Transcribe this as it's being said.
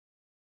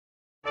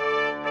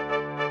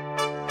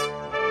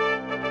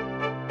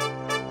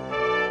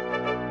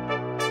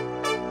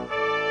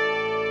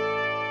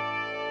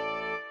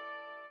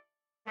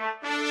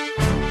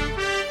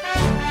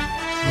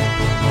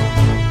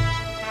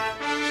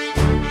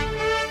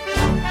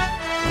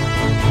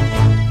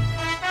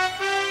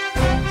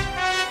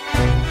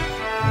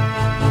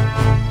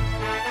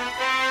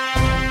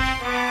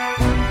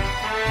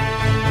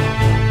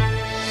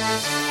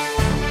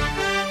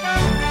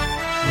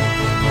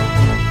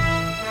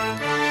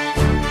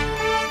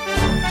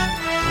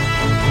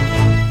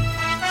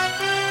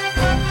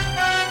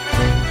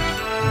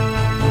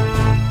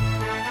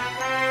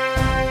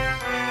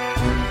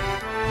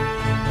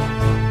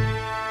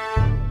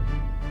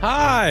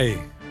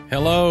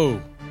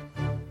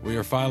We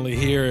are finally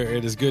here.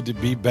 It is good to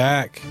be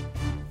back.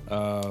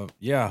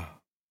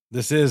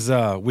 This is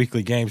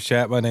Weekly Games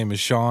Chat. My name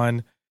is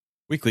Sean.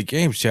 Weekly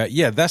Games Chat.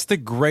 Yeah, that's the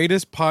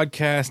greatest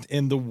podcast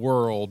in the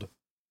world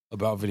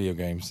about video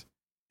games.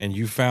 And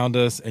you found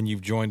us and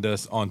you've joined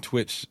us on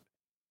Twitch,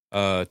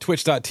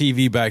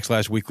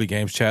 twitch.tv/Weekly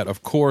Games Chat.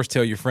 Of course,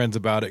 tell your friends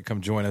about it.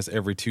 Come join us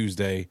every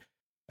Tuesday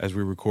as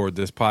we record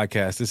this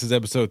podcast. This is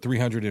episode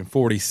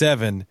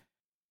 347.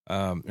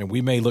 And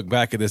we may look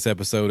back at this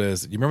episode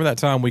as, you remember that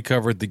time we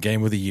covered the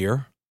game of the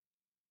year?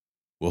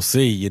 We'll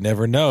see. You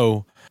never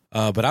know.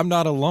 But I'm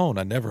not alone.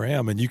 I never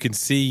am. And you can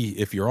see,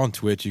 if you're on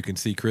Twitch, you can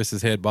see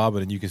Chris's head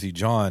bobbing and you can see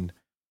John.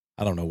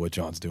 I don't know what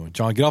John's doing.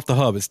 John, get off the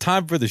hub. It's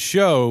time for the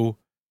show.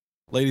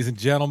 Ladies and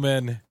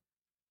gentlemen,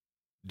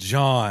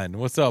 John,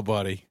 what's up,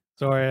 buddy?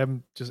 Sorry,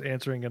 I'm just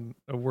answering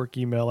a work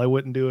email. I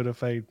wouldn't do it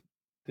if I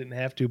didn't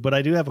have to, but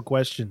I do have a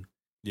question.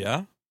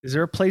 Yeah? Is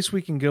there a place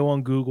we can go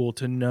on Google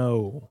to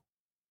know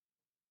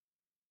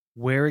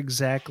where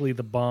exactly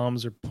the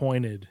bombs are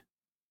pointed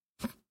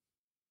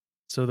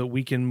so that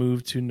we can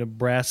move to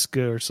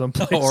Nebraska or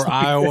someplace Or like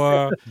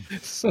Iowa,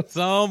 that?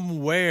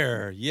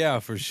 somewhere. Yeah,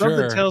 for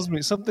sure.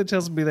 Something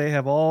tells me they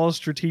have all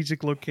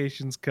strategic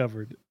locations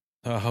covered.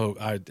 Oh,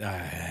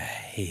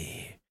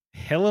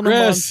 Helena,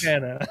 Chris.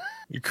 Montana.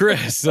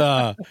 Chris,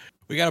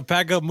 we got to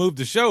pack up, move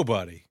the show,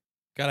 buddy.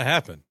 Got to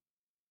happen.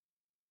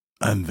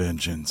 I'm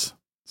vengeance.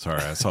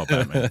 Sorry, I saw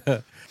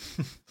Batman.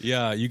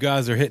 Yeah, you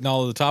guys are hitting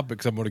all of the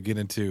topics I'm going to get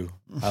into.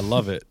 I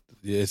love it.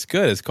 It's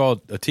good. It's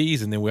called a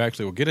tease, and then we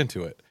actually will get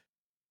into it.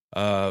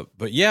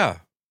 But yeah,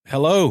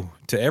 hello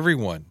to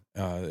everyone.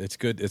 It's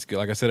good. It's good.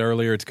 Like I said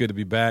earlier, it's good to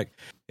be back.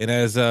 And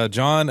as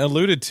John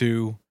alluded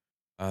to,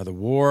 the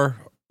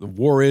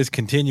war is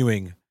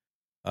continuing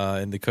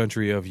in the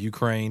country of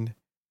Ukraine.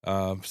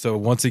 So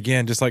once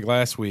again, just like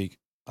last week,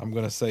 I'm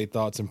going to say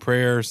thoughts and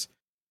prayers.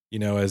 You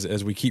know,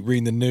 as we keep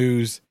reading the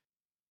news,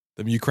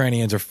 the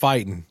Ukrainians are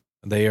fighting.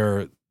 They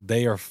are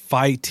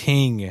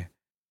fighting.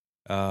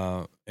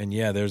 And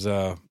yeah, there's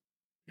a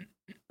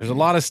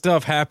lot of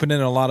stuff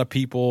happening, a lot of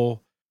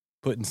people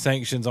putting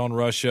sanctions on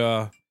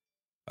Russia.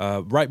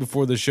 Right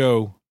before the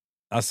show,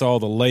 I saw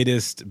the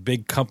latest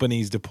big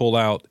companies to pull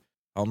out.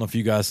 I don't know if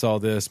you guys saw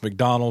this.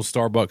 McDonald's,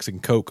 Starbucks,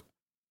 and Coke.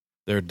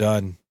 They're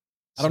done.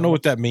 I don't know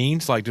what that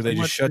means. Like, do they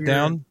just shut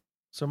down?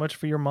 So much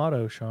for your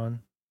motto, Sean.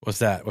 What's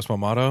that? What's my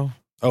motto?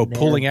 Oh, Never.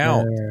 pulling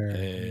out. Never.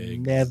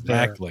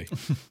 Exactly.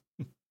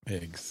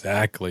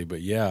 Exactly.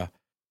 But yeah.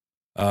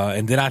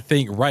 And then I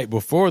think right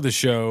before the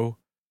show,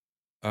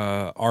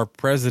 our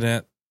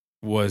president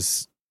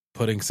was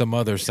putting some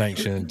other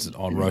sanctions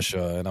on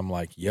Russia. And I'm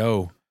like,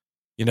 yo,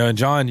 you know, and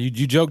John, you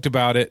joked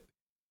about it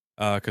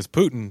because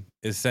Putin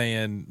is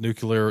saying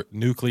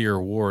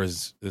nuclear war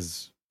is,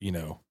 you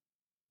know,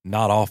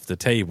 not off the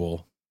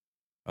table.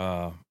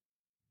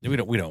 We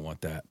don't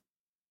want that.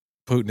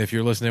 Putin, if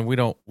you're listening, we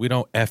don't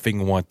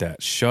effing want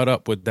that. Shut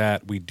up with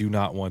that. We do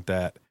not want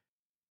that.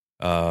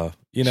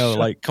 You know,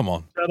 like, come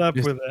on. Shut up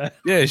with that.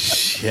 Yeah,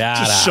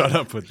 Shut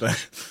up with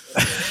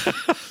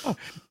that.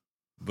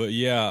 But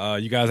yeah,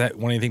 you guys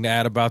want anything to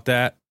add about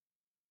that?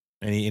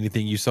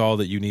 Anything you saw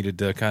that you needed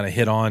to kind of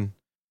hit on?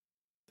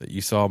 That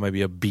you saw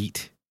maybe a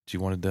beat that you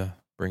wanted to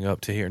bring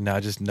up to here? No,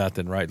 just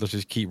nothing, right? Let's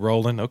just keep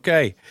rolling.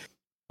 Okay.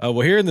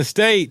 Well, here in the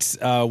States,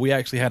 we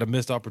actually had a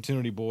missed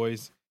opportunity,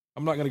 boys.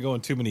 I'm not going to go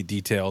into too many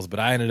details, but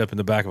I ended up in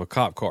the back of a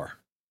cop car.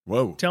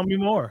 Whoa. Tell me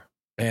more.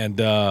 And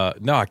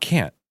no, I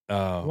can't.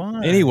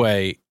 Why?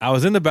 Anyway, I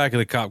was in the back of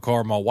the cop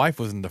car. My wife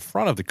was in the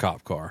front of the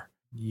cop car.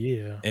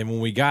 Yeah. And when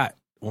we got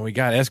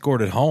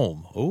escorted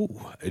home,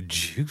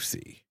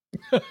 juicy.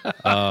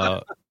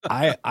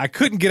 I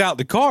couldn't get out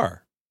the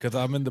car because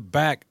I'm in the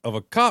back of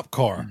a cop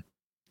car.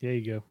 There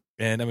you go.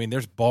 And I mean,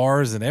 there's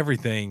bars and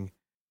everything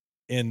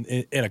in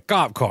a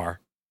cop car.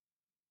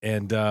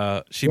 And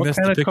she what missed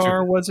kind the of picture.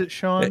 car was it,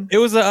 Sean? It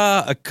was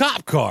a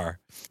cop car.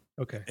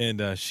 Okay.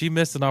 And she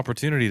missed an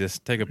opportunity to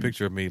take a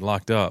picture of me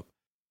locked up.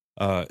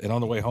 And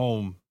on the way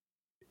home,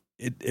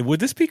 would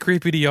this be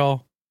creepy to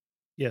y'all?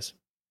 Yes.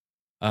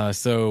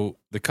 So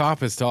the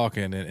cop is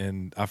talking,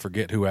 and I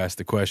forget who asked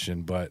the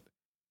question, but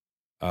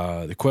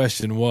the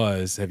question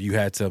was, have you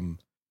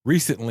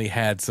recently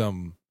had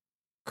some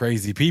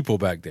crazy people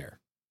back there?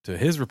 So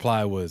his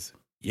reply was,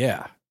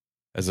 yeah.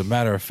 As a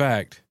matter of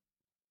fact,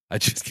 I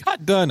just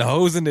got done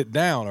hosing it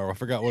down, or I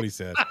forgot what he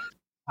said.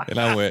 And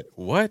I went,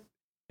 what?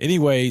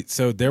 Anyway,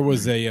 so there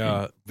was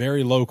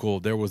very local,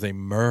 there was a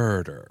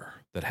murder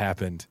that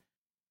happened.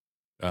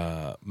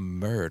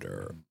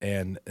 Murder.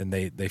 And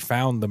they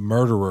found the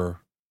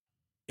murderer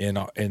in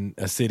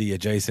a city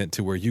adjacent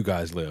to where you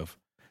guys live.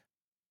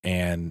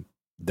 And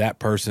that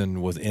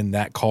person was in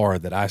that car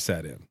that I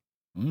sat in.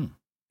 Mm.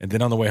 And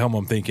then on the way home,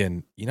 I'm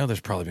thinking, you know,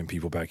 there's probably been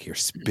people back here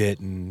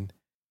spitting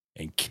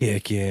and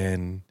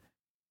kicking.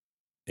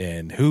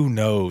 And who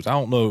knows? I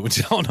don't know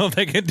if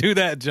they can do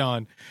that,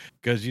 John,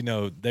 because, you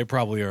know, they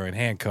probably are in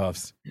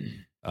handcuffs.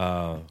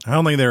 I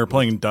don't think they were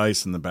playing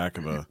dice in the back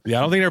of a. Yeah,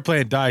 I don't think they're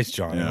playing dice,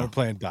 John. Yeah. They're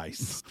playing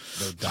dice.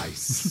 They're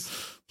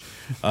dice.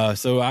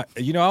 So I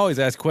always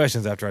ask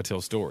questions after I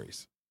tell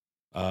stories.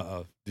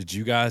 Did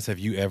you guys? Have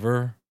you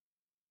ever?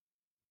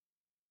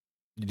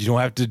 You don't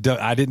have to.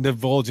 I didn't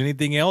divulge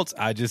anything else.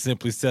 I just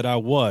simply said I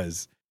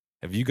was.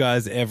 Have you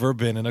guys ever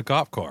been in a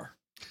cop car?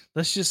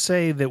 Let's just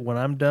say that when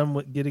I'm done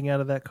with getting out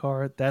of that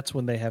car, that's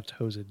when they have to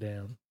hose it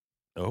down.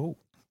 Oh,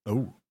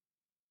 Oh,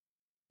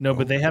 No,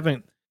 but Oh. they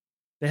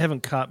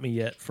haven't caught me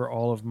yet for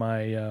all of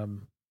my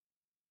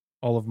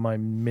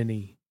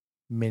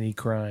many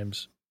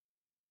crimes.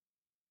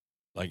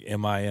 like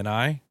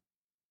MINI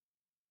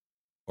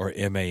or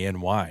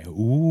MANY?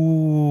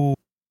 Ooh,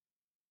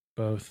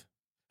 Both.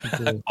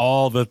 Equally.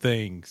 all the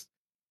things.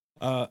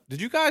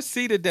 Did you guys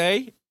see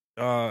today?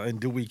 And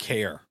do we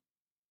care?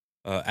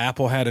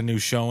 Apple had a new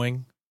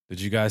showing. Did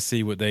you guys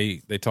see what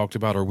they talked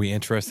about? Are we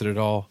interested at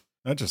all?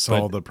 I just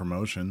saw But- the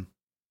promotion.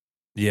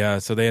 Yeah,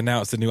 so they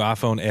announced the new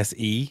iPhone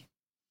SE,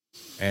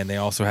 and they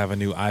also have a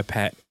new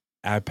iPad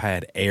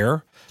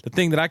Air. The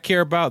thing that I care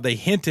about, they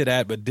hinted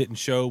at but didn't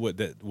show what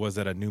that was,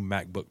 that a new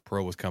MacBook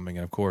Pro was coming,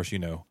 and of course, you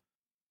know,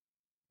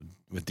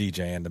 with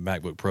DJ and the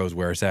MacBook Pros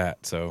where it's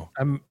at. So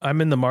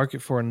I'm in the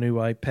market for a new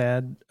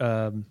iPad.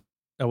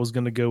 I was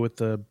going to go with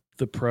the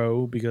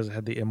Pro because it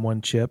had the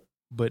M1 chip,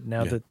 but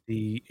now Yeah. that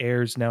the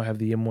Airs now have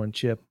the M1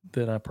 chip,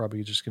 then I'm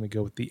probably just going to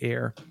go with the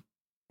Air.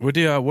 what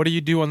do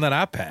you do on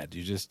that iPad? Do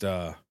you just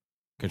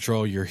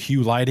control your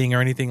hue lighting or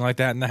anything like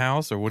that in the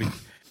house, or what do you?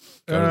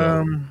 go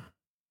to the-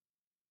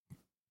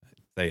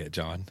 Say it,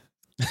 John.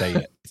 Say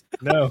it.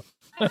 No.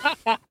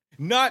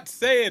 Not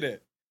saying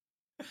it.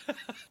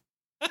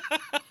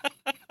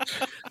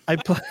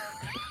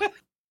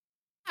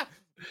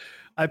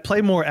 I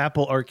play more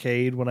Apple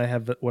Arcade when I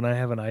have an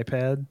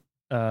iPad,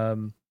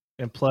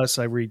 and plus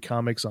I read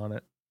comics on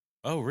it.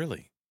 Oh,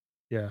 really?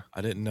 Yeah,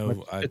 I didn't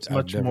know. it's I've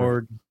much never-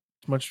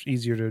 it's much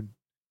easier to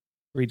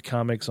read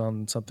comics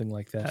on something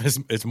like that.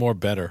 It's more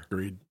better.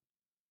 Agreed.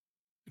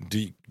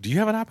 Do you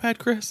have an iPad,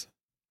 Chris?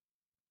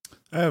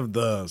 I have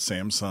the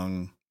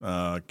Samsung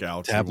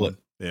Galaxy Tablet. one.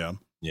 Yeah.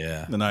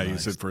 Yeah. And I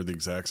nice. use it for the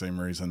exact same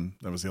reason.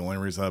 That was the only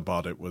reason I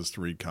bought it, was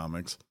to read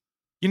comics.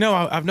 You know,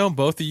 I've known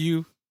both of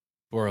you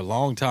for a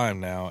long time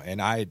now,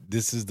 and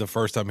this is the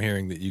first I'm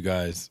hearing that you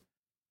guys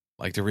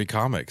like to read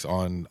comics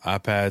on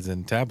iPads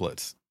and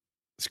tablets.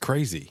 It's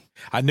crazy.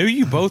 I knew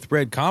you both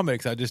read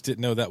comics. I just didn't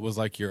know that was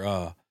like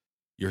your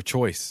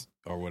choice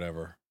or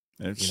whatever.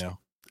 It's You know.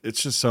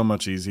 it's just so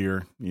much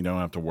easier. You don't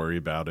have to worry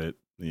about it,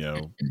 you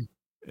know,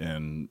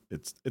 and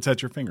it's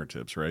at your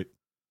fingertips, right?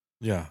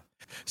 Yeah.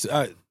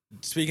 So,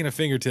 speaking of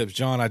fingertips,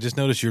 John, I just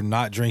noticed you're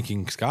not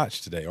drinking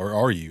scotch today, or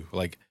are you?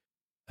 Like,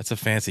 that's a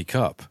fancy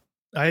cup.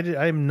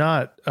 I'm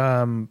not.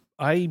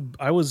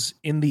 I was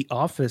in the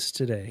office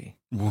today,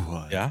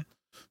 What? Yeah.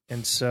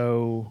 and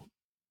so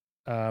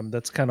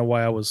that's kind of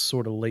why I was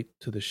sort of late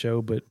to the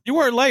show. But You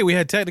weren't late. We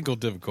had technical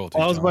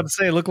difficulties. I was John. about to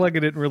say, it looked like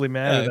it didn't really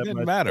matter. Yeah, it that didn't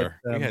much, matter.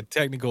 but, We had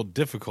technical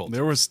difficulties.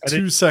 There was I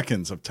 2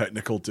 seconds of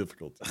technical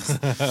difficulties.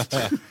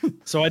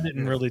 so I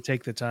didn't really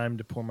take the time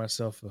to pour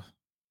myself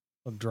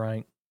a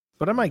drink.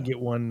 But I might get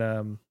one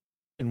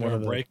in one a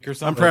of the break or I'm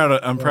something.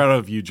 proud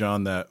of you,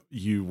 John, that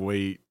you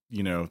wait,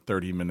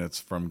 30 minutes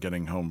from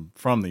getting home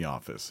from the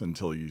office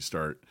until you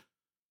start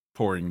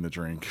pouring the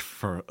drink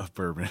for a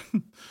bourbon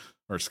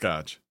or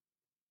scotch.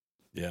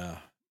 Yeah,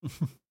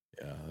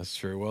 yeah, that's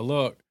true. Well,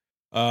 look,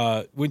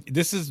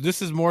 this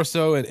is more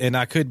so, and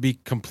I could be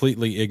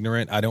completely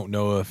ignorant. I don't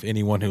know if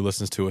anyone who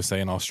listens to us, say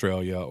in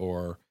Australia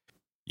or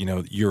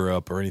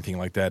Europe or anything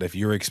like that, if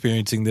you're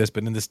experiencing this,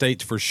 but in the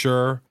States for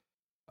sure,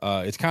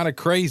 it's kind of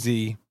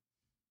crazy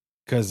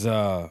because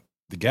the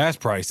gas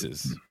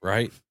prices,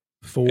 right?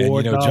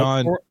 $4,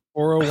 John-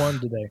 401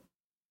 today.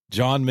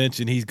 John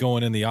mentioned he's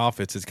going in the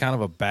office. It's kind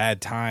of a bad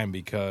time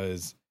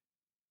because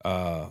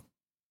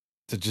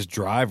to just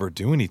drive or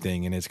do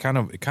anything, and it kind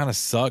of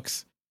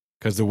sucks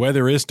because the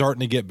weather is starting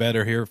to get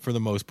better here for the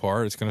most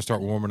part. It's going to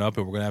start warming up,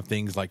 and we're going to have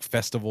things like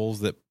festivals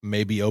that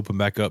maybe open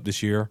back up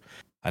this year.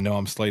 I know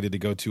I'm slated to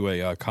go to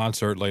a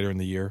concert later in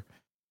the year,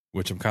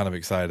 which I'm kind of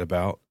excited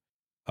about.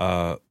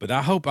 But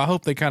I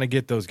hope they kind of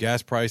get those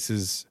gas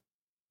prices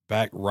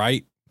back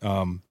right.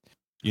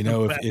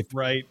 If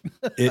Right.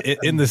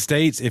 in the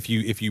States, if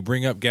you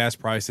bring up gas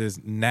prices,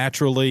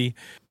 naturally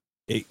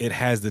it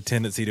has the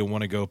tendency to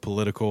want to go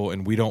political,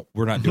 and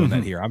we're not doing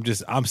that here.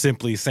 I'm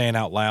simply saying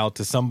out loud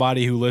to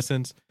somebody who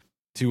listens,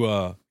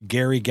 to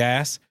Gary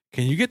Gas,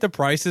 can you get the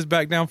prices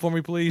back down for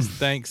me, please?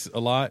 Thanks a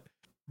lot.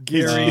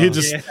 Gary,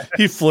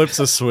 He flips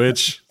a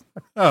switch.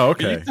 Oh,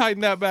 Can okay. you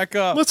tighten that back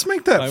up? Let's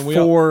make that Like, we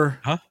 4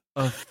 Huh?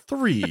 a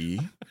 3.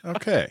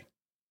 Okay.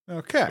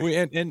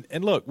 Okay.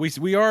 And look,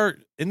 we are,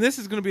 and this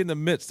is going to be in the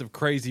midst of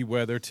crazy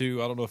weather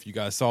too. I don't know if you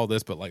guys saw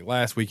this, but like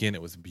last weekend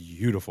it was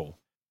beautiful,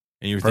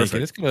 and you were thinking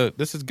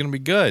this is going to be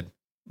good.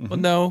 Well,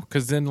 Mhm. no,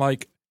 because then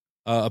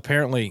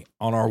apparently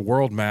on our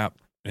world map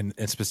and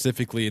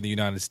specifically in the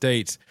United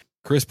States,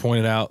 Chris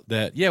pointed out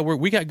that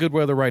we got good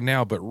weather right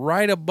now, but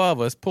right above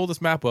us, pull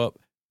this map up,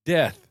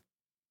 death,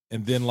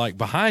 and then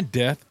behind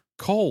death,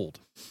 cold.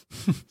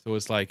 So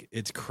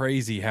it's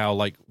crazy how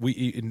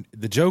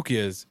the joke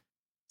is.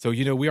 So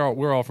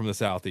we're all from the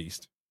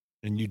Southeast,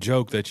 and you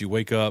joke that you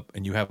wake up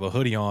and you have a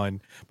hoodie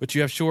on, but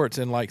you have shorts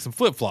and like some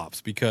flip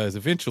flops because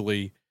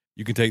eventually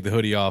you can take the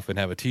hoodie off and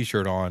have a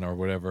t-shirt on or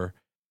whatever.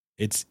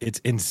 It's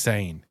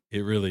insane.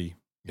 It really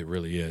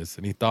is.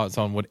 Any thoughts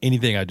on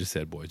anything I just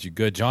said, boys? You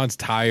good? John's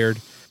tired.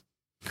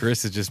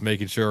 Chris is just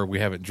making sure we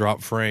haven't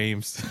dropped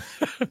frames.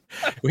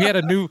 we had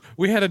a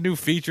new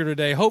feature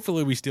today.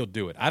 Hopefully we still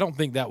do it. I don't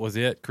think that was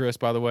it, Chris,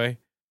 by the way.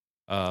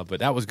 But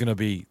that was gonna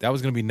be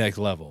next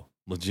level,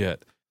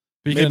 legit.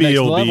 Speaking Maybe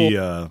it'll level,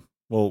 be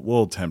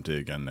we'll attempt it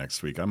again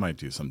next week. I might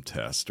do some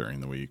tests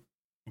during the week.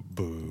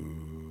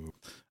 Boo.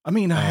 I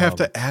mean, I have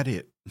to add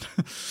it.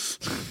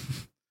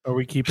 Are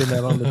we keeping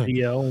that on the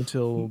DL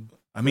until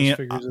I mean,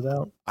 figures it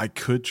out? I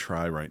could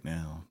try right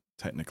now,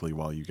 technically,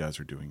 while you guys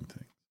are doing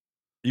things.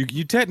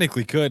 You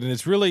technically could, and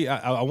it's really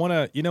I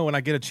want to, when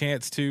I get a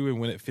chance to, and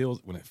when it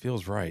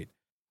feels right,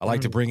 I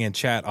like to bring in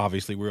chat.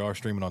 Obviously, we are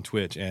streaming on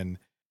Twitch, and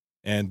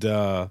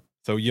so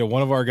yeah,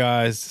 one of our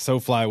guys,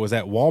 SoFly, was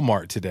at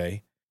Walmart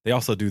today. They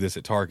also do this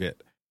at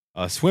Target.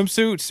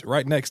 Swimsuits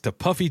right next to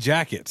puffy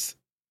jackets.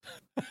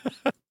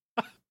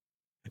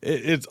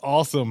 It's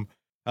awesome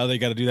how they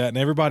got to do that, and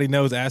everybody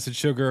knows Acid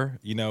Sugar.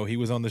 He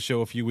was on the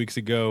show a few weeks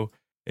ago,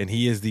 and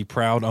he is the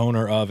proud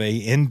owner of a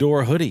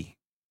indoor hoodie.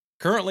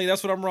 Currently,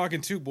 that's what I'm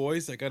rocking too,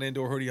 boys. I got an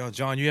indoor hoodie on.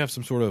 John, you have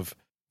some sort of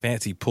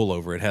fancy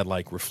pullover. It had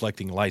like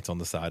reflecting lights on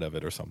the side of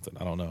it or something.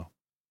 I don't know.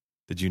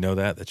 Did you know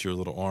that? That's your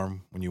little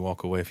arm when you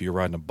walk away. If you're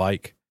riding a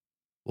bike,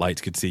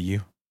 lights could see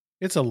you.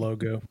 It's a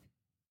logo.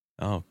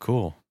 Oh,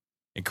 cool.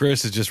 And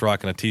Chris is just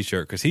rocking a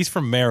t-shirt because he's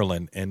from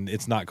Maryland and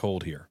it's not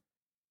cold here.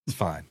 It's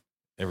fine.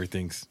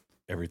 Everything's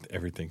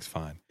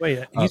fine.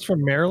 Wait, he's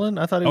from Maryland?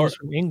 I thought he was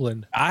from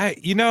England.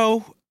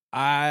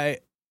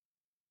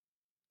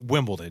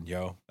 Wimbledon,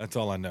 yo. That's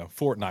all I know.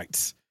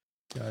 Fortnights.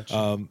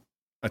 Gotcha.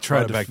 I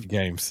tried to back to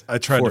games. I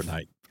tried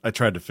Fortnite. I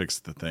tried to fix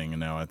the thing, and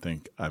now I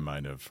think I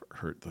might have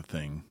hurt the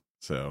thing.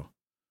 So,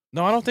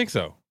 no, I don't think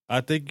so. I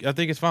think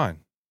it's fine.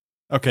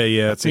 Okay,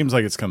 yeah, it seems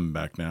like it's coming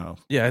back now.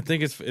 Yeah, I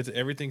think it's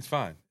everything's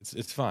fine.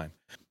 It's fine.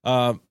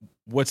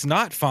 What's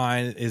not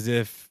fine is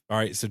all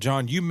right. So,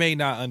 John, you may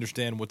not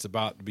understand what's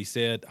about to be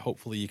said.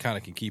 Hopefully, you kind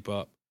of can keep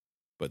up.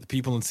 But the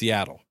people in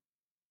Seattle,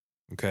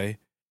 okay,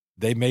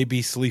 they may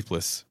be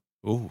sleepless.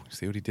 Ooh,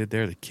 see what he did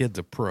there? The kid's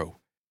a pro.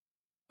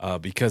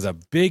 Because a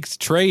big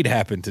trade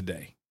happened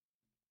today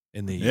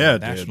in the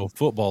National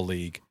Football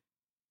League.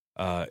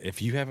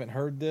 If you haven't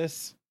heard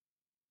this,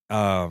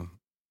 and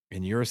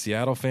you're a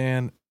Seattle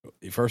fan,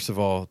 first of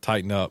all,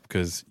 tighten up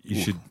because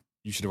you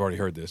should have already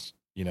heard this,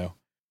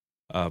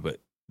 But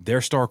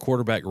their star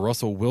quarterback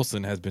Russell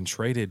Wilson has been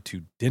traded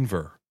to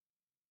Denver,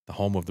 the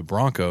home of the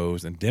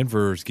Broncos, and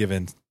Denver's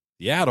given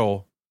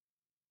Seattle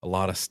a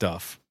lot of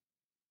stuff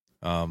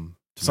to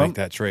make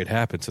that trade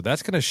happen. So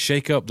that's going to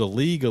shake up the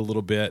league a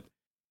little bit.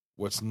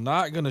 What's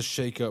not going to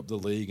shake up the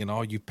league, and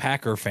all you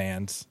Packer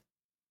fans,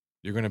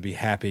 you're going to be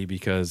happy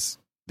because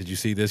did you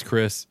see this,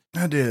 Chris?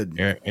 I did.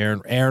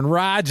 Aaron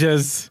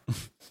Rodgers,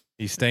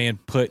 he's staying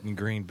put in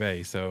Green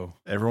Bay. So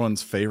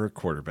everyone's favorite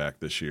quarterback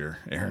this year,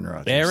 Aaron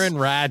Rodgers. Aaron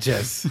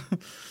Rodgers,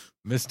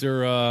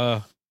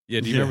 Mr. Do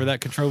you remember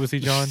that controversy,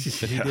 John,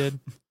 that he did?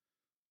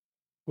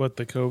 What,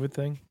 the COVID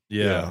thing?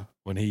 Yeah.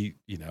 When he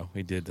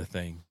did the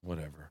thing,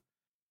 whatever.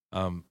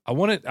 I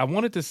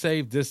wanted to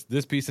save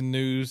this piece of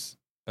news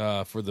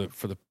for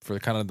the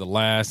kind of the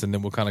last, and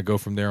then we'll kind of go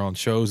from there on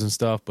shows and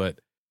stuff. But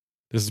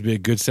this would be a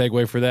good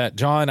segue for that.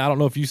 John, I don't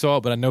know if you saw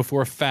it, but I know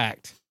for a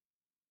fact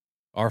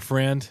our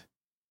friend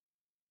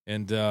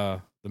and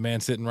the man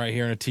sitting right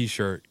here in a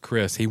t-shirt,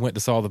 Chris, he went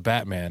to saw the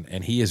Batman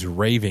and he is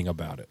raving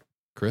about it.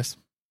 Chris?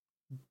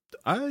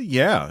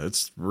 Yeah,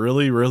 it's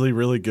really, really,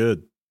 really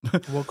good.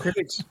 Well,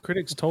 critics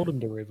told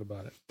him to rave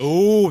about it.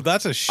 Oh,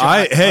 that's a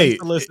shot.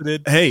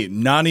 Hey,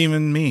 not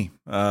even me.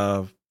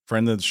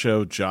 Friend of the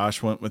show,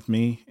 Josh, went with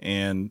me,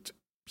 and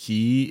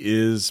he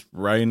is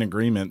right in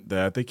agreement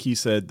that I think he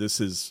said this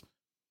is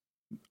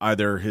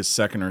either his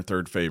second or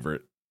third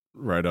favorite,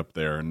 right up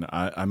there. And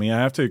I mean,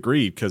 I have to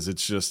agree because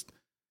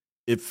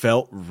it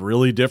felt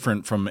really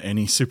different from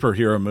any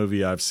superhero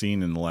movie I've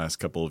seen in the last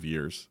couple of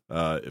years.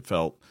 It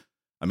felt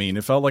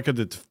like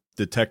a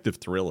detective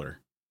thriller.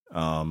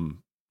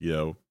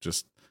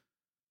 Just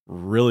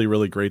really,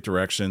 really great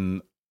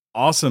direction.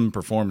 Awesome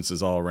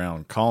performances all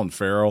around. Colin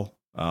Farrell.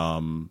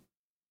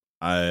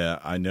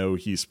 I know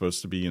he's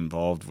supposed to be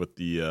involved with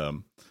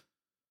the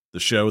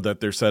show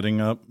that they're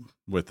setting up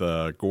with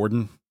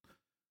Gordon.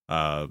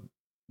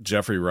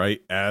 Jeffrey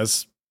Wright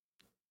as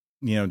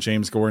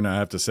James Gordon. I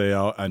have to say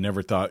I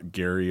never thought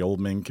Gary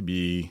Oldman could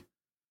be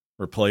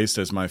replaced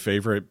as my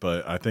favorite,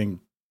 but I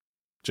think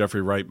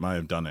Jeffrey Wright might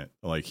have done it.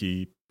 Like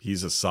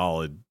he's a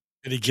solid.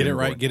 Did he get it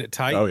right? Gordon. Get it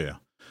tight? Oh yeah.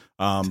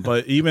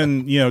 But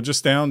even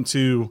just down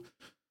to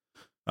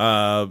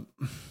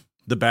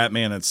the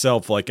Batman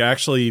itself, like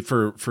actually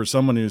for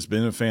someone who's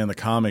been a fan of the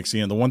comics,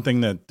 the one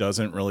thing that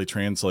doesn't really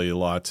translate a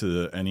lot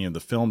to any of the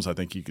films, I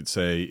think you could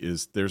say,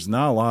 is there's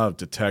not a lot of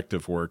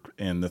detective work.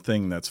 And the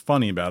thing that's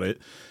funny about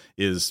it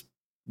is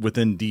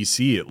within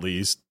DC, at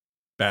least,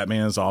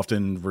 Batman is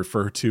often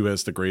referred to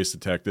as the greatest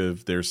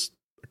detective. There's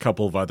a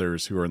couple of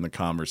others who are in the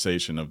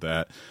conversation of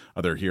that,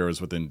 other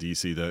heroes within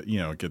DC that, you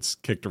know, gets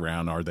kicked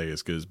around. Are they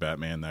as good as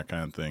Batman? That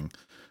kind of thing.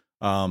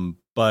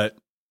 But,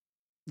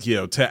 you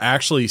know, to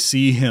actually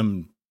see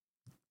him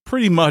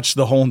pretty much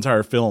the whole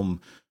entire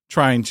film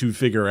trying to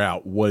figure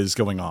out what is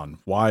going on.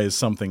 Why is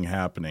something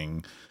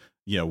happening?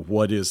 You know,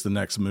 what is the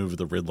next move of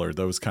the Riddler?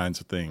 Those kinds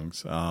of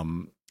things.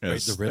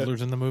 Wait, the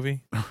Riddler's in the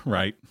movie?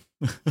 Right.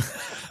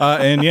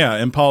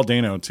 And Paul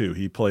Dano too.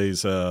 He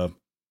plays a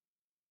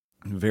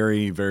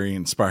very, very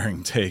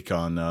inspiring take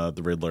on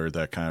the Riddler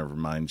that kind of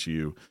reminds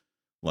you,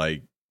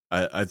 like,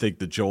 I think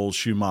the Joel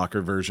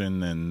Schumacher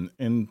version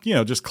and you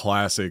know, just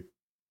classic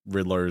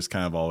Riddler has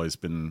kind of always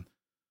been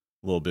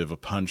a little bit of a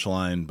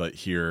punchline, but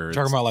here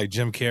Talking about like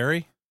Jim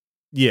Carrey?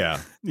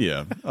 Yeah.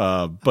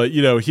 But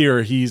you know,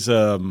 here he's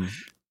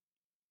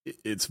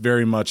it's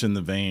very much in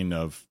the vein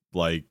of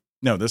like,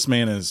 no, this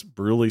man is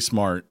brutally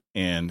smart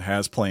and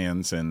has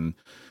plans and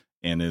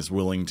is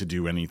willing to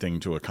do anything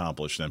to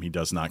accomplish them. He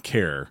does not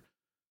care,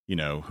 you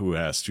know, who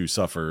has to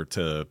suffer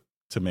to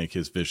make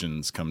his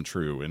visions come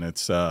true. And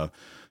it's a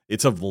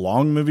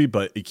long movie,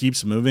 but it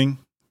keeps moving,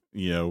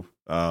 you know,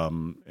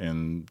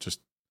 and just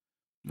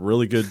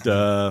really good,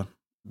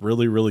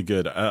 really, really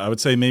good. I would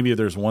say maybe if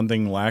there's one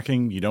thing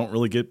lacking, you don't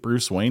really get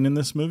Bruce Wayne in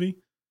this movie.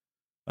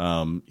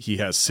 He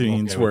has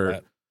scenes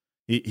where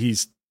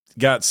he's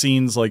got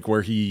scenes like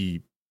where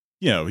he,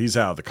 you know, he's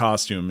out of the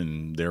costume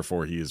and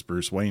therefore he is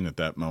Bruce Wayne at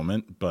that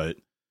moment, but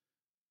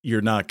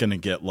you're not going to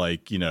get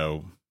like, you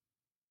know,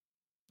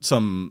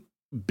 some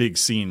big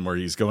scene where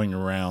he's going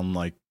around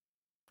like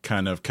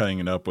kind of cutting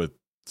it up with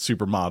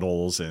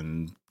supermodels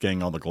and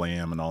getting all the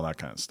glam and all that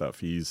kind of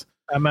stuff.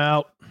 I'm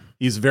out.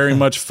 He's very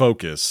much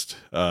focused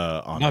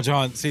on Now,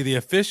 John, see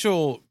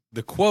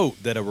the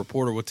quote that a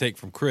reporter would take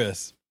from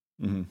Chris,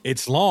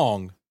 it's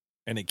long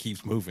and it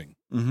keeps moving.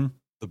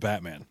 The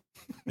Batman.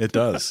 It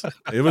does.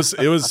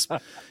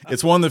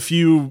 It's one of the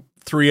few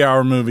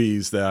 3-hour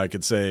movies that I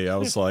could say I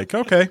was like,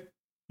 okay,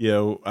 you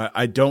know,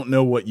 I don't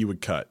know what you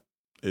would cut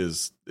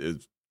is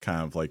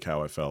kind of like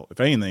how I felt.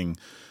 If anything,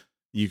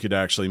 you could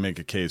actually make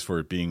a case for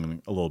it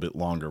being a little bit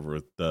longer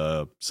with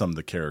some of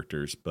the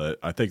characters, but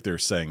I think they're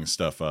setting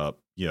stuff up.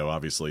 You know,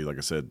 obviously, like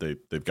I said,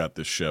 they've got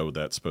this show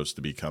that's supposed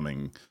to be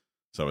coming,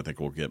 so I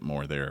think we'll get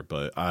more there.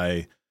 But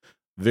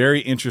very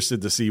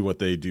interested to see what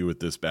they do with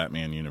this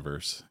Batman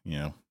universe. You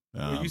know,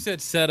 well, you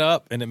said set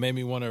up, and it made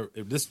me want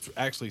to. This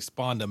actually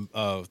spawned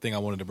a thing I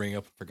wanted to bring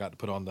up. Forgot to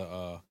put on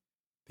the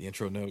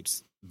intro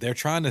notes. They're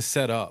trying to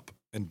set up,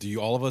 and do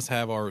all of us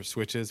have our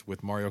Switches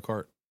with Mario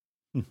Kart?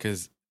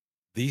 Because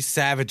these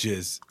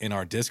savages in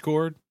our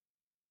Discord,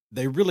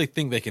 they really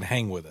think they can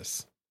hang with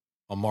us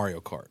on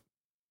Mario Kart.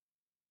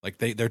 Like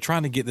they're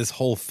trying to get this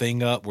whole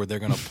thing up where they're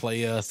going to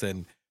play us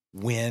and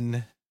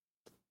win.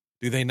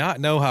 Do they not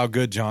know how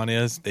good John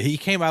is? He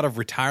came out of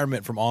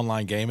retirement from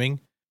online gaming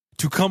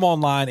to come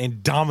online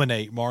and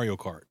dominate Mario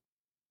Kart.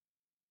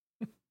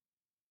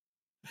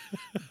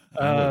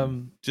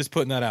 Just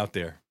putting that out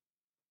there.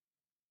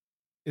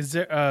 Is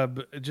there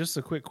just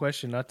a quick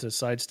question, not to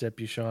sidestep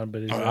you, Sean,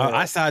 but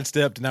I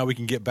sidestepped. Now we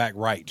can get back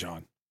right,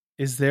 John.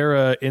 Is there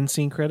a end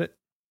scene credit?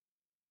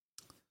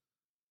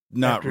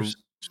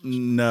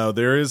 No,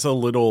 there is a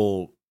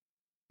little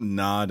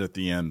nod at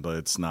the end, but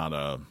it's not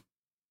a.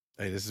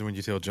 Hey, this is when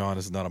you tell John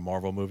this is not a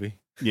Marvel movie.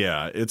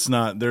 Yeah, it's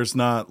not. There's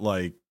not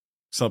like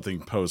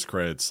something post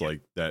credits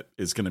like that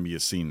is going to be a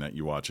scene that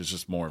you watch. It's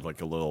just more of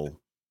like a little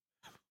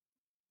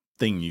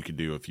thing you could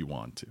do if you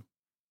want to.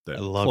 That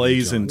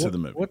plays into the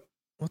movie.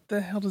 What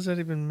the hell does that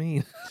even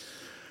mean?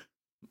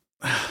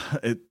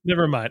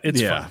 Never mind.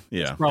 It's fine.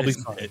 Yeah, it's probably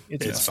fine.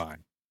 It's fine.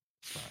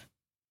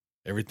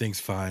 Everything's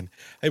fine.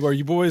 Hey, are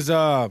you boys?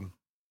 Are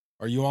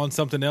you on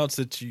something else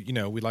that you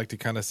know we'd like to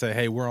kind of say?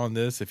 Hey, we're on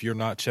this. If you're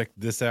not, check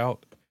this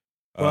out.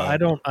 Well, I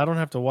don't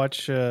have to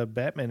watch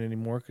Batman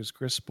anymore because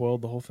Chris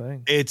spoiled the whole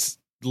thing. It's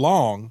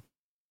long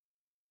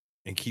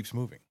and keeps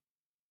moving.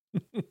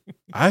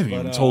 I haven't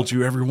even told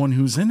you everyone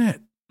who's in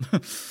it.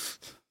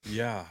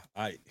 Yeah,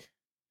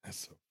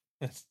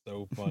 that's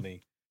so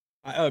funny.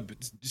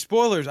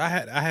 Spoilers.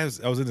 I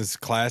was in this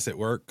class at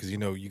work because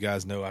you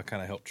guys know I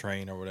kind of help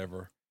train or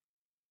whatever,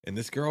 and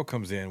this girl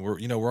comes in.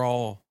 We're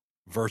all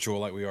virtual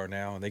like we are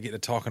now, and they get to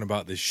talking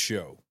about this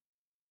show.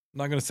 I'm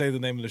not going to say the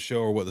name of the show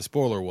or what the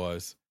spoiler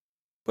was,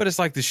 but it's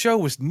like the show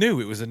was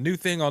new. It was a new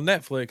thing on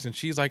Netflix, and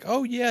she's like,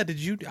 "Oh yeah,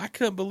 I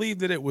couldn't believe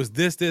that it was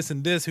this,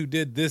 and this who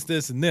did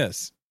this, and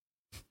this,"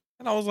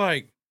 and I was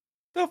like,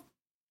 "The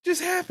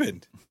just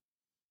happened."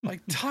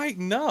 Like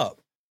tighten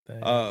up.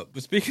 But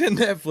speaking of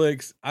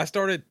Netflix, I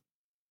started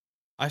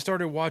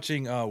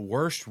watching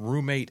Worst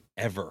Roommate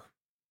Ever.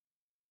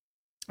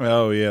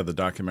 Oh yeah, the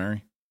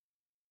documentary.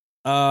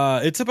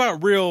 It's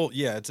about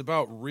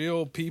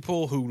real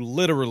people who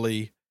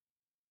literally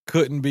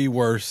couldn't be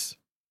worse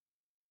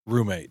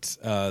roommates.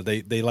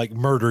 They like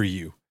murder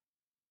you.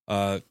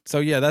 So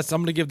yeah,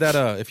 I'm gonna give that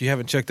if you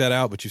haven't checked that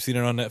out, but you've seen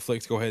it on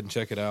Netflix, go ahead and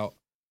check it out.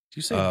 Did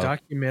you say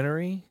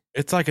documentary?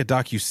 It's like a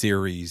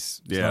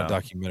docuseries. It's not a Yeah.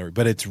 documentary,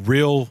 but it's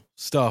real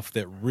stuff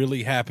that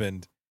really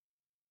happened.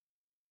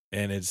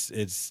 and it's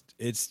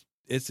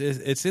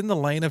in the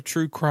lane of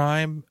true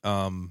crime.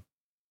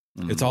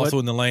 It's also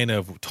in the lane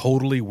of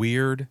totally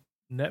weird.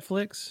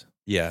 Netflix?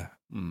 Yeah.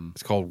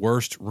 It's called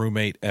Worst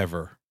Roommate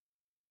Ever.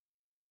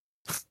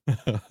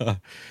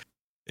 I'm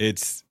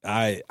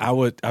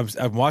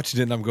watching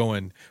it and I'm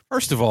going,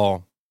 first of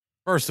all,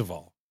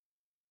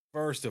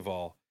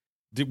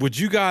 would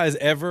you guys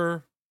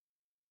ever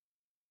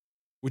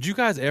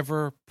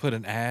put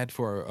an ad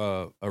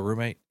for a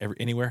roommate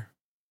anywhere?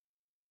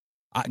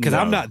 Because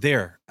I'm not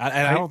there.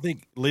 I don't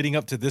think leading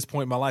up to this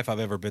point in my life I've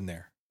ever been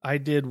there. I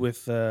did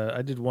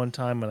one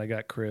time and I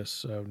got Chris,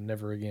 so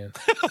never again.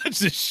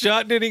 Just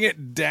shutting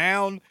it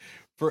down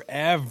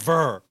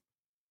forever.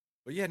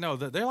 But yeah, no,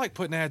 they're like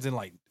putting ads in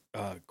like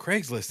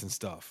Craigslist and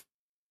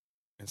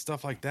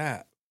stuff like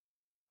that.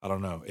 I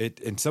don't know.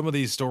 And some of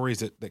these stories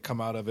that come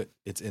out of it,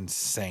 it's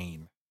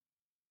insane.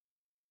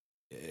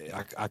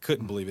 I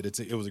couldn't believe it.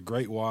 It was a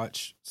great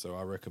watch, so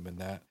I recommend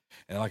that.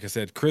 And like I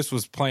said, Chris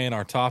was playing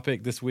our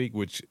topic this week,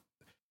 which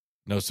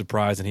no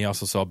surprise, and he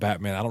also saw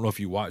Batman. I don't know if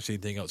you watched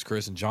anything else,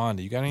 Chris and John.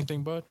 Do you got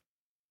anything, bud?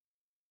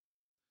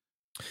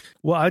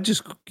 Well, I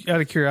just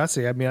out of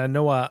curiosity. I mean, I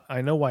know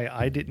why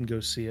I didn't go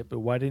see it, but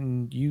why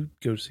didn't you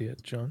go see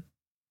it, John?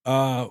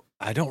 I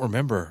don't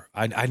remember.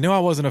 I know I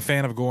wasn't a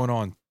fan of going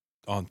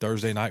on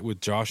Thursday night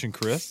with Josh and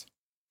Chris,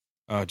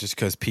 just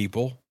because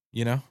people,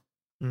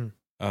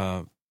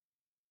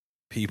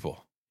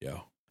 people,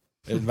 yo.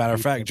 As a matter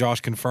of fact, Josh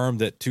confirmed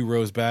that 2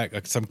 rows back,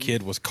 like some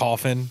kid was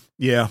coughing.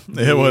 Yeah,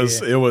 it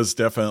was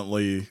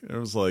definitely, it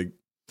was like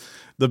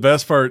the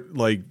best part,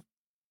 like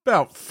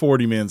about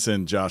 40 minutes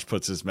in, Josh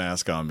puts his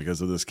mask on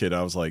because of this kid.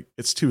 I was like,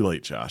 it's too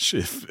late, Josh.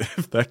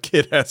 If that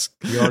kid has,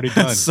 you're already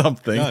done.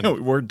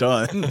 Something, we're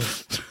done.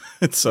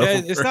 It's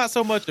not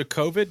so much a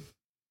COVID.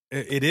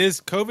 It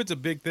is. COVID's a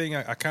big thing.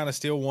 I kind of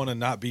still want to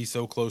not be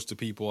so close to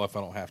people if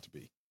I don't have to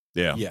be.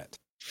 Yeah. Yet.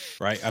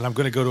 Right. And I'm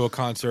going to go to a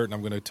concert and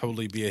I'm going to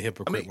totally be a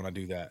hypocrite when I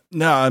do that.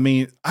 No, I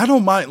mean, I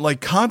don't mind like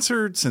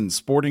concerts and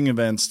sporting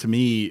events. To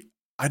me,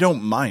 I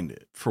don't mind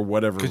it for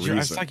whatever reason.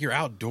 It's like you're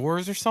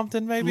outdoors or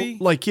something, maybe.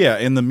 Like, yeah.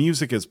 And the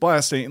music is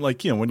blasting.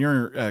 Like, when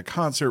you're at a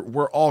concert,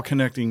 we're all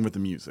connecting with the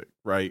music,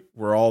 right?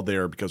 We're all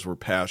there because we're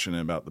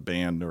passionate about the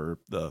band or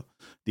the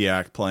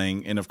act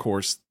playing. And of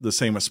course, the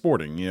same with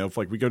sporting. If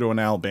like we go to an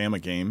Alabama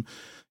game,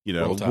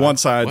 one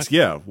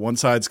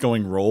side's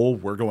going roll,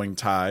 we're going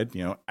tide,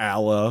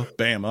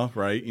 Alabama,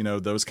 right?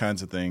 Those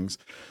kinds of things.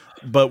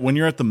 But when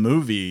you're at the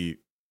movie,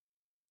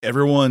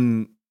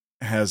 everyone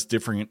has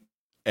different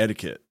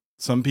etiquette.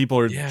 Some people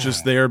are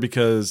just there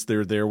because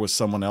they're there with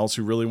someone else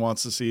who really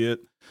wants to see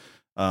it.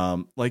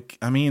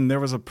 There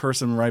was a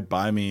person right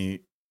by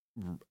me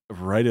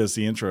right as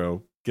the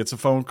intro gets a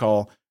phone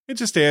call. It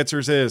just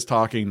answers it as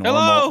talking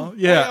normal. Hello.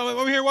 Yeah. Hey,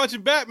 I'm here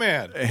watching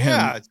Batman.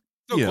 It's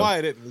so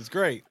quiet. It was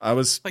great. I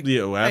was,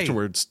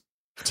 afterwards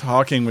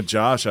talking with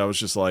Josh, I was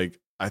just like,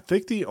 I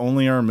think the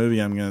only horror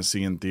movie I'm going to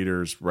see in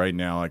theaters right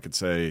now, I could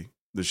say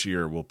this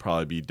year, will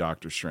probably be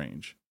Doctor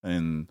Strange.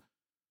 And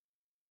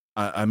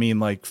I mean,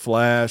 like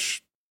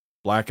Flash,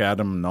 Black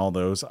Adam, and all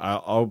those,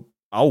 I'll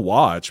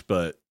watch,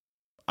 but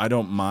I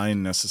don't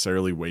mind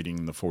necessarily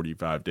waiting the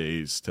 45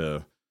 days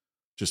to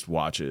just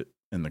watch it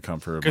in the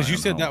comfort of my own because you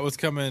said home. that was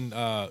coming.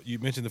 You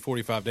mentioned the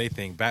 45-day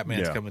thing.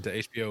 Batman's coming to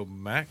HBO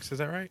Max. Is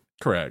that right?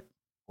 Correct.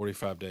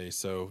 45 days.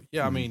 So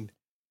I mean,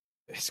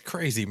 it's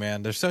crazy,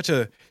 man. There's such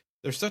a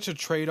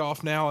trade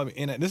off now. I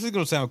mean, and this is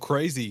going to sound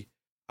crazy.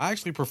 I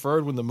actually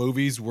preferred when the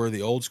movies were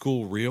the old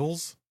school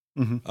reels.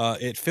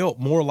 Mm-hmm. It felt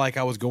more like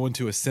I was going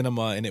to a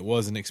cinema and it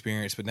was an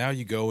experience. But now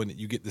you go and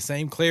you get the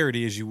same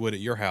clarity as you would at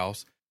your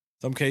house.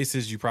 Some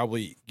cases you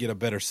probably get a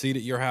better seat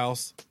at your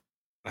house.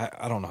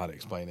 I don't know how to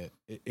explain it.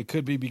 It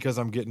could be because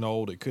I'm getting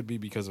old. It could be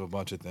because of a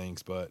bunch of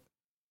things. But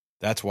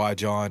that's why,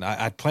 John,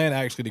 I plan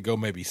actually to go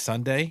maybe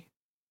Sunday.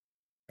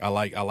 I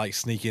like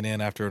sneaking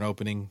in after an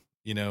opening.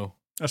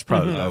 That's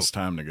probably the best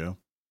time to go.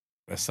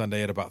 A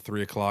Sunday at about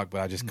 3:00,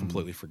 but I just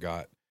completely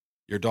forgot.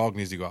 Your dog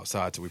needs to go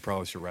outside, so we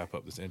probably should wrap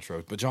up this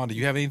intro. But John, do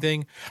you have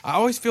anything? I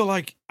always feel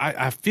like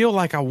I feel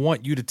like I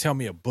want you to tell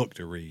me a book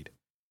to read,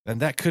 and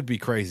that could be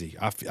crazy.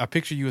 I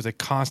picture you as a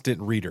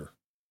constant reader.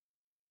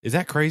 Is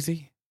that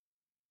crazy?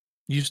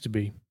 Used to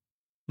be.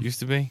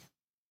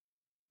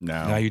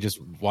 Now you just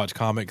watch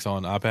comics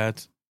on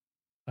iPads.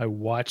 I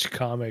watch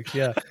comics.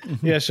 Yeah,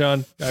 yeah,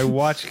 Sean. I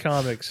watch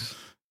comics.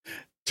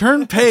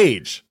 Turn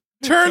page.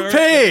 Turn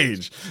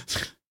page.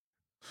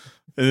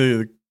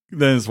 And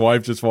then his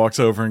wife just walks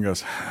over and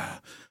goes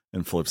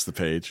and flips the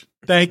page.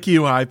 Thank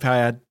you,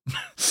 iPad.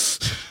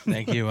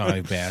 Thank you,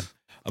 iPad.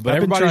 But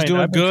everybody's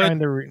doing good. Go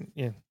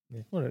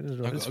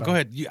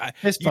ahead. You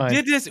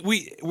did this.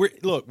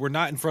 We're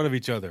not in front of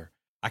each other.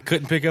 I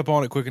couldn't pick up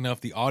on it quick enough.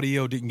 The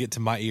audio didn't get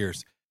to my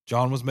ears.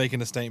 John was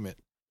making a statement,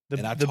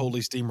 and I totally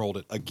steamrolled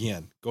it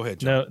again. Go ahead,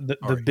 John. No,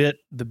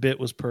 the bit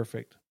was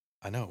perfect.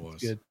 I know it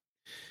was good.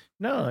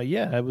 No,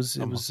 yeah, it was.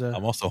 I'm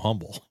also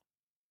humble.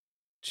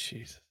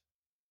 Jesus.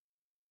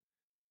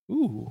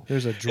 Ooh,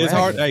 there's a dragon. It's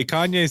hard. Hey,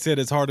 Kanye said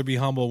it's hard to be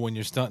humble when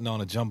you're stunting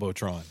on a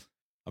jumbotron.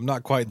 I'm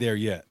not quite there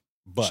yet,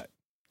 but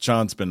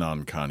John's been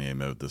on Kanye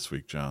mode this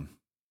week, John.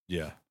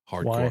 Yeah,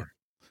 hardcore.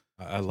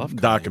 Why? I love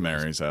Kanye.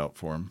 Documentaries out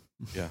for him.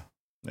 Yeah,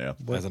 Yeah.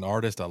 as an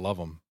artist, I love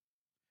him.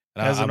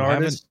 And As an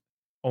artist?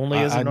 Only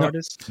as an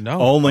artist? No,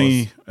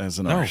 Only as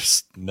an no.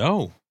 artist.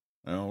 No,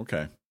 Oh,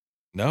 okay.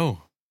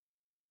 no.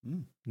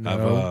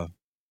 No.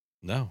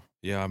 No.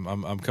 Yeah,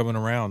 I'm coming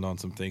around on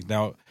some things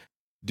now.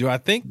 Do I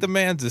think the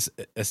man's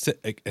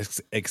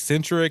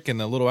eccentric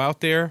and a little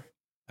out there?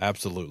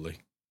 Absolutely.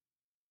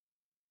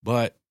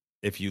 But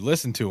if you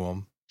listen to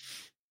him,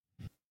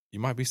 you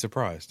might be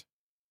surprised.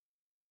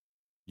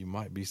 You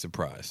might be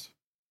surprised.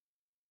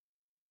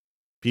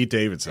 Pete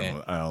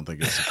Davidson, I don't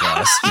think is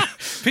surprised.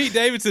 Pete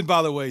Davidson,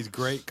 by the way, is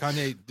great.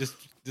 Kanye,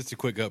 just a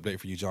quick update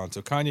for you, John.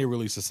 So Kanye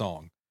released a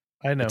song.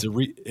 I know.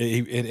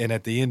 And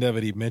at the end of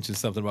it, he mentioned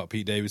something about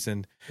Pete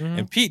Davidson. Mhm.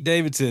 And Pete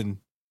Davidson,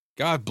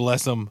 God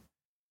bless him,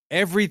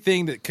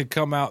 everything that could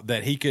come out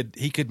that he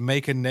could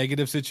make a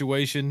negative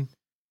situation,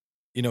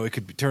 you know, it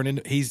could turn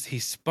into. He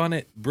spun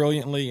it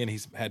brilliantly, and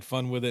he's had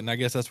fun with it. And I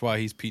guess that's why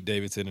he's Pete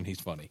Davidson, and he's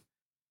funny.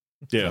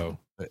 Yeah. So,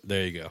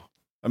 there you go.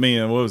 I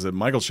mean, what was it?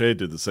 Michael Shea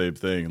did the same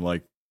thing.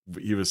 Like,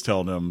 he was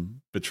telling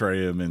him, betray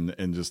him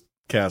and just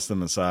cast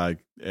him aside.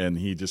 And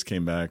he just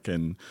came back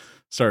and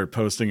started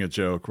posting a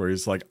joke where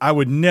he's like, I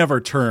would never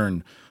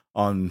turn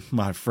on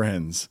my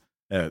friends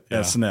at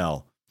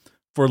SNL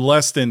for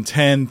less than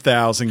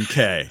 10,000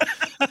 K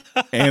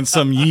and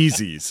some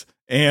Yeezys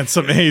and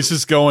he's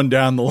just going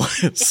down the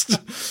list.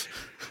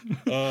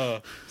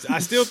 I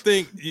still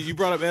think you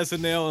brought up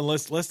SNL, and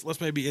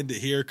let's maybe end it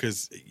here,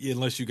 because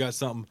unless you got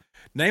something,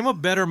 name a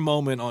better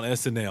moment on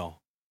SNL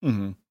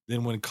Mm-hmm.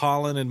 than when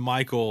Colin and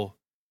Michael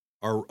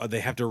they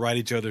have to write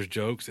each other's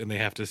jokes and they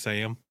have to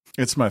say them.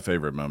 It's my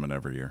favorite moment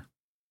every year,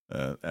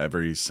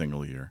 every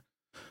single year.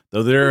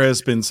 Though there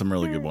has been some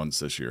really good ones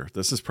this year.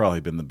 This has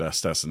probably been the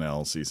best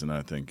SNL season,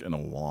 I think, in a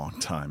long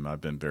time.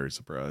 I've been very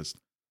surprised.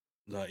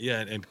 Yeah,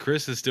 and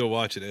Chris is still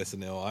watching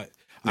SNL.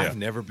 I've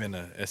never been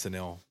a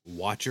SNL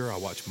watcher. I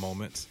watch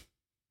moments,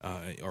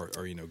 or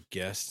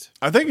guests.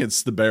 I think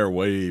it's the better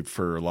way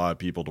for a lot of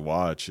people to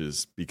watch,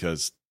 is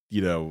because,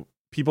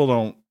 people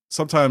don't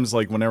sometimes,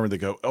 like, whenever they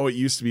go, oh, it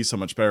used to be so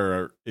much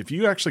better. If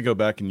you actually go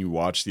back and you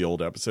watch the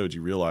old episodes,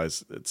 you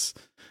realize it's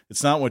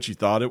not what you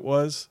thought it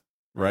was,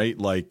 right?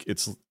 Like,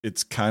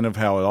 it's kind of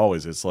how it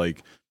always is.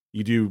 Like,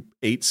 you do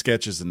 8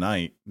 sketches a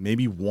night,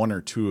 maybe 1 or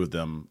 2 of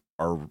them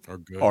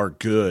are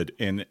good,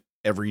 and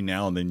every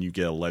now and then you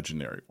get a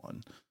legendary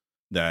one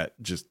that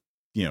just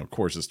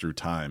courses through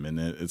time. And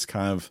it's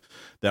kind of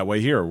that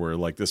way here, where,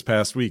 like, this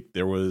past week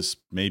there was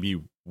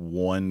maybe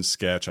 1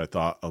 sketch I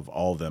thought of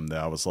all of them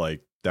that I was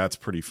like, that's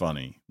pretty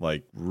funny,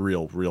 like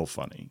real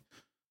funny.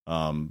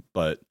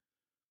 But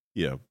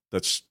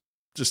that's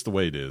just the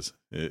way it is.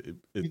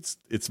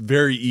 It's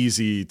very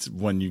easy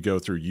when you go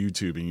through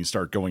YouTube and you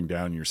start going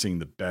down, you're seeing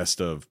the best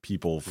of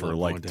people for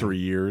like 3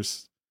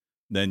 years.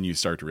 Then you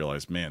start to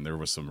realize, man, there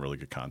was some really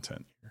good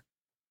content here.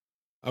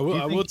 I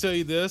will tell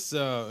you this,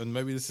 and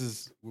maybe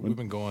we've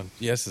been going.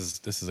 Yes,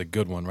 this is a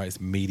good one, right?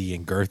 It's meaty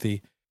and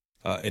girthy,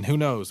 and who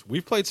knows?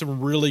 We've played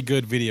some really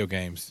good video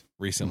games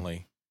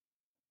recently,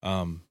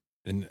 and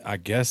I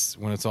guess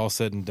when it's all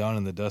said and done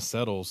and the dust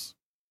settles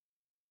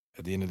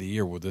at the end of the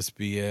year, will this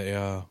be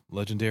a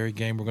legendary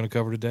game we're going to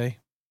cover today?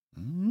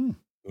 Mm.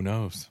 Who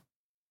knows?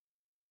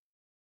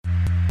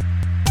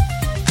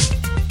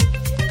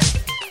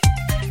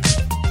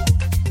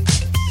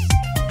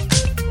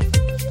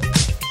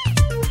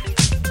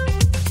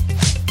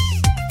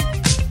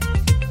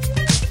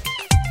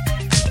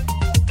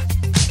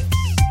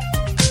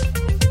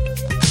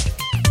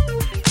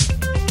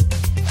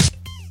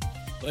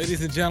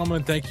 Ladies and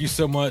gentlemen, thank you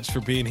so much for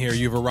being here.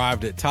 You've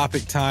arrived at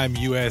Topic Time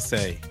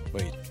USA.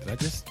 Wait, did I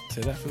just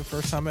say that for the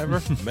first time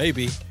ever?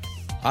 Maybe.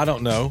 I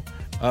don't know.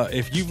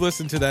 If you've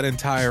listened to that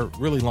entire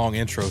really long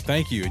intro,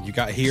 thank you. And you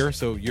got here,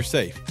 so you're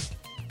safe.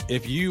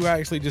 If you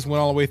actually just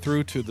went all the way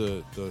through to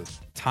the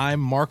time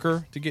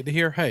marker to get to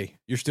here, hey,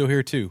 you're still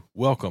here too.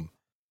 Welcome.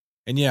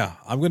 And yeah,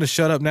 I'm going to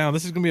shut up now.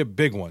 This is going to be a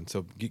big one.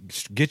 So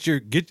get your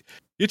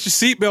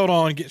seatbelt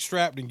on, get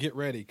strapped, and get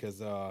ready, because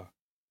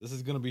this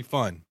is going to be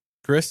fun.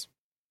 Chris?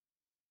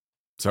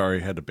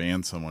 Sorry, had to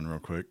ban someone real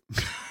quick.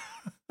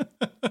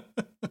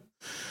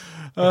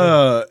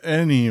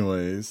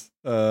 Anyways,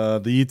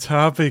 the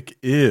topic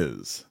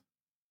is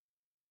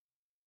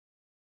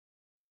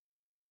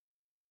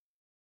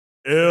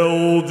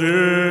Elden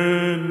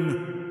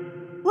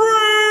Ring.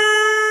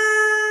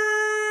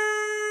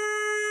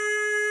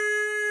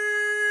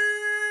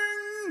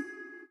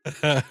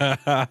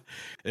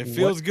 It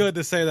feels good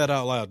to say that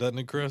out loud, doesn't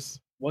it, Chris?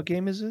 What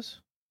game is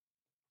this?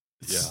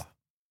 Yeah.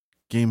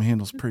 Game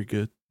handles pretty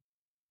good.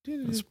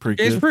 It's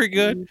pretty It's good. pretty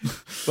good.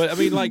 But I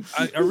mean, like,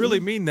 I really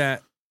mean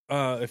that.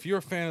 If you're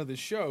a fan of the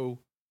show,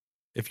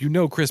 if you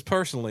know Chris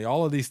personally,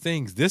 all of these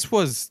things, this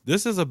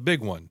is a big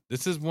one.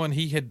 This is one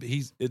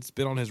it's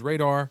been on his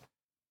radar,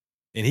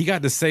 and he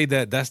got to say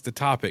that's the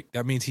topic.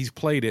 That means he's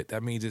played it.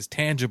 That means it's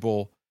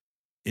tangible.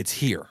 It's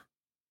here.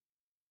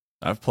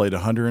 I've played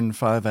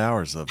 105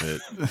 hours of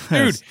it.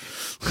 Dude.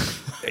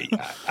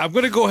 I'm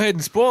going to go ahead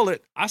and spoil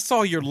it. I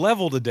saw your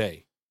level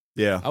today.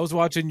 Yeah. I was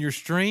watching your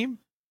stream.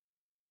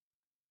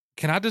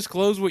 Can I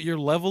disclose what your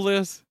level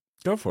is?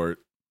 Go for it.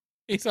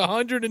 It's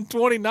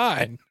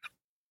 129.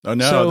 Oh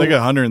no, So- they got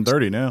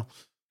 130 now.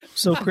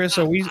 So, Chris,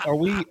 are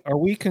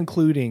we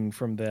concluding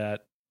from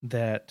that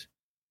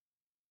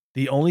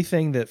the only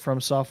thing that From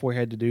Software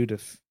had to do to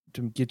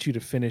get you to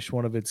finish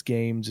one of its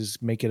games is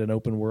make it an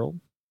open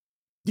world?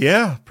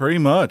 Yeah, pretty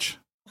much.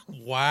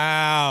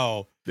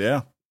 Wow.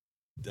 Yeah.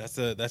 That's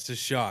a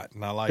shot,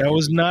 and I like That it.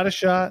 was not a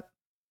shot.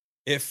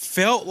 It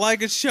felt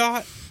like a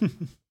shot.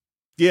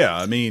 Yeah,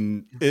 I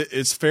mean,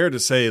 it's fair to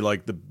say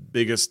like the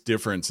biggest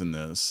difference in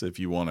this, if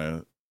you want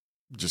to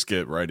just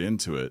get right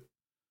into it,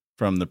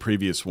 from the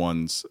previous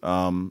ones,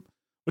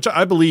 which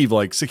I believe,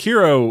 like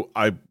Sekiro,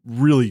 I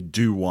really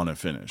do want to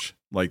finish.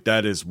 Like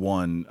that is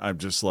one I'm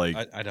just like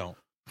I don't.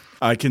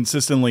 I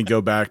consistently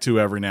go back to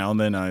every now and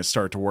then. I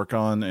start to work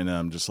on, and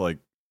I'm just like,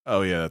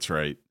 oh yeah, that's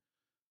right.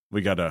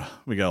 We gotta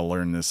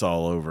learn this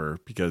all over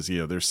because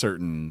there's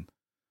certain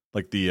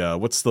like the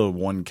what's the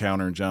one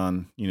counter,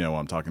 John? You know what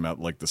I'm talking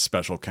about, like the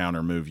special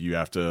counter move you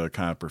have to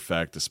kind of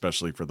perfect,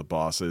 especially for the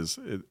bosses.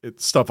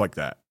 It's stuff like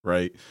that,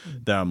 right?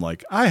 That I'm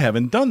like, I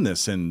haven't done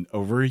this in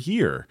over a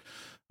year.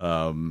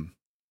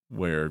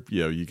 Where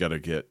you got to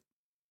get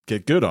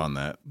good on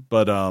that.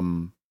 But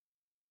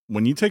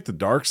when you take the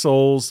Dark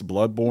Souls, the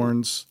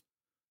Bloodborns,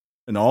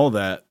 and all of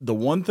that, the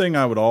one thing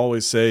I would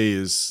always say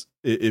is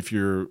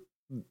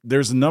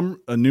there's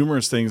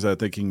numerous things that I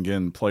think can get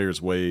in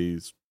players'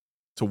 ways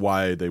to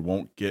why they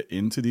won't get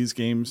into these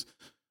games,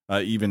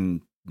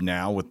 even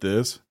now with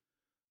this.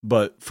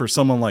 But for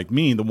someone like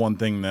me, the one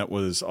thing that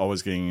was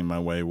always getting in my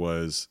way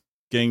was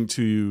getting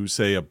to,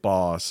 say, a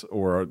boss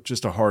or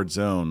just a hard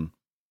zone.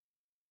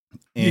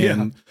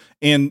 And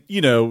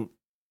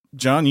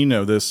John, you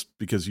know this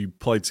because you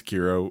played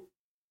Sekiro.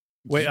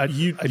 Wait, I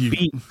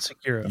beat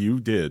Sekiro. You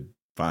did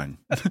fine.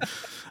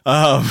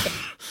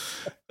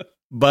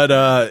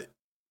 But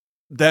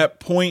that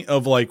point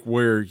of like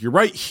where you're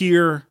right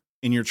here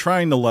and you're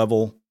trying to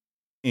level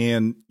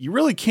and you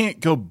really can't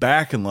go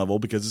back and level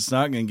because it's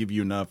not going to give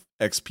you enough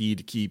XP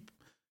to keep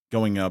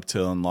going up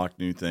to unlock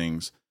new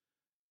things.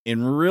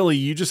 And really,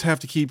 you just have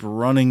to keep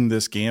running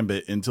this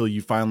gambit until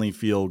you finally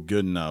feel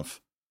good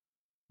enough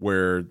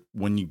where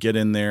when you get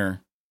in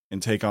there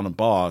and take on a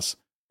boss,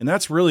 and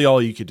that's really all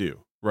you could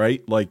do,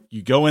 right? Like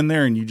you go in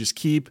there and you just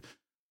keep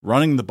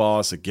running the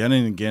boss again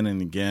and again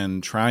and again,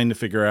 trying to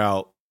figure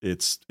out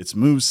its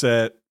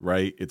moveset,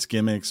 right? Its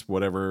gimmicks,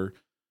 whatever,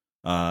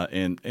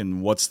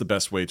 and what's the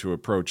best way to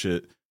approach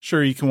it.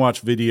 Sure, you can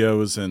watch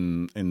videos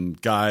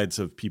and guides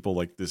of people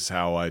like, this is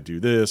how I do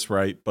this,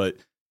 right? But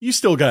you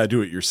still got to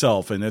do it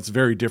yourself, and it's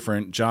very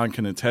different. John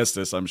can attest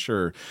this, I'm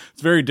sure.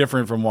 It's very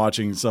different from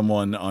watching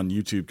someone on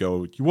YouTube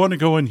go, you want to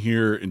go in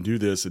here and do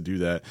this and do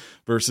that,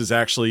 versus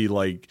actually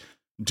like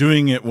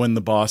doing it when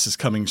the boss is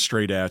coming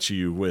straight at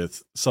you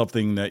with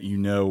something that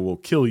will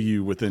kill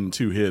you within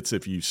 2 hits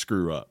if you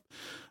screw up.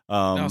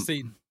 Now,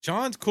 see,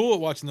 John's cool at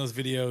watching those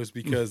videos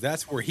because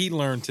that's where he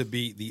learned to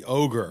be the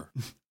ogre.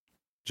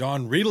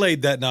 John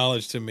relayed that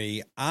knowledge to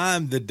me.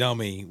 I'm the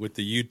dummy with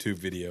the YouTube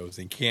videos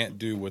and can't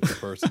do what the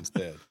person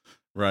said.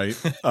 Right.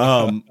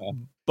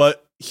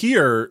 But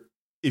here,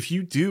 if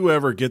you do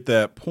ever get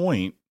that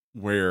point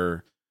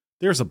where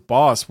there's a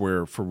boss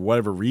where for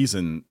whatever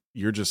reason,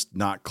 you're just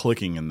not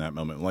clicking in that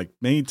moment, like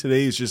maybe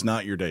today is just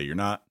not your day. You're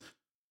not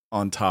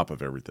on top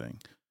of everything.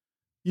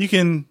 You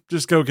can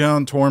just go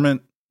down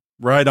Torment,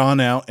 right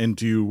on out and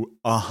do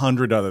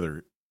 100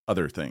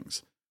 other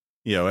things.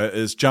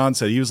 As John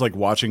said, he was like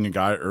watching a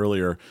guy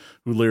earlier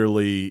who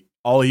literally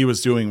all he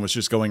was doing was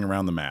just going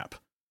around the map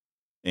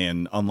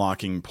and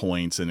unlocking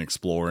points and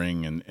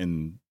exploring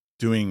and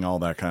doing all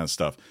that kind of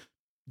stuff.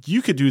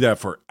 You could do that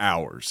for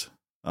hours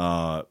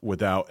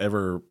without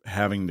ever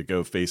having to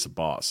go face a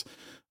boss.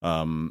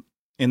 And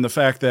the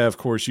fact that, of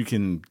course, you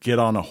can get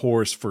on a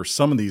horse for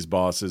some of these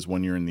bosses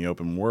when you're in the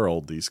open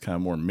world, these kind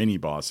of more mini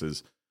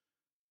bosses,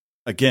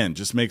 again,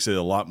 just makes it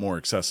a lot more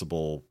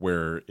accessible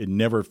where it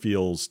never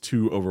feels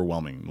too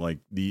overwhelming. Like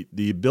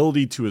the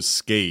ability to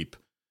escape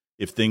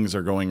if things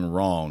are going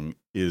wrong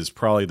is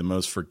probably the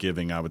most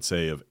forgiving, I would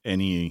say, of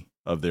any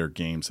of their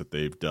games that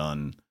they've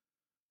done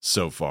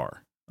so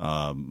far.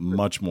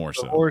 Much more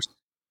so.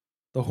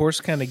 The horse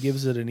kind of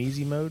gives it an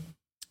easy mode.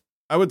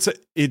 I would say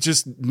it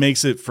just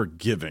makes it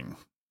forgiving,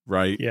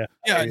 right? Yeah.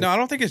 Yeah, no, I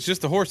don't think it's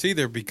just the horse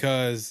either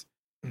because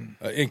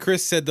and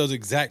Chris said those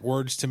exact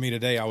words to me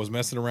today. I was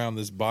messing around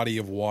this body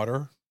of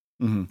water,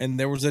 and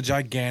there was a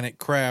gigantic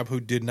crab who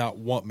did not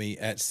want me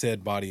at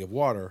said body of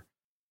water.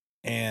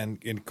 And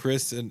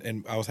Chris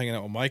and I was hanging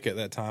out with Mike at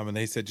that time, and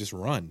they said, just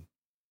run.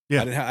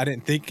 Yeah. I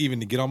didn't think even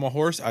to get on my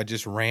horse. I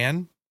just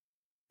ran.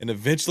 And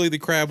eventually the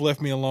crab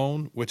left me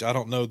alone, which I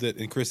don't know that.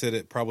 And Chris said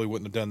it probably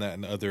wouldn't have done that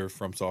in other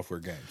From Software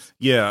games.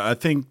 Yeah, I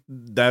think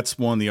that's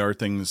one of the art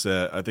things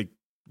that I think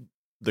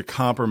the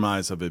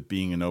compromise of it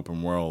being an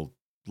open world.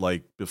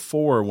 Like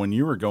before, when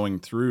you were going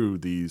through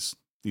these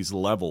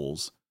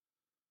levels,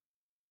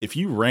 if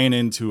you ran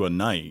into a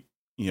knight,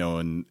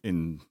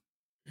 and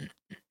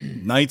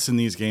knights in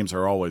these games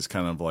are always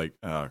kind of like,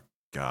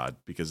 God,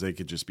 because they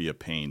could just be a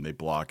pain. They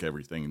block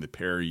everything. They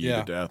parry you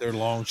to death. They're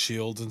long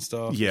shields and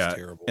stuff. Yeah, it's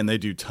terrible. And they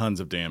do tons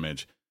of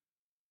damage.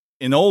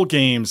 In old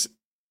games,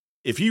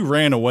 if you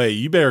ran away,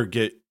 you better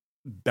get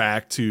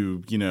back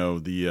to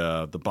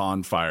the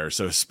bonfire,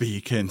 so to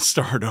speak, and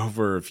start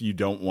over if you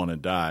don't want to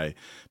die,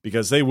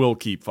 because they will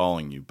keep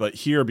following you. But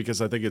here,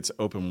 because I think it's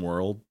open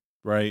world,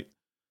 right?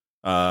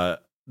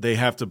 They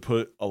have to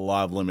put a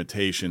lot of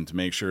limitation to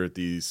make sure that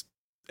these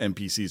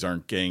NPCs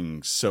aren't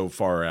getting so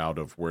far out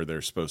of where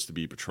they're supposed to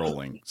be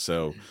patrolling.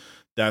 So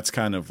that's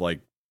kind of like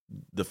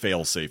the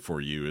fail safe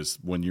for you, is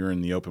when you're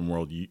in the open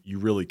world, you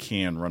really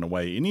can run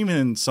away. And even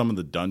in some of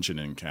the dungeon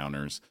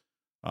encounters,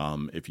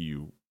 if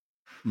you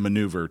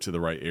maneuver to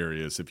the right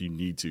areas, if you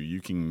need to,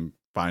 you can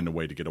find a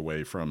way to get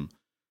away from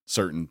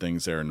certain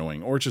things that are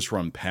annoying, or just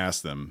run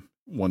past them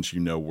once you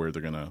know where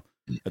they're going to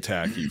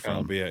attack you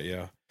from.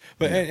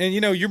 But and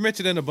you're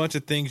mentioning a bunch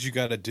of things you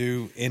got to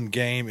do in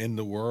game, in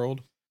the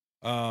world.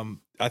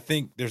 I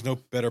think there's no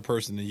better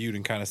person than you to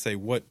kind of say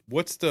what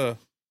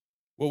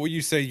would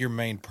you say your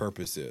main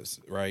purpose is,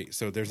 right?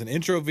 So there's an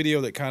intro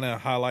video that kind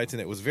of highlights,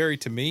 and it was very,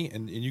 to me,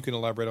 and you can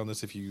elaborate on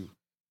this if you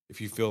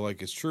feel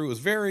like it's true. It was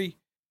very,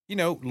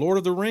 Lord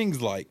of the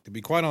Rings like, to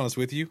be quite honest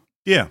with you.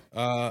 Yeah.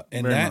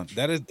 And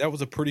that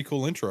was a pretty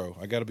cool intro.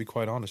 I got to be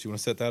quite honest. You want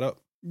to set that up?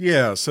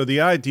 Yeah. So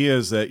the idea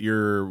is that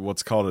you're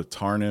what's called a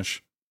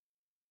tarnish.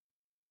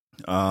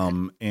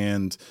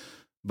 And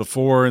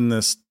before, in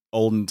this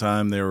olden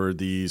time, there were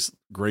these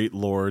great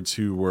lords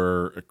who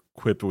were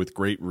equipped with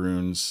great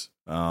runes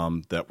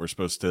that were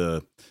supposed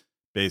to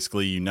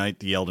basically unite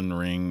the Elden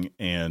Ring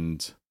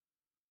and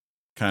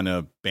kind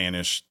of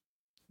banish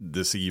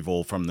this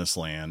evil from this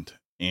land.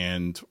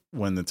 And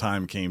when the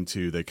time came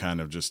to, they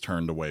kind of just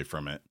turned away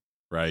from it,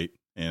 right?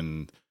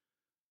 And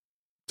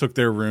took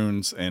their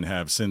runes and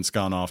have since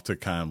gone off to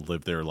kind of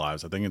live their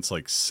lives. I think it's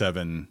like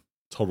 7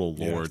 total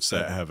lords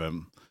that have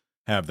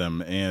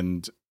them.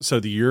 And so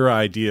your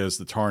idea as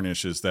the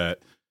Tarnish is that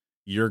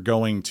you're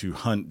going to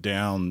hunt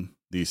down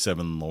these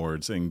 7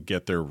 lords and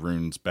get their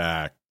runes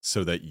back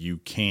so that you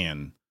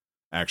can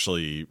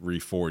actually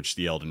reforge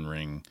the Elden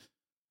Ring,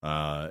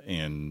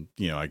 and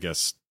I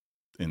guess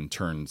in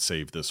turn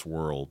save this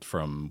world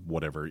from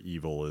whatever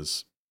evil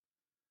is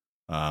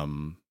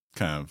kind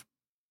of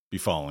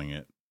befalling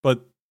it.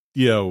 But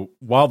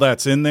while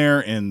that's in there,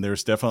 and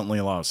there's definitely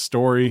a lot of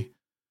story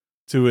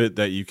to it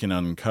that you can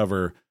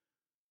uncover,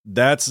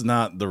 that's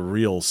not the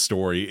real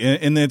story.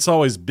 And it's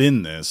always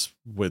been this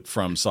with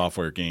From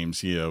Software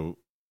games.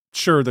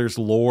 Sure, there's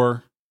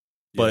lore,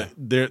 but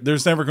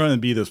there's never going to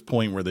be this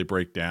point where they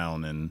break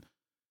down and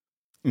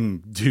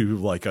do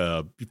like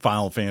a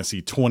Final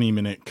Fantasy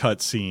 20-minute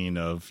cutscene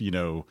of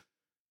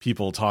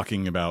people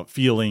talking about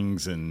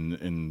feelings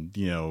and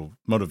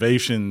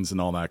motivations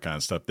and all that kind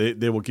of stuff.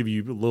 They will give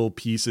you little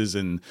pieces,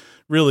 and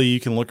really you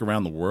can look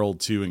around the world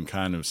too and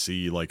kind of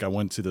see, like, I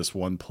went to this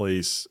one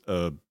place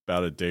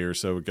about a day or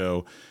so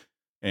ago,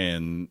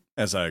 and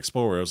as I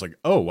explored, I was like,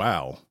 oh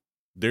wow,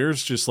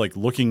 there's just like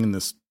looking in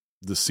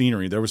the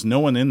scenery, there was no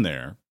one in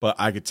there, but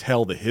I could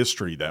tell the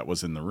history that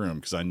was in the room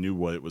because I knew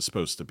what it was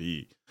supposed to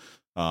be.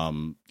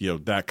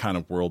 That kind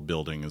of world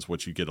building is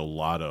what you get a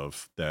lot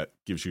of, that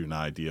gives you an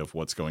idea of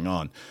what's going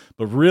on.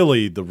 But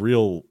really, the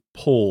real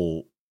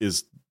pull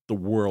is the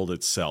world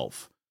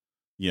itself.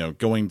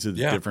 Going to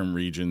the different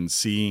regions,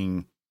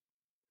 seeing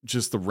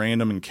just the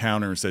random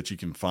encounters that you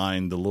can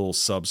find, the little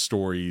sub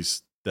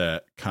stories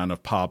that kind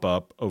of pop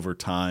up over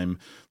time.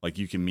 Like,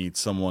 you can meet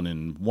someone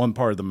in one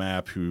part of the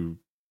map who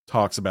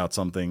talks about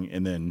something,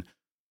 and then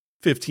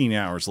 15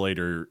 hours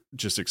later,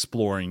 just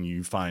exploring,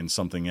 you find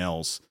something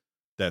else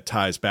that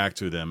ties back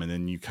to them. And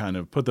then you kind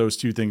of put those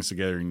two things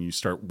together and you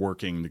start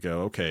working to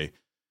go, okay,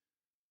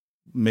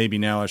 maybe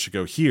now I should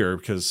go here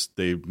because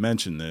they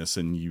mentioned this.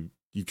 And you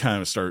kind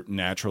of start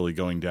naturally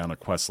going down a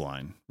quest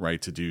line,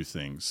 right, to do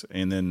things.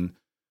 And then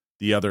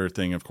the other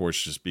thing, of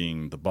course, just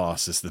being the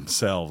bosses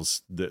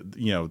themselves,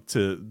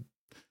 the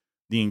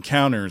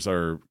encounters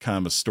are kind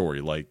of a story.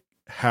 Like,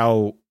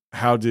 how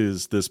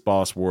does this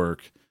boss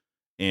work,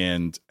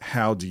 and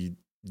how do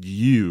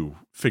you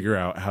figure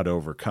out how to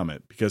overcome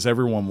it? Because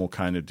everyone will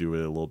kind of do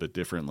it a little bit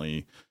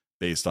differently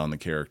based on the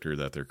character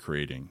that they're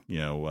creating.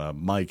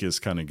 Mike is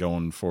kind of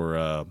going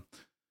for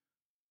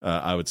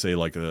I would say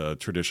like a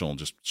traditional,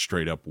 just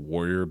straight up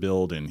warrior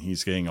build, and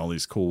he's getting all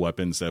these cool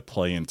weapons that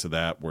play into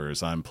that,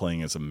 whereas I'm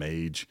playing as a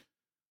mage,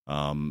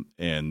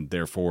 and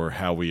therefore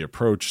how we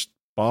approach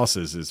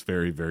bosses is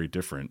very, very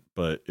different.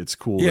 But it's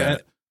cool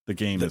that the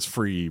game is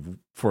free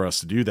for us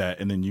to do that,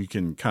 and then you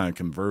can kind of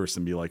converse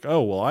and be like,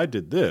 oh, well, I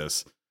did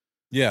this.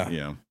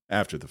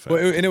 After the fact.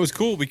 Well, and it was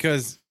cool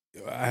because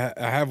I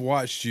have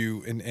watched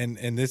you,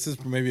 and this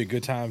is maybe a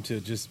good time to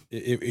just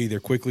either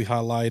quickly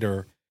highlight,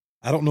 or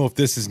I don't know if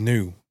this is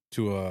new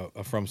to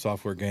a From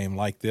Software game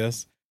like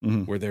this,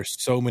 where there's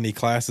so many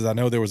classes. I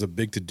know there was a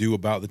big to-do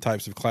about the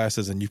types of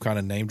classes, and you kind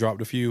of name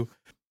dropped a few,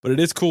 but it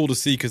is cool to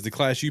see because the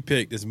class you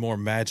picked is more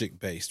magic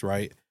based,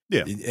 right?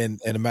 Yeah. And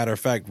a matter of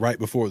fact, right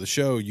before the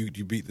show, you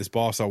beat this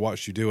boss. I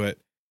watched you do it,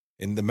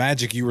 and the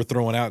magic you were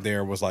throwing out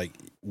there was like,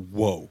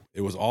 whoa,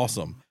 it was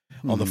awesome.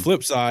 On the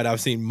flip side,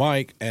 I've seen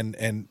Mike,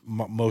 and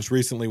most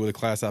recently with a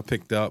class I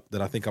picked up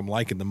that I think I'm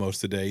liking the most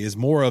today is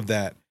more of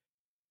that,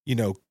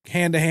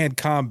 hand to hand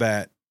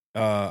combat.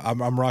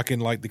 I'm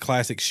rocking like the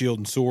classic shield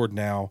and sword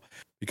now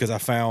because I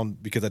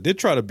did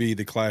try to be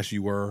the class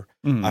you were.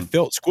 I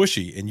felt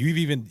squishy, and you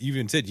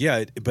even said,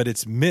 yeah, but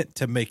it's meant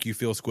to make you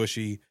feel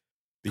squishy.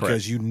 Because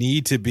Correct. you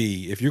need to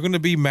be, if you're going to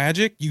be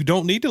magic, you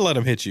don't need to let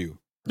them hit you.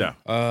 Yeah.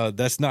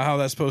 That's not how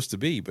that's supposed to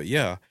be. But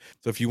yeah,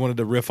 so if you wanted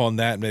to riff on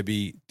that,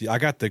 maybe I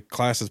got the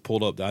classes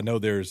pulled up. I know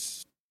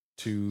there's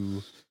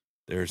 10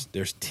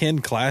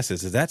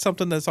 classes. Is that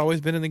something that's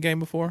always been in the game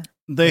before?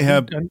 They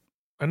have,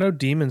 I know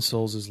Demon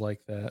Souls is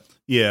like that.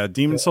 yeah,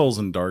 Demon Souls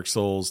and Dark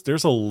Souls.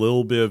 There's a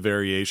little bit of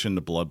variation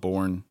to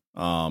Bloodborne,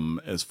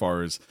 as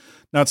far as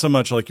not so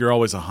much like you're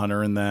always a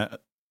hunter in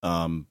that,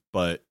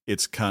 but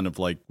it's kind of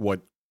like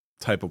what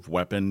type of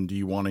weapon do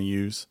you want to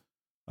use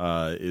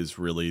is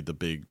really the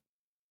big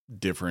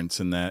difference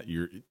in that.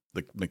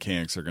 The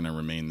mechanics are going to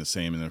remain the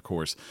same, and of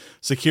course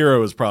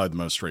Sekiro is probably the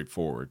most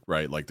straightforward,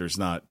 right? Like there's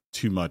not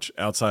too much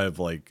outside of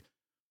like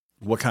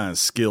what kind of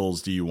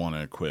skills do you want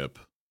to equip,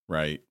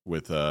 right,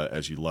 with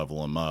as you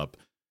level them up.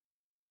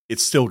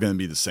 It's still going to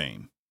be the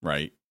same,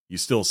 right? You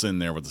still sit in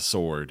there with the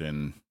sword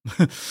and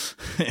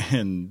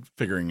and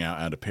figuring out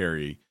how to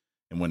parry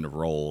and when to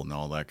roll and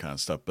all that kind of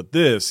stuff. But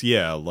this,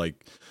 yeah,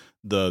 like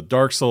the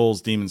Dark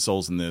Souls, Demon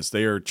Souls in this,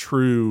 they are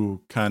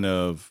true kind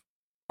of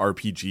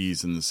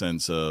RPGs in the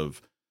sense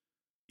of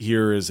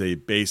here is a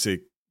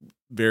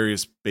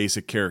various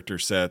basic character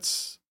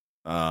sets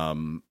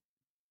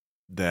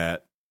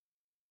that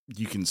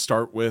you can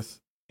start with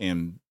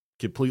and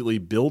completely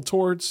build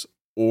towards,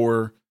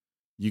 or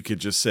you could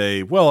just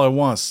say, well, I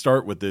want to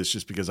start with this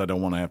just because I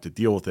don't want to have to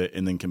deal with it,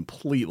 and then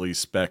completely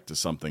spec to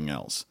something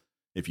else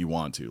if you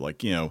want to.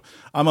 Like,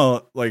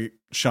 like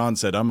Sean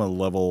said, I'm a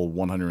level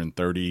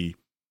 130.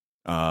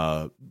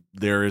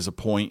 There is a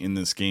point in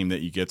this game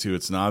that you get to,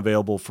 it's not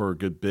available for a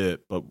good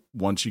bit, but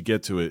once you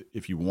get to it,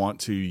 if you want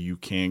to, you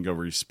can go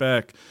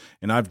respec.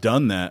 And I've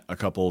done that a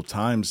couple of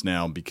times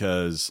now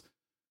because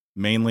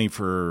mainly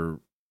for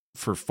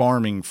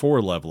farming,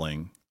 for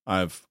leveling,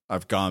 I've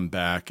gone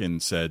back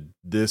and said,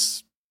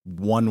 this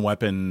one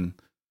weapon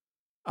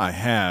I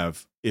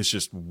have is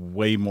just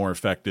way more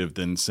effective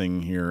than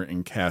sitting here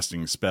and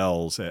casting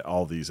spells at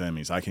all these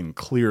enemies. I can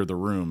clear the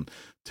room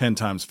 10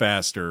 times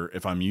faster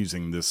if I'm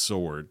using this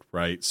sword,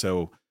 right?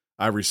 So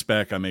I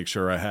respec, I make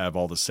sure I have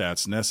all the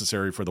stats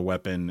necessary for the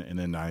weapon, and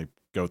then I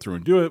go through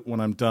and do it. When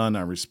I'm done,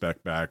 I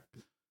respec back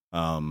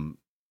to,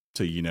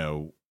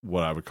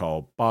 what I would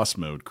call boss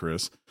mode,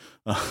 Chris.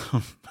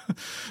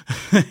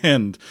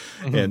 And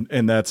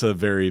that's a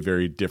very,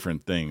 very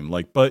different thing.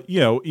 Like, but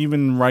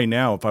even right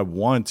now, if I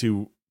want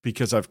to,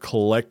 because I've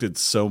collected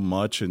so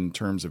much in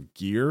terms of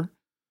gear,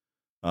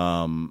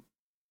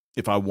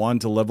 if I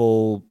wanted to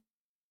level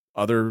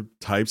other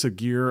types of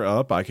gear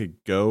up, I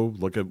could go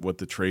look at what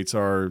the traits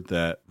are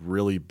that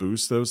really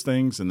boost those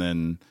things and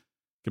then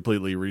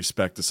completely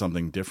respec to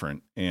something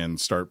different and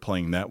start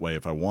playing that way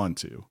if I want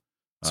to.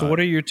 So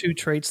what are your two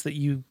traits that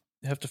you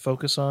have to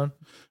focus on?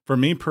 For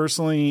me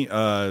personally,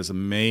 as a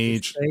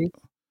mage,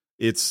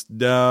 it's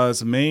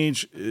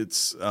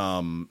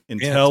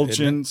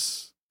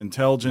intelligence,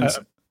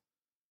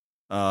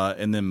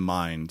 and then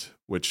mind,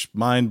 which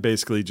mind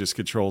basically just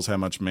controls how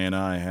much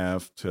mana I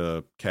have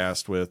to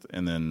cast with,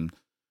 and then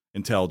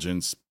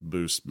intelligence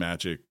boosts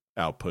magic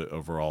output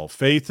overall.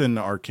 Faith and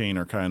arcane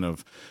are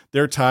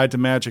they're tied to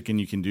magic, and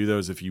you can do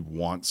those if you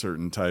want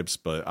certain types,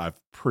 but I've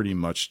pretty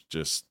much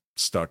just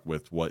stuck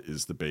with what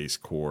is the base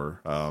core.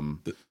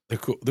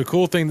 The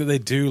cool thing that they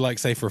do, like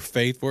say for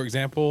Faith, for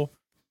example,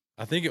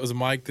 I think it was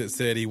Mike that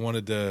said he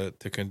wanted to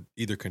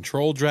either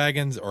control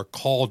dragons or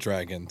call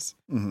dragons,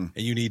 and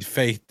you need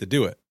Faith to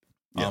do it.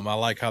 Yeah. I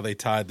like how they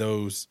tied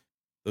those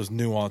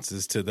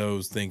nuances to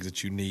those things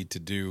that you need to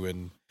do,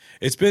 and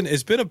it's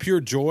been a pure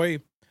joy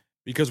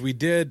because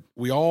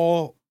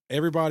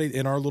everybody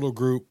in our little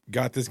group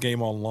got this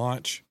game on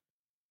launch.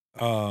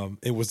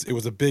 It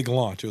was a big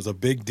launch. It was a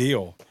big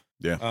deal.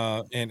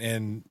 Yeah.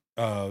 And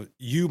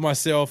you,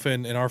 myself,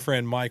 and our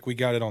friend Mike, we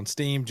got it on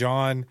Steam.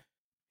 John,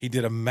 he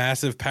did a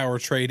massive power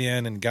trade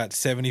in and got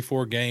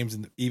 74 games,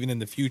 and even in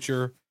the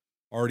future,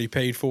 already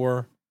paid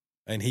for,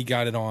 and he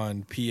got it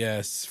on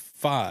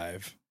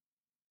PS5.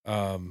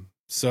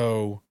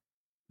 So,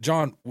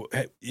 John,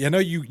 I know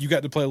you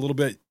got to play a little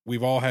bit.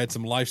 We've all had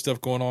some life stuff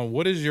going on.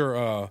 What is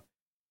your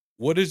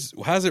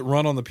how's it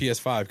run on the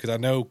PS5? Because I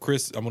know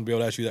Chris, I'm going to be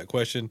able to ask you that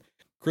question.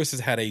 Chris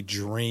has had a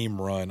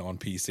dream run on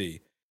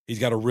PC. He's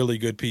got a really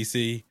good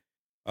PC.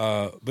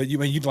 But you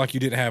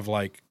didn't have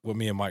like what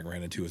me and Mike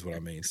ran into is what I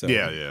mean. So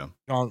yeah.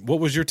 John, what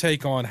was your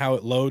take on how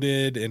it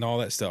loaded and all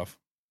that stuff?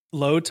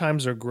 Load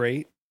times are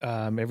great.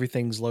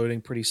 Everything's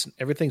loading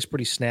everything's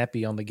pretty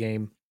snappy on the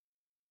game.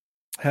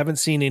 Haven't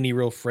seen any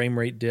real frame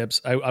rate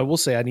dips. I will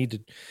say I need to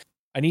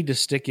I need to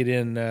stick it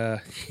in.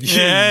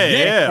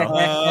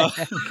 Yeah.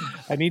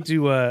 I need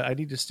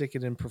to stick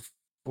it in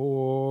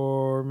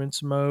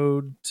performance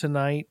mode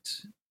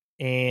tonight,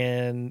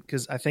 and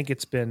because I think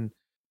it's been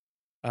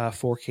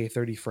 4K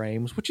 30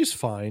 frames, which is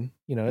fine.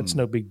 It's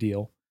no big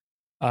deal.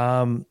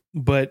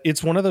 But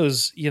it's one of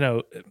those.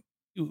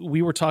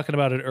 We were talking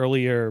about it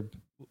earlier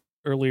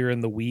in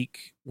the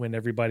week when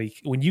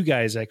you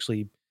guys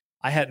actually.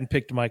 I hadn't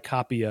picked my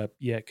copy up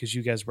yet because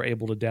you guys were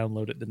able to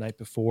download it the night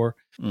before.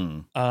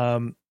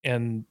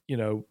 And,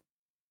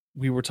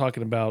 we were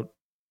talking about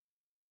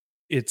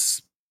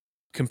its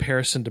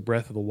comparison to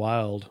Breath of the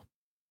Wild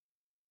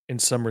in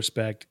some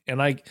respect.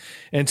 And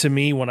to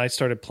me, when I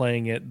started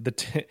playing it,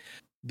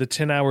 the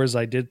 10 hours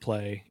I did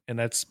play, and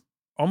that's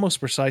almost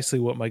precisely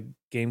what my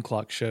game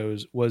clock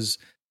shows, was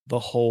the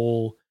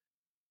whole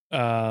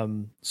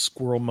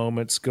squirrel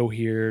moments, go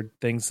here,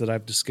 things that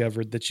I've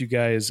discovered that you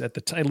guys at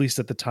least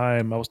at the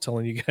time I was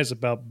telling you guys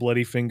about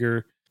Bloody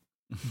Finger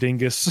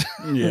Dingus.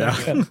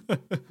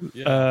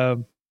 Yeah.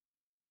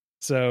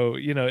 So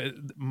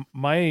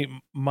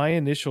my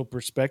initial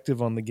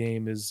perspective on the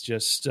game is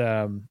just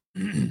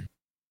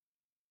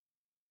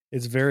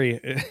it's very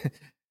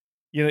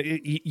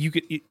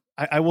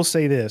I will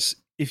say this: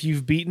 if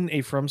you've beaten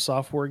a From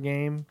Software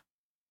game,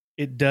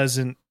 it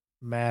doesn't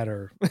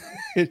matter.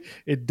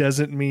 It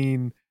doesn't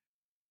mean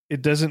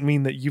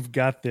that you've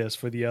got this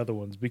for the other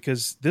ones,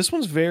 because this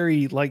one's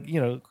very, like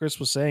Chris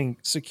was saying,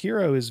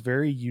 Sekiro is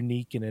very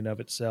unique in and of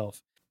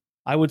itself.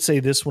 I would say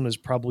this one is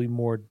probably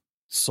more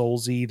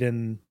Soulsy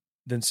than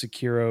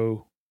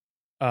Sekiro,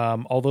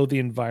 although the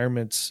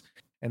environments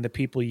and the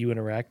people you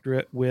interact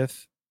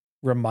with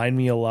remind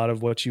me a lot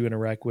of what you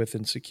interact with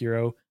in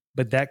Sekiro,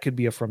 but that could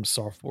be a From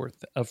Software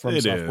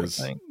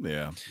thing.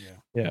 Yeah.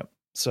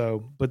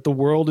 So, but the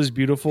world is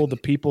beautiful. The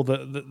people,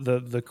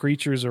 the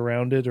creatures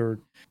around it are,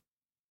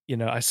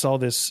 I saw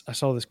this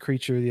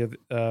creature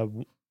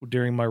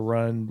during my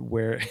run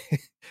where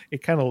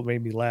it kind of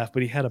made me laugh,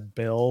 but he had a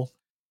bell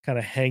kind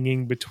of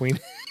hanging between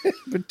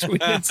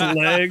its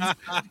legs.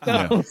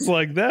 I was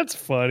like, that's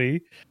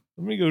funny.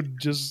 Let me go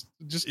just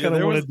kind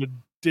of wanted to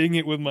ding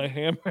it with my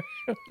hammer.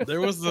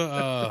 There was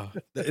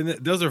and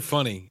those are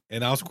funny,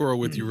 and I'll squirrel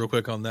with you real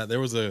quick on that. There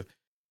was a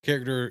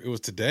character, it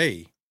was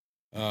today,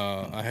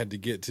 I had to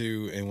get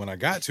to, and when I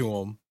got to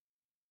him,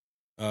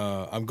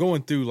 I'm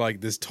going through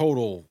like this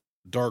total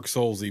Dark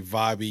Soulsy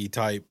vibey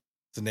type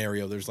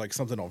scenario. There's like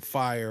something on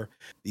fire.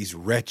 These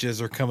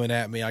wretches are coming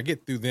at me. I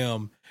get through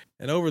them,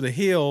 and over the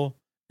hill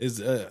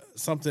is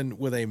something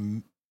with I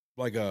don't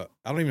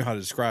even know how to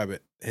describe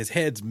it. His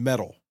head's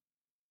metal,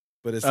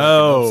 but it's like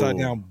an upside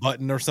down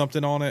button or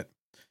something on it.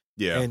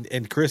 Yeah.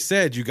 And Chris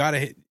said you got to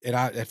hit. And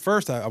at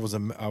first I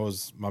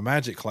was my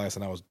magic class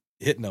and I was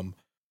hitting him.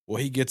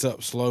 Well, he gets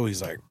up slow.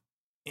 He's like,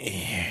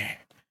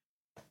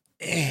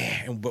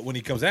 but when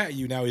he comes at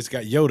you, now he's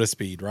got Yoda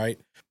speed, right?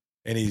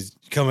 And he's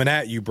coming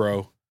at you,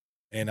 bro.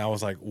 And I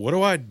was like, what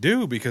do I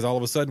do? Because all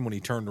of a sudden when he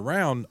turned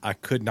around, I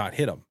could not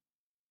hit him.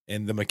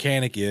 And the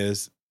mechanic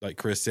is, like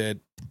Chris said,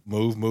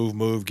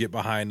 move, get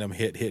behind them,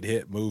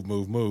 hit,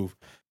 move.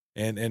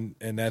 And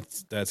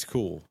that's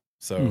cool.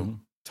 So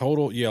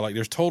total, yeah, like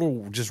there's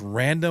total just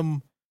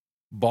random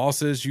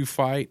bosses you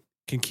fight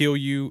can kill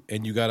you,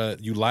 and you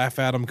laugh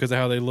at them because of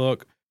how they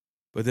look.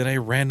 But then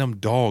a random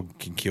dog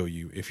can kill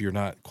you if you're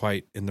not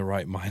quite in the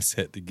right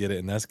mindset to get it.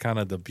 And that's kind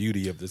of the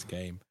beauty of this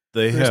game.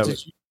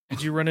 Chris,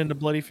 did you run into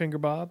Bloody Finger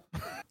Bob?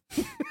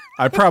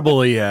 I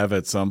probably have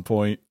at some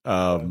point.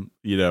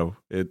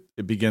 It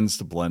begins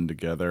to blend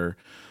together.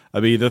 I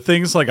mean, the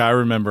things like I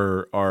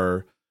remember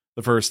are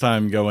the first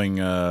time going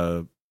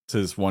to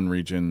this one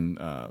region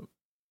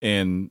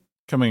and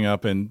coming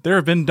up, and there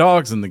have been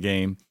dogs in the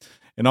game.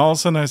 And all of a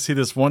sudden I see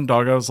this one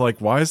dog. I was like,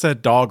 why does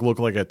that dog look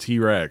like a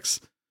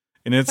T-Rex?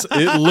 And it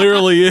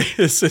literally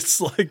is.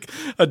 It's like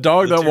a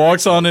dog that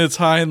walks on its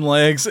hind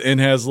legs and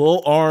has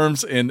little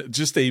arms and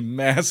just a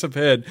massive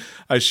head.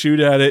 I shoot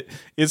at it.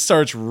 It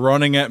starts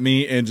running at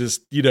me, and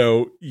just,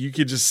 you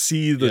could just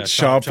see the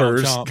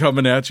choppers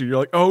coming at you. You're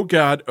like, oh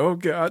God.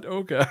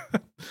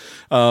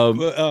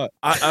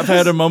 I've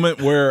had a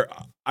moment where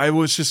I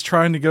was just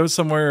trying to go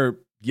somewhere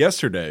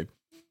yesterday,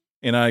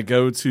 and I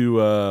go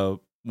to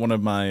one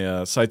of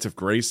my Sites of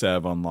Grace I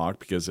have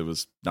unlocked because it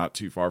was not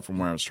too far from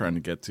where I was trying to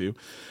get to.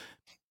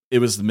 It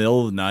was the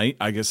middle of the night.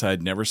 I guess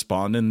I'd never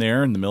spawned in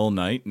there in the middle of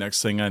the night.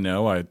 Next thing I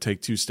know, I take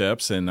 2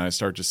 steps and I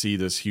start to see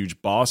this huge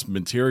boss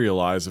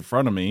materialize in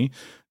front of me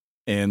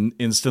and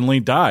instantly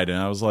died. And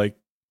I was like,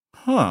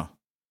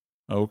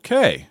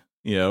 okay.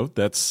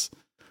 That's,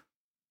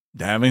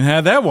 I haven't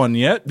had that one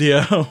yet.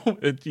 And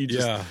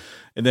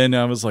then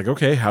I was like,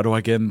 okay, how do I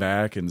get him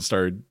back? And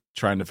started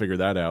trying to figure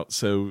that out.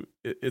 So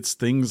it's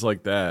things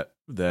like that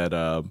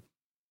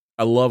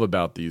I love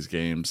about these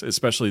games,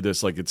 especially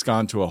this. Like, it's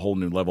gone to a whole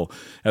new level.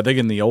 I think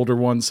in the older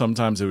ones,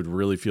 sometimes it would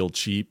really feel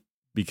cheap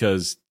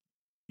because,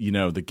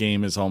 the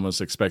game is almost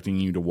expecting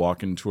you to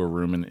walk into a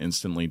room and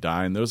instantly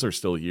die. And those are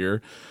still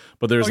here,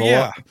 but there's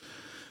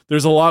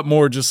there's a lot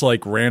more just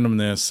like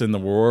randomness in the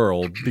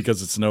world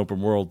because it's an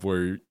open world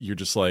where you're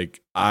just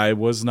like, I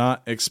was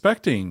not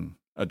expecting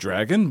a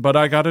dragon, but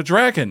I got a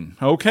dragon.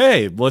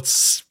 Okay,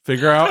 let's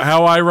figure out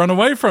how I run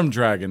away from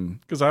dragon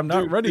because I'm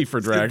not ready for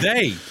dragon.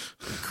 Today,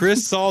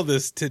 Chris saw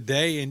this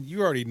today, and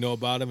you already know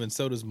about him, and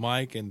so does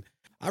Mike. And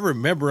I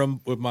remember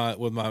him with my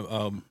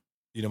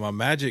my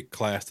magic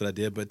class that I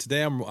did. But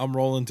today I'm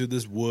rolling through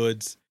this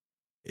woods.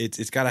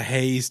 It's got a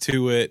haze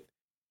to it,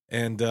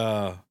 and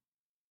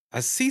I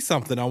see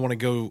something. I want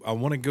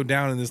to go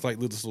down in this like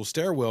little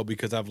stairwell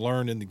because I've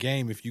learned in the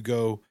game if you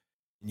go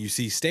and you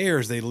see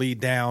stairs, they lead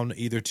down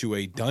either to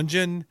a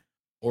dungeon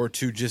or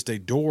to just a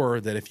door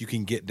that if you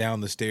can get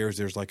down the stairs,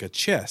 there's like a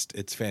chest.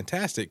 It's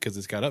fantastic because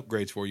it's got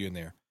upgrades for you in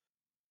there.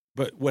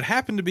 But what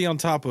happened to be on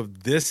top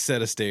of this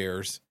set of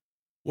stairs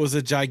was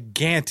a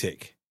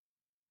gigantic,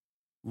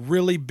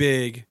 really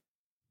big,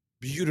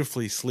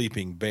 beautifully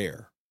sleeping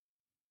bear.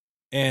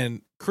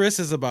 And Chris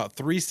is about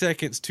 3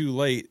 seconds too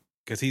late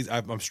because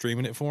I'm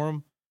streaming it for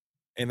him,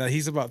 and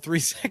he's about 3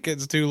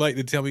 seconds too late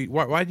to tell me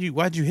why'd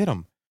you hit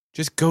him?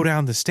 Just go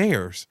down the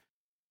stairs.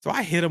 So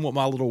I hit him with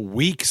my little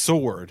weak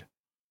sword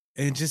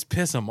and just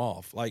piss him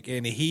off. Like,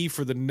 and he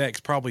for the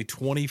next probably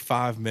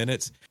 25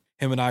 minutes,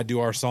 him and I do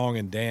our song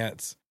and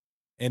dance,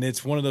 and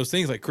it's one of those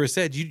things like Chris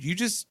said. You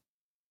just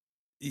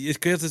it's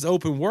because it's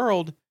open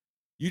world.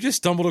 You just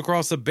stumbled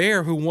across a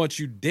bear who wants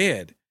you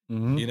dead.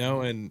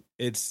 Mm-hmm. And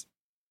it's.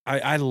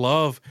 I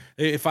love,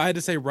 if I had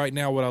to say right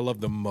now what I love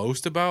the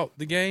most about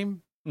the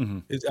game,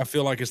 I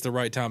feel like it's the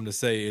right time to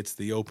say it's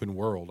the open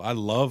world. I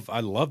love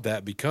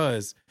that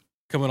because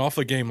coming off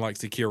a game like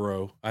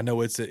Sekiro, I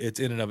know it's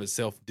in and of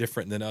itself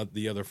different than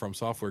the other From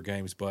Software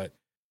games, but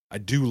I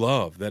do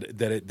love that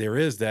there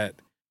is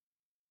that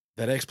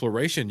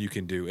exploration you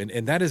can do.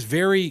 And that is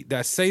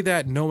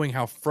that knowing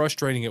how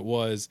frustrating it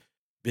was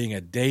being a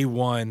day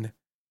one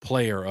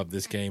player of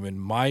this game. And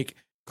Mike,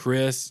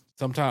 Chris,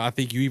 sometimes I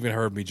think you even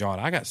heard me, John.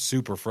 I got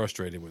super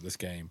frustrated with this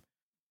game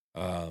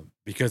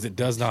because it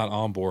does not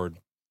onboard.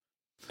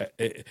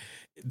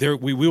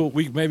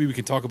 Maybe we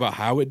can talk about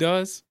how it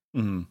does,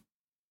 and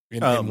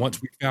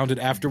once we found it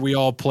after we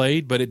all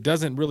played, but it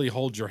doesn't really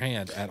hold your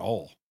hand at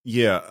all.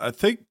 Yeah, I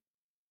think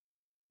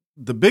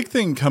the big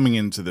thing coming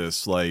into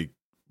this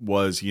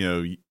was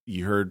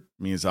you heard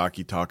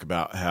Miyazaki talk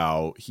about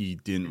how he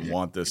didn't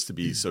want this to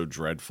be so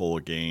dreadful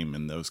a game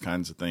and those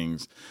kinds of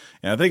things.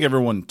 And I think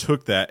everyone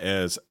took that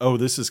as, oh,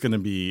 this is going to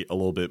be a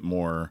little bit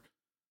more,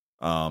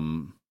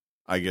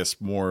 I guess,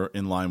 more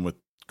in line with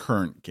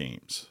current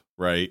games,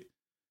 right?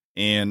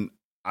 And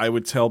I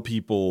would tell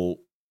people,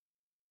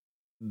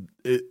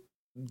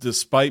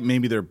 despite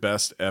maybe their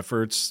best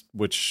efforts,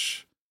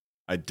 which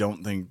I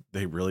don't think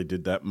they really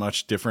did that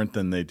much different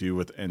than they do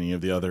with any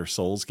of the other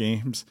Souls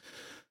games,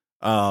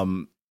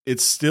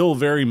 it's still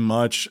very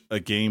much a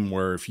game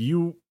where if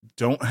you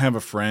don't have a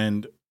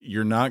friend,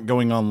 you're not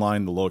going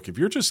online to look. If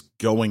you're just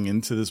going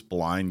into this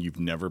blind, you've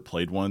never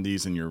played one of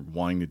these and you're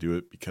wanting to do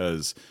it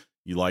because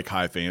you like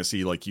high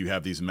fantasy, like you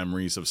have these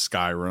memories of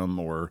Skyrim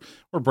or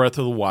Breath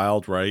of the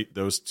Wild, right?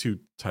 Those two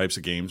types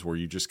of games where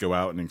you just go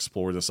out and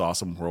explore this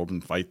awesome world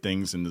and fight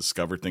things and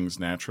discover things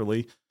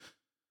naturally.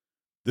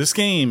 This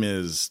game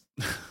is,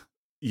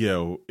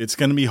 it's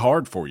going to be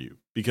hard for you.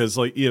 Because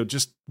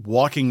just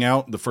walking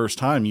out the first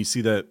time you see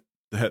that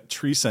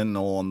tree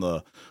sentinel on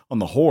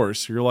the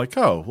horse, you're like,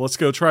 oh, let's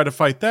go try to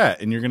fight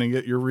that. And you're going to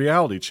get your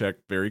reality check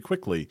very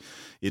quickly.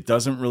 It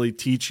doesn't really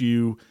teach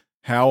you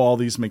how all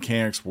these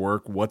mechanics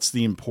work. What's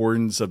the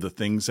importance of the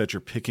things that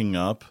you're picking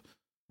up,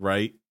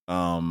 right?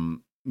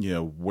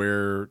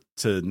 Where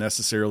to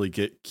necessarily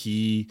get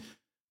key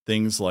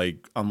things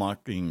like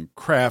unlocking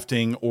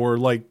crafting, or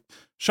like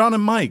Sean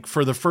and Mike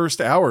for the first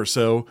hour or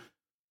so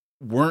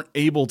weren't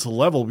able to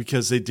level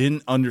because they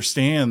didn't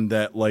understand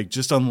that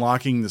just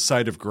unlocking the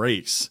Site of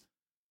Grace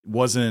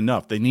wasn't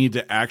enough. They needed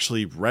to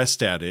actually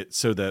rest at it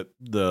so that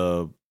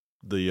the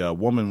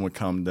woman would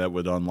come that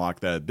would unlock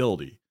that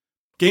ability.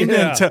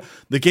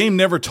 The game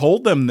never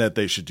told them that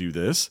they should do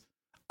this.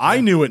 I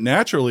knew it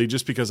naturally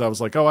just because I was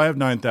like, oh, I have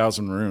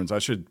 9,000 runes. I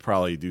should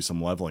probably do some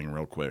leveling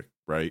real quick,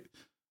 right?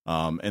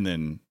 And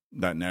then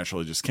that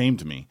naturally just came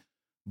to me.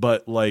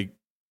 But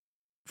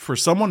for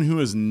someone who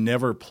has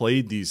never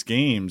played these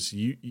games,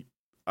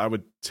 I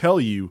would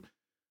tell you,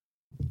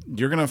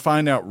 you're going to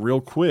find out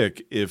real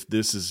quick if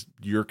this is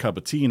your cup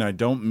of tea. And I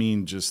don't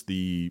mean just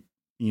the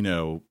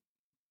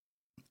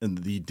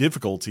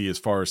difficulty as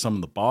far as some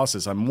of the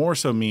bosses. I more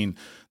so mean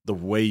the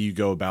way you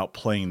go about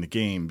playing the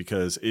game,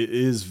 because it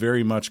is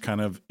very much kind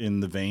of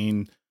in the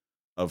vein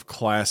of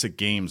classic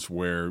games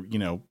where,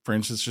 for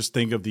instance, just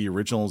think of the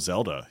original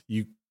Zelda.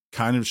 You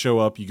kind of show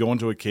up, you go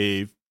into a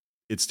cave,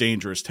 it's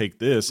dangerous, take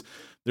this.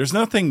 There's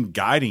nothing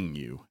guiding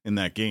you in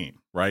that game,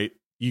 right?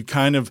 You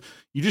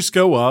just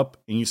go up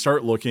and you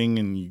start looking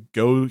and you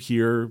go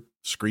here,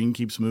 screen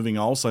keeps moving.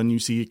 All of a sudden you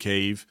see a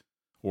cave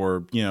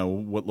or,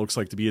 what looks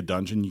like to be a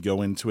dungeon. You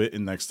go into it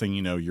and next thing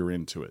you know, you're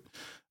into it.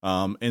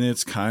 And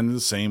it's kind of the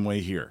same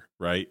way here,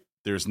 right?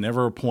 There's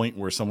never a point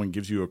where someone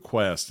gives you a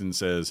quest and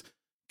says,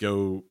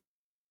 go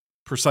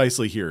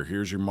precisely here.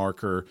 Here's your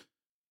marker.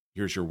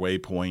 Here's your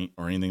waypoint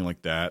or anything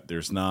like that.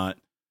 There's not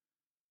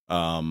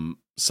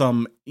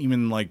some,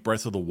 even like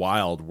Breath of the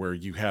Wild, where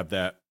you have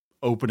that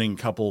opening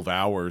couple of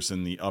hours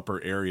in the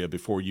upper area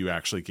before you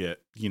actually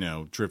get,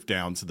 drift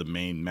down to the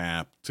main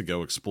map to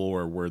go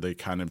explore, where they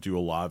kind of do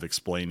a lot of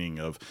explaining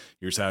of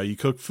here's how you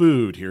cook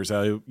food. Here's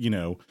how,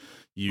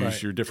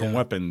 use your different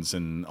weapons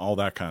and all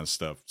that kind of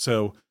stuff.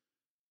 So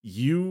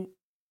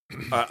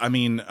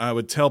I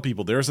would tell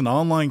people there's an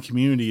online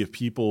community of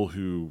people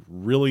who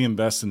really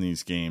invest in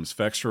these games.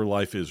 Fextra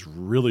Life is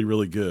really,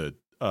 really good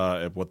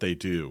at what they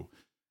do.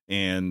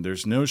 And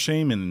there's no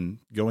shame in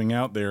going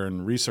out there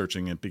and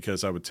researching it,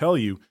 because I would tell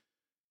you,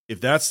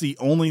 if that's the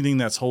only thing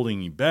that's holding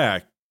you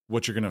back,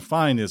 what you're going to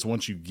find is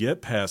once you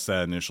get past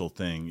that initial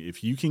thing,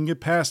 if you can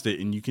get past it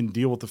and you can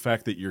deal with the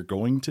fact that you're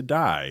going to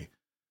die,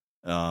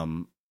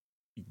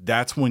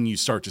 that's when you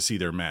start to see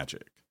their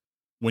magic.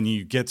 When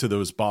you get to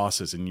those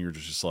bosses and you're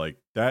just like,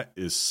 that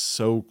is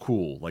so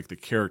cool. Like the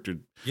character,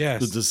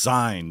 the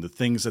design, the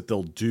things that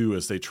they'll do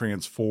as they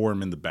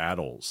transform in the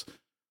battles.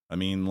 I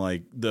mean,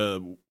 like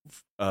the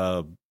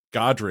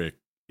Godric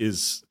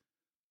is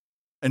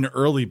an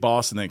early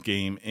boss in that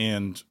game.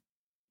 And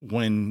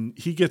when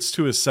he gets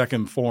to his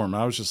second form,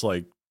 I was just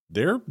like,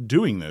 they're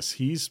doing this.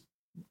 He's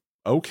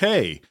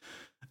okay.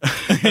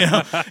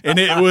 And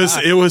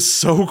it was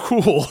so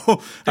cool. Dude,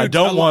 I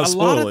don't want to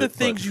spoil it. A lot of the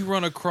things you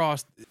run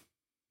across,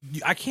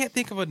 I can't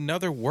think of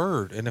another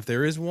word. And if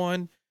there is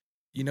one,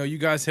 you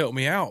guys help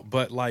me out,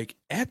 but like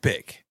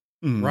epic,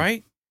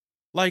 right?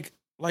 Like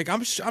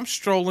I'm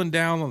strolling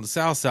down on the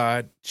south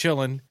side,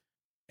 chilling,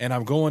 and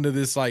I'm going to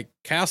this like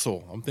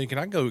castle. I'm thinking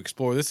I can go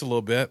explore this a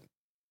little bit.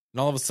 And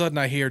all of a sudden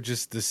I hear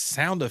just this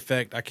sound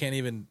effect. I can't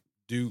even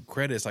do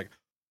credits, like,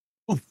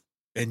 oof,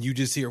 and you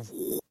just hear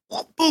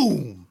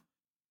boom.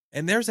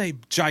 And there's a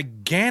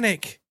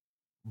gigantic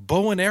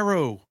bow and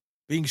arrow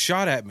being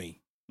shot at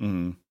me.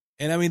 Mm-hmm.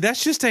 And I mean,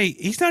 that's just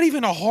he's not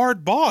even a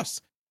hard boss.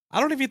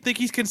 I don't even think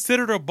he's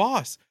considered a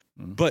boss,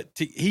 but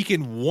he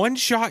can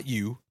one-shot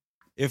you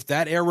if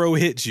that arrow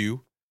hits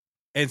you.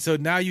 And so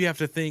now you have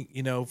to think,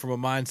 from a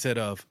mindset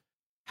of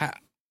how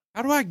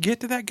do I get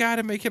to that guy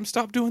to make him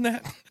stop doing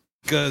that?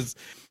 Because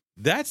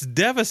that's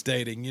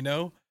devastating,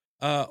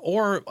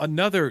 or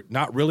another,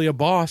 not really a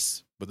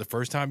boss, but the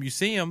first time you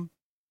see him,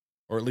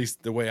 or at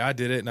least the way I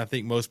did it, and I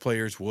think most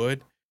players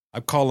would, I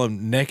call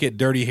him naked,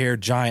 dirty hair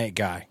giant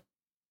guy.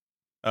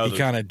 Oh,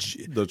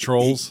 the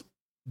trolls?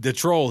 The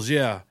trolls,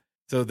 yeah.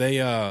 So they,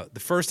 the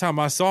first time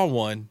I saw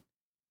one,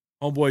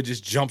 homeboy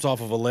just jumps off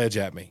of a ledge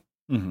at me.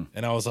 Mm-hmm.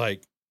 And I was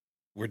like,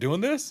 we're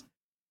doing this?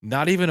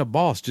 Not even a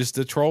boss, just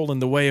a troll in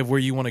the way of where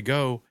you want to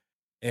go.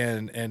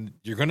 And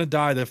you're going to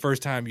die the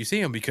first time you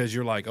see him, because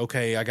you're like,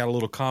 okay, I got a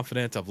little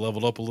confidence. I've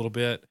leveled up a little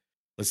bit.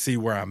 Let's see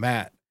where I'm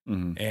at.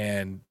 Mm-hmm.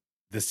 And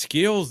the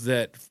skills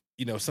that,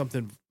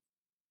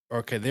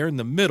 they're in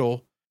the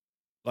middle,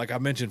 like I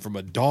mentioned, from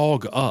a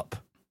dog up.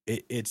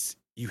 It's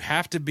you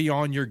have to be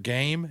on your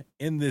game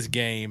in this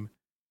game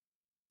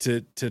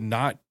to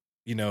not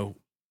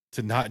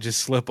just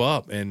slip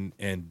up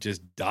and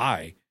just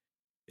die.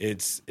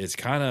 It's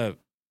kind of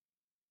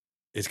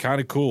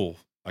cool.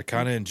 I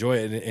kind of enjoy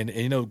it,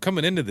 and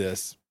coming into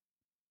this,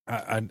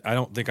 I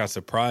don't think I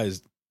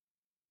surprised.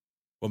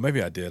 Well,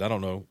 maybe I did. I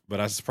don't know, but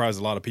I surprised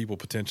a lot of people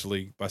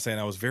potentially by saying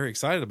I was very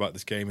excited about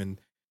this game, and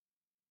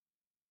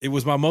it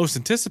was my most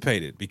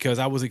anticipated because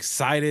I was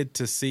excited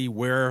to see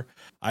where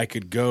I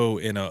could go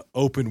in an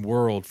open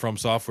world From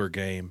Software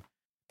game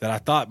that I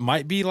thought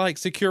might be like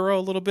Sekiro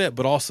a little bit,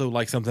 but also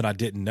like something I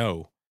didn't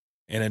know.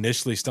 And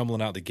initially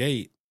stumbling out the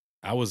gate,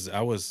 I was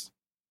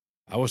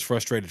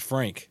frustrated,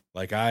 Frank.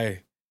 Like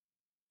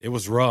it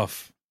was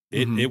rough.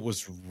 It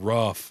was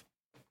rough.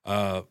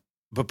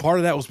 But part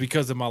of that was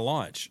because of my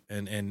launch,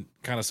 and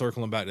kind of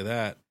circling back to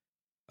that.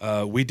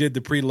 We did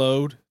the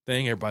preload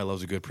thing. Everybody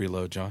loves a good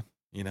preload, John,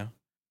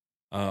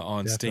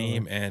 on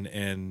Steam,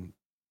 and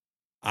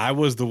I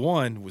was the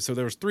one. So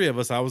there was 3 of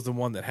us. I was the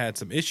one that had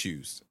some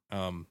issues.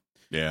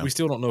 Yeah, we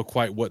still don't know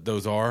quite what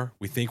those are.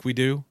 We think we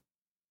do.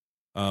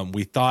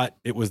 We thought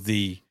it was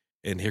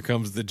and here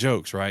comes the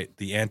jokes, right?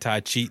 The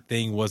anti-cheat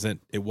thing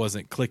wasn't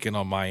clicking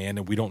on my end,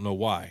 and we don't know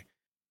why.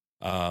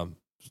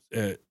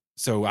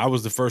 So I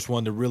was the first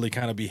one to really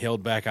kind of be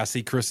held back. I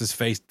see Chris's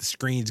face, the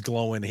screen's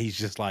glowing. He's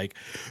just like,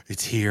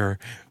 it's here.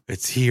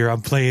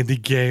 I'm playing the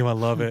game. I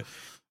love it.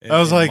 I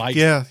was like, Mike's,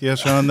 yeah,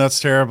 Sean, that's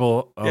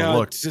terrible. Oh, yeah,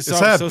 look, is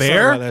that a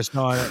bear?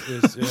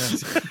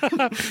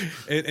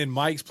 And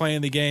Mike's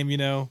playing the game,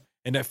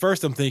 and at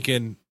first I'm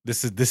thinking,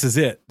 this is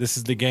it. This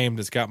is the game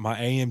that's got my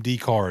AMD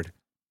card.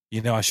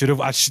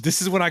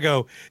 This is when I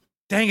go,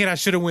 dang it, I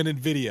should have went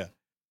NVIDIA.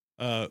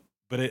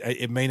 But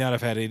it may not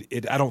have had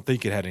it. I don't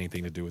think it had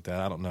anything to do with that.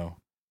 I don't know.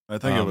 I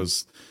think it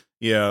was,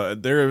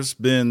 there's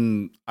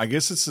been, I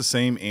guess it's the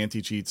same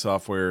anti-cheat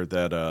software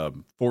that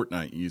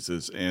Fortnite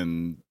uses.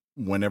 And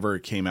whenever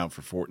it came out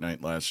for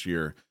Fortnite last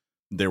year,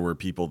 there were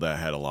people that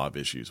had a lot of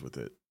issues with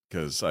it.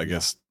 Because I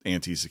guess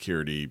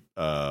anti-security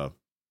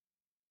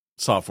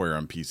software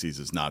on PCs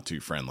is not too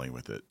friendly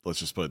with it. Let's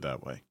just put it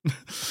that way.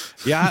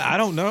 Yeah, I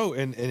don't know.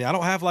 And I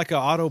don't have like an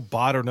auto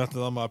bot or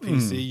nothing on my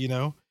PC, you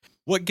know.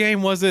 What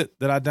game was it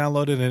that I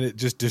downloaded and it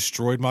just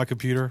destroyed my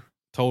computer?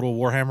 Total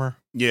Warhammer?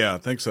 Yeah, I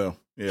think so.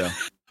 Yeah.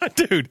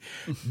 Dude,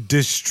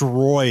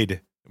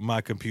 destroyed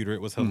my computer.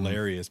 It was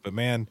hilarious. But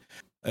man,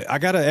 I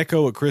got to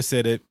echo what Chris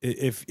said.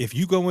 If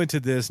you go into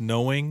this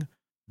knowing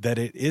that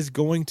it is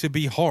going to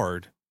be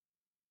hard,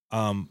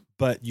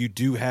 but you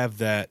do have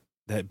that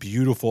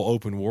beautiful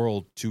open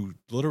world to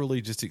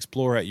literally just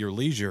explore at your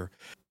leisure,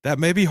 that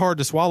may be hard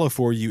to swallow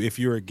for you if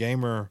you're a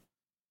gamer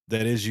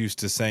that is used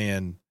to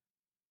saying,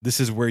 this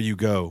is where you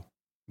go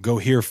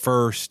here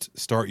first,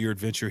 start your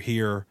adventure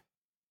here.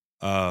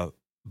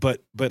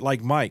 But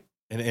like Mike,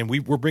 and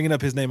we're bringing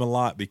up his name a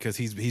lot because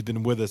he's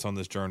been with us on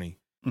this journey.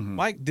 Mm-hmm.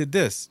 Mike did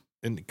this,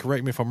 and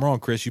correct me if I'm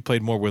wrong, Chris, you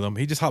played more with him.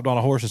 He just hopped on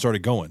a horse and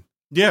started going.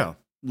 Yeah.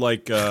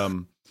 Like,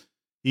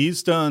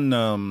 he's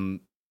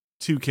done,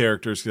 2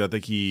 characters. Cause I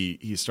think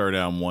he started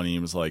out on one and he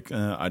was like,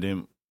 I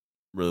didn't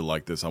really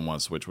like this. I want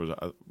to switch,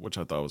 which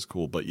I thought was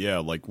cool. But yeah,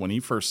 like when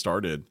he first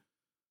started,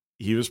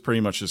 he was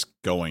pretty much just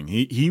going.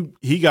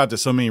 He got to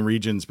so many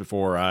regions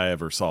before I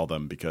ever saw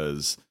them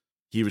because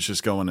he was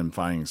just going and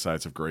finding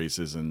sites of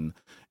graces and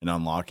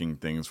unlocking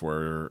things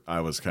where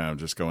I was kind of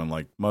just going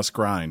like, must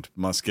grind,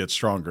 must get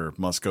stronger,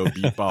 must go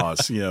beat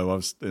boss. You know, I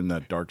was in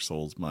that Dark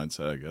Souls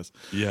mindset, I guess.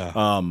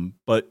 Yeah.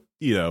 But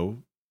you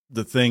know,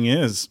 the thing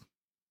is,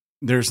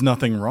 there's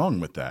nothing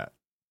wrong with that,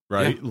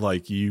 right? Yeah.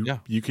 Like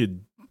you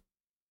could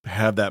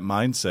have that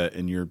mindset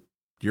and you're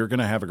going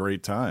to have a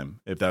great time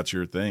if that's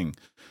your thing.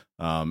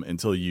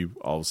 Until you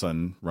all of a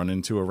sudden run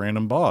into a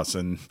random boss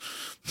and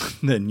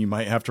then you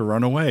might have to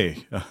run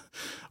away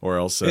or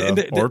else,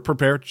 or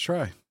prepare to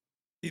try.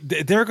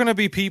 There are going to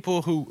be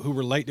people who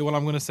relate to what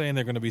I'm going to say, and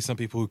there are going to be some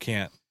people who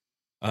can't.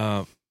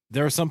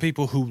 There are some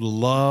people who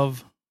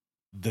love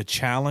the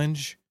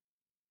challenge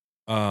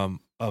of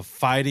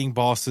fighting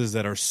bosses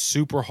that are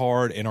super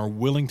hard and are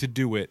willing to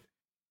do it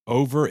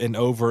over and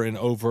over and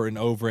over and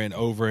over and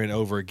over and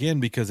over again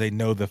because they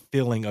know the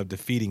feeling of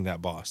defeating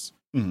that boss.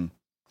 Mm-hmm.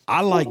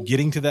 I like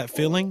getting to that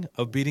feeling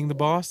of beating the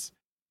boss,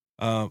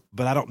 but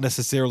I don't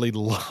necessarily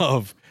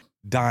love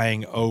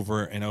dying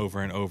over and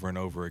over and over and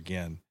over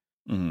again.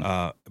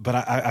 Mm-hmm. But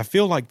I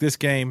feel like this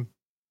game,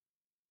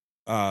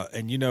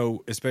 and you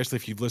know, especially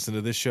if you've listened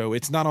to this show,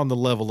 it's not on the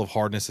level of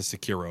hardness of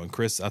Sekiro. And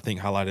Chris, I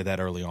think, highlighted that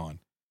early on.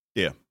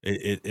 Yeah,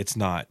 it's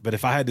not. But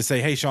if I had to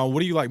say, hey, Sean,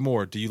 what do you like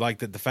more? Do you like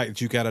the fact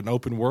that you got an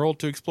open world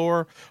to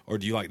explore, or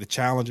do you like the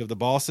challenge of the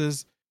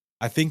bosses?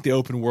 I think the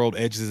open world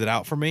edges it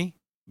out for me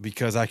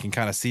because I can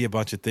kind of see a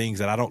bunch of things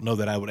that I don't know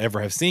that I would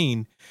ever have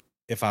seen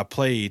if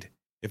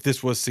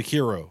this was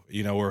Sekiro,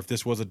 you know, or if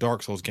this was a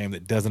Dark Souls game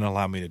that doesn't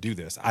allow me to do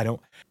this. I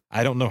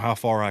don't know how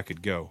far I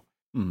could go.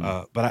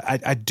 Mm-hmm. But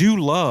I do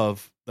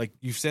love, like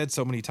you've said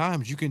so many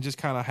times, you can just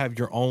kind of have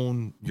your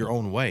own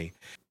way.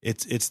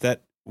 It's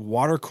that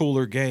water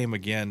cooler game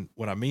again.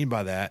 What I mean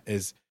by that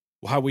is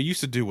how we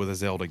used to do with a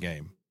Zelda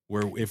game,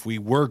 where if we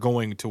were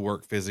going to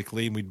work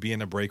physically and we'd be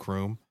in a break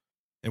room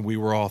and we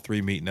were all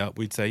 3 meeting up,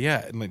 we'd say,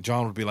 yeah. And like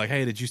John would be like,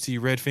 hey, did you see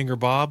Red Finger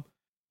Bob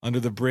under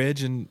the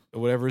bridge and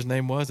whatever his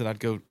name was? And I'd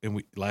go,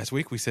 and last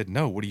week we said,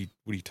 no, what are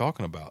you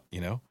talking about?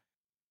 You know,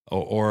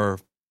 or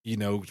you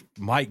know,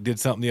 Mike did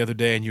something the other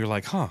day and you're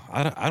like, huh,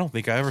 I don't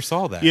think I ever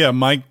saw that. Yeah.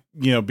 Mike,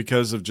 you know,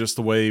 because of just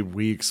the way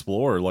we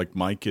explore, like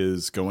Mike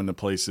is going to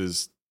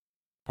places,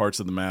 parts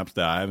of the maps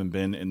that I haven't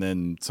been. And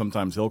then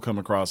sometimes he'll come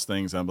across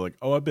things and I'll be like,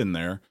 oh, I've been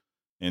there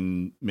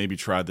and maybe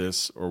try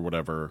this or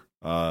whatever.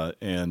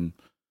 And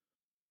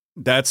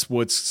that's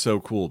what's so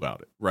cool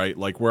about it, right?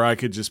 Like where I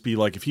could just be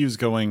like, if he was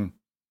going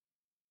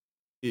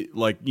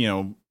like, you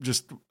know,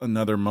 just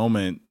another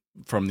moment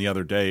from the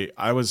other day,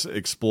 I was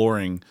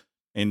exploring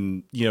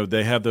and, you know,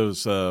 they have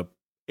those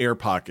air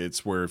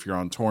pockets where if you're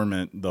on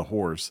Torment, the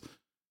horse,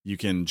 you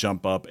can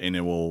jump up and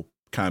it will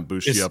kind of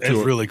boost you up. It's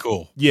really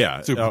cool.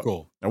 Yeah. Super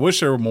cool. I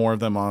wish there were more of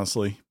them,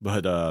 honestly.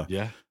 But,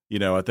 yeah, you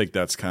know, I think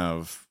that's kind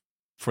of,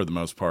 for the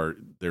most part,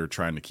 they're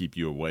trying to keep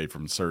you away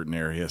from certain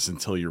areas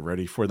until you're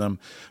ready for them.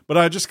 But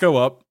I just go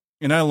up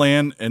and I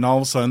land and all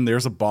of a sudden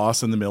there's a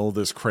boss in the middle of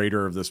this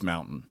crater of this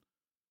mountain.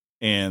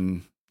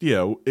 And, you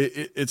know,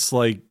 it's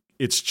like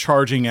it's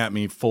charging at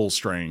me full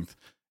strength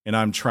and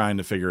I'm trying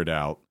to figure it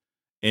out.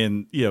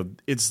 And, you know,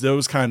 it's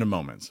those kind of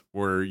moments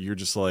where you're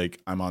just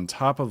like, I'm on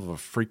top of a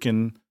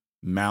freaking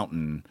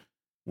mountain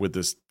with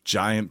this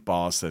giant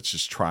boss that's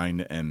just trying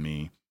to end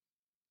me.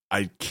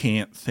 I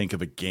can't think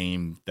of a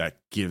game that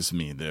gives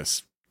me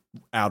this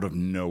out of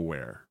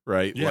nowhere,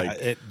 right? Yeah,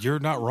 like, you're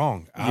not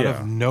wrong. Out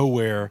of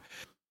nowhere.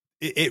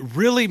 It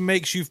really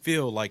makes you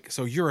feel like,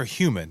 so you're a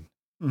human.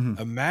 Mm-hmm.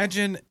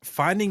 Imagine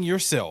finding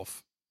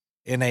yourself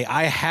in a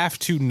I have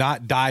to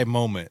not die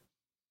moment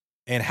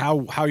and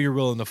how you're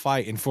willing to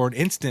fight. And for an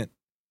instant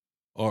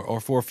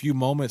or for a few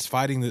moments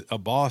fighting a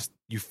boss,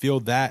 you feel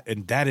that.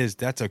 And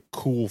that's a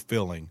cool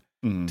feeling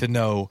to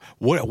know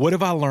what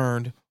have I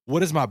learned?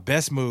 What is my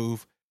best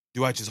move?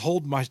 Do I just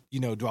hold my,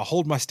 do I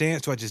hold my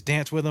stance? Do I just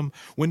dance with them?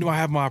 When do I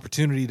have my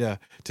opportunity to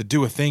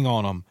do a thing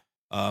on them?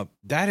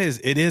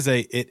 It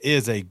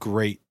is a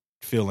great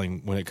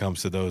feeling when it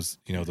comes to those,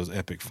 those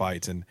epic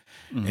fights. And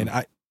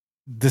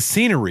the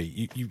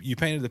scenery, you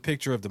painted the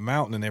picture of the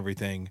mountain and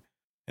everything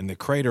and the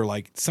crater.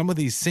 Like, some of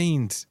these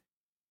scenes,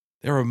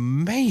 they're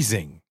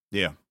amazing.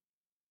 Yeah,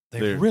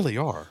 they really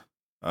are.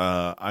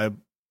 I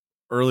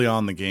early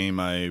on in the game,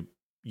 I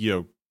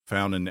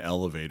found an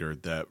elevator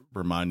that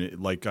reminded,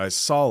 like, I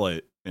saw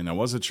it and I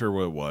wasn't sure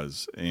what it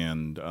was,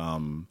 and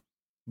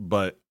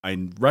but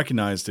I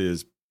recognized it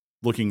as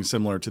looking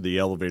similar to the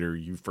elevator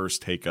you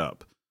first take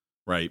up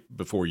right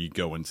before you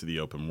go into the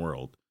open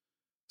world.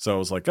 So I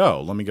was like,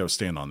 oh, let me go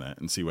stand on that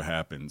and see what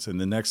happens. And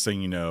the next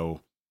thing you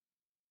know,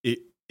 it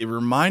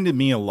reminded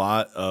me a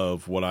lot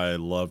of what I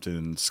loved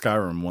in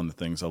Skyrim. One of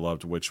the things I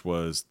loved, which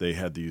was they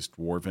had these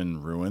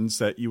dwarven ruins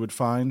that you would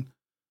find,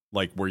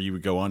 like where you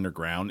would go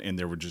underground and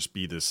there would just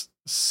be this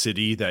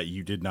city that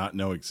you did not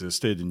know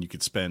existed, and you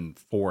could spend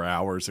 4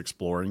 hours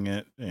exploring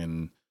it,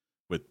 and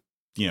with,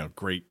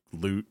 great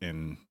loot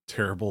and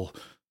terrible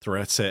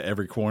threats at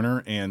every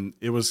corner. And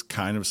it was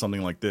kind of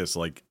something like this.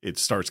 Like, it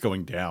starts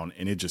going down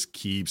and it just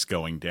keeps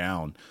going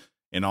down.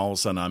 And all of a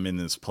sudden I'm in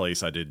this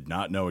place I did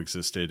not know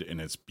existed, and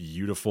it's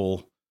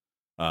beautiful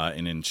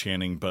and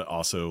enchanting, but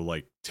also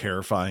like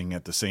terrifying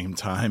at the same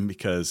time,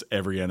 because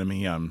every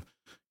enemy I'm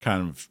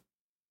kind of,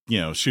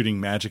 shooting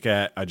magic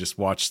at, I just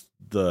watched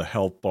the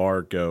health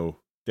bar go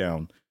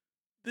down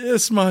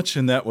this much.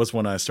 And that was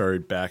when I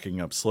started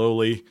backing up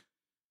slowly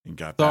and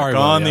got back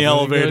on the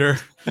elevator.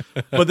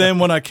 But then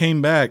when I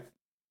came back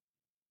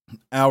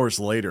hours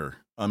later,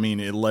 I mean,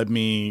 it led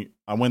me,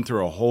 I went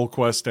through a whole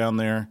quest down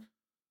there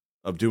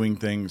of doing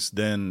things,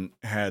 then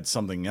had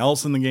something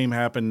else in the game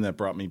happen that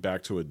brought me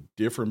back to a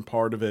different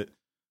part of it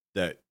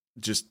that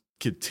just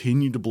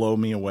continued to blow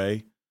me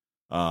away.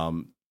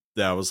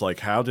 That I was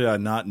like, how did I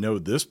not know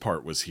this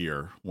part was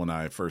here when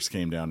I first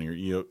came down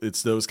here?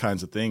 It's those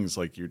kinds of things.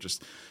 Like, you're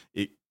just,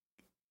 it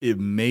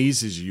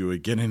amazes you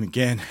again and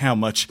again how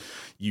much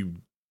you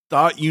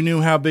thought you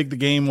knew how big the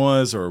game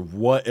was, or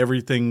what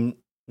everything,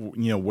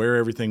 where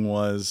everything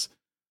was.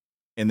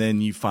 And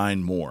then you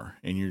find more,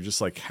 and you're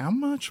just like, how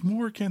much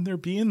more can there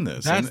be in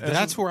this?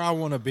 That's where I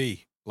want to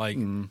be. Like,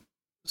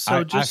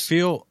 so I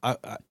feel,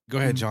 go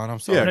ahead, John. I'm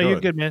sorry. Yeah, no, go you're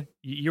ahead. good, man.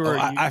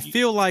 I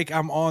feel like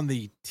I'm on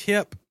the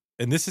tip,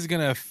 and this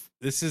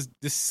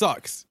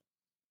sucks.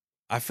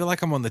 I feel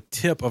like I'm on the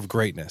tip of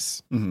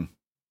greatness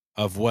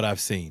of what I've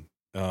seen.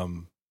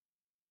 And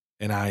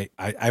I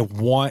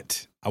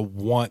want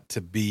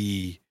to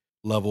be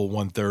level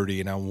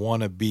 130, and I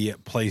want to be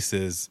at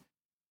places.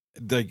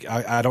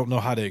 I don't know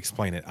how to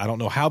explain it. I don't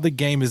know how the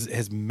game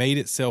has made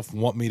itself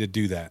want me to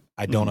do that.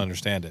 I don't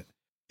understand it.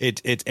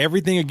 It's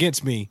everything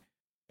against me.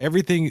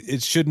 Everything,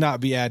 it should not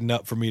be adding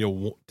up for me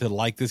to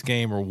like this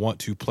game or want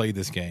to play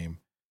this game.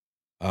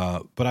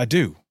 But I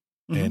do.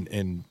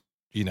 And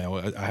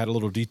I had a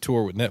little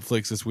detour with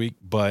Netflix this week,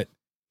 but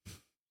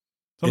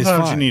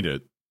sometimes you need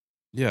it.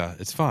 Yeah,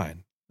 it's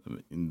fine.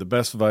 The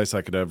best advice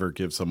I could ever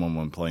give someone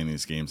when playing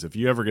these games, if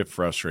you ever get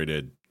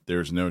frustrated,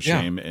 there's no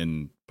shame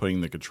in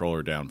putting the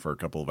controller down for a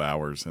couple of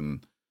hours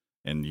and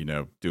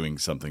doing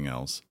something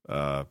else,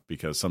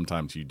 because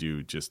sometimes you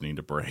do just need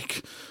a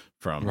break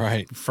from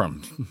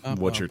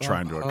what you're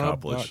trying to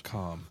accomplish.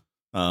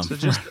 So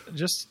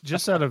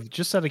just out of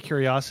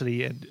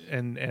curiosity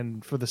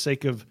and for the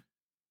sake of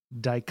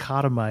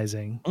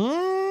dichotomizing,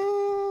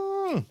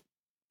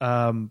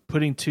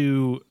 putting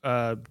two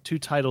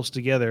titles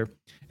together.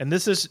 And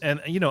this is,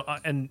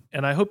 and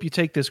I hope you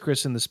take this,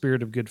 Chris, in the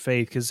spirit of good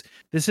faith, because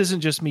this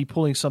isn't just me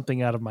pulling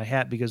something out of my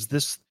hat, because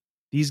this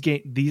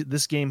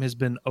game has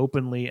been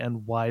openly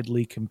and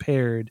widely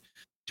compared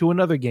to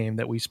another game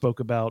that we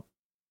spoke about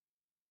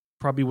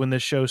probably when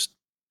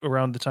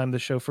around the time the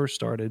show first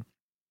started.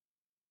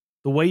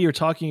 The way you're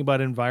talking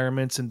about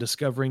environments and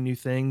discovering new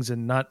things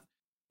and not,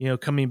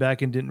 coming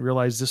back and didn't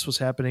realize this was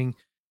happening.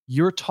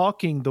 You're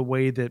talking the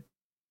way that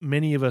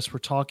many of us were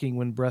talking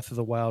when Breath of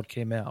the Wild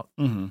came out.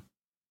 Mm-hmm.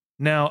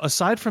 Now,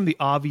 aside from the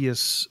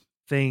obvious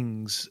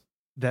things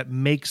that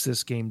makes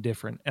this game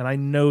different, and I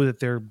know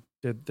that they're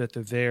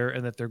there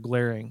and that they're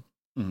glaring,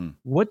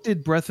 what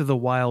did Breath of the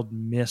Wild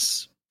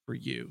miss for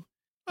you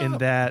in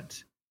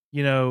that,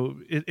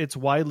 it's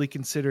widely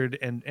considered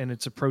and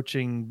it's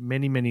approaching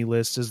many, many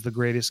lists as the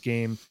greatest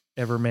game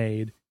ever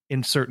made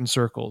in certain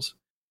circles.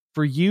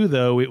 For you,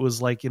 though, it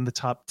was like in the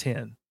top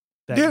 10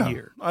 that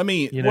year. I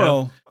mean,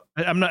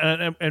 I'm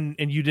not, and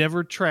you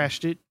never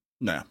trashed it.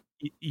 No,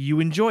 you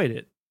enjoyed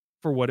it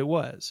for what it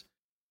was.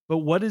 But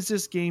what is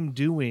this game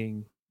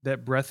doing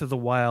that Breath of the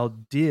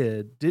Wild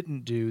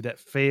didn't do, that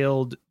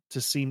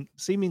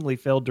seemingly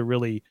failed to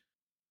really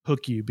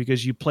hook you?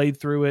 Because you played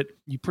through it,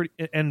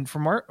 and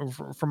from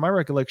my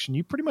recollection,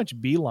 you pretty much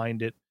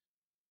beelined it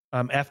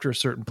after a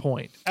certain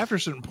point. After a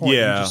certain point,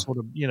 you just sort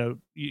of,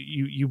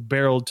 you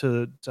barreled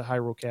to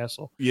Hyrule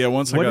Castle. Yeah,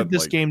 what did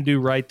this game do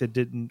right that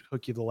didn't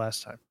hook you the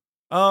last time?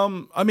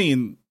 I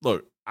mean,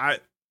 look,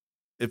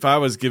 if I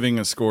was giving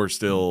a score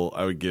still,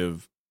 I would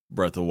give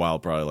Breath of the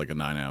Wild probably like a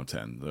 9 out of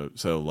 10.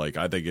 So like,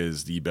 I think it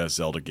is the best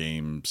Zelda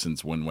game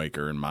since Wind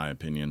Waker, in my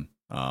opinion.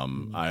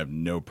 I have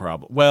no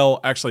problem.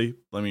 Well, actually,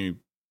 let me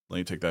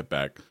take that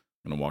back.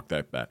 I'm gonna walk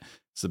that back.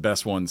 It's the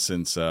best one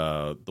since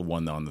the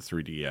one on the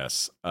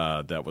 3DS.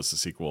 That was the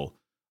sequel.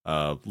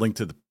 Link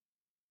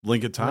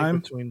in Time,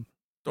 Between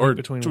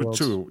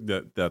Worlds.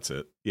 That's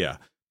it. Yeah,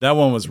 that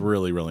one was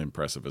really, really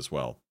impressive as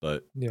well.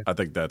 But Yeah. I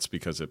think that's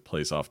because it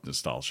plays off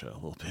nostalgia a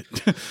little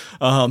bit.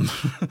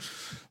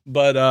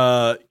 But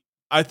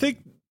I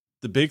think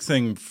the big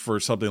thing for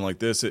something like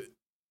this,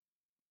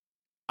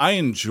 I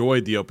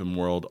enjoyed the open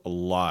world a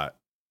lot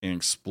and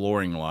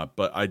exploring a lot,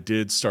 but I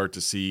did start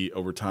to see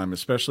over time,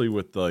 especially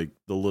with like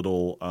the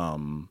little,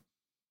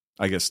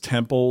 I guess,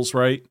 temples,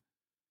 right?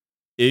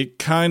 It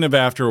kind of,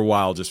 after a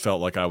while, just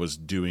felt like I was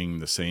doing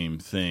the same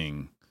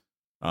thing.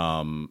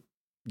 And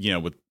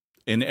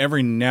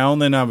every now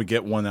and then I would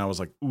get one that I was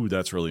like, ooh,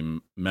 that's really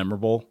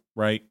memorable,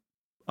 right?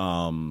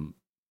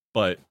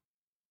 But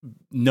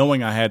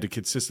knowing I had to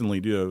consistently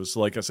do it, was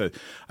like I said,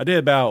 I did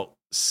about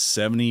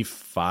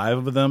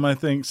 75 of them, I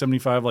think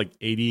 75, like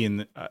 80.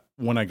 And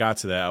when I got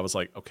to that, I was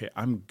like, okay,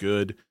 I'm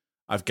good.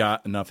 I've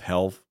got enough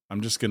health.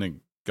 I'm just going to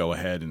go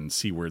ahead and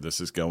see where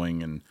this is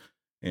going.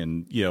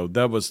 And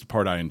that was the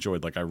part I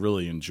enjoyed. Like I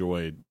really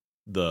enjoyed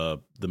the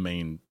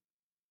main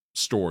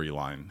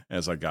storyline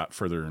as I got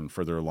further and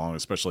further along,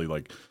 especially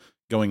like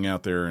going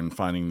out there and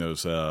finding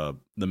those, the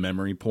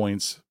memory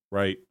points,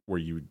 right? Where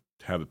you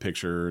have a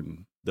picture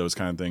and those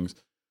kind of things.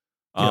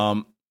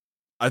 Yep.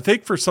 I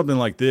think for something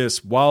like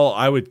this, while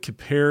I would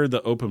compare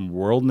the open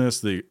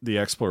worldness, the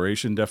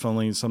exploration,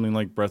 definitely something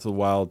like Breath of the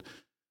Wild,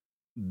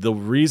 the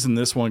reason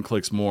this one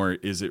clicks more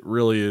is it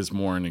really is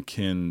more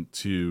akin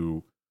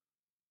to,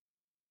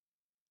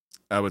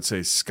 I would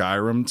say,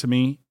 Skyrim to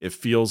me. It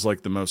feels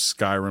like the most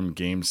Skyrim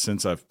game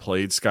since I've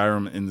played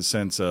Skyrim, in the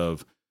sense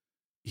of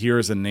here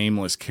is a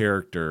nameless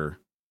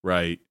character,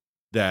 right?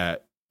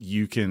 That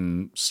you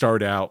can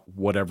start out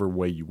whatever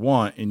way you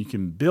want and you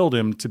can build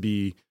him to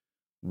be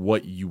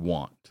what you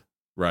want,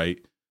 right?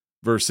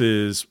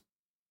 Versus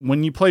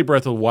when you play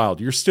Breath of the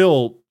Wild, you're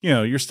still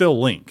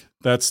Link.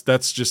 That's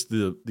just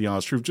the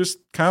honest truth. Just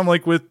kind of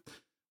like with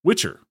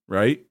Witcher,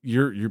 right?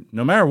 You're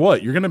no matter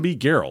what, you're going to be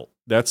Geralt.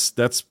 That's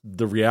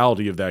the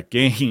reality of that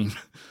game.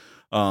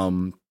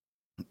 And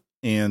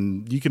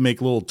you can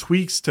make little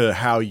tweaks to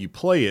how you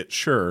play it,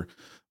 sure.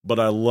 But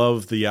I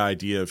love the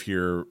idea of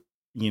here,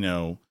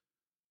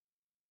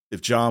 if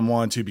John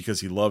wanted to,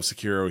 because he loves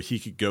Sekiro, he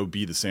could go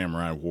be the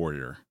samurai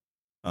warrior.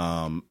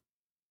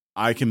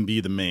 I can be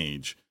the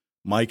mage.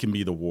 Mike can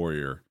be the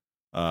warrior.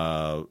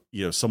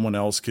 Someone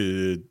else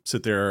could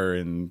sit there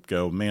and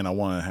go, man, I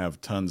want to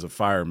have tons of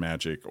fire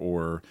magic,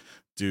 or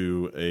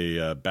do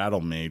a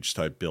battle mage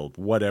type build,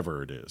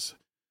 whatever it is.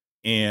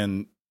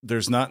 And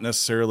there's not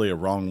necessarily a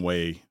wrong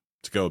way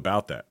to go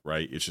about that,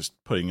 right? It's just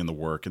putting in the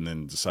work and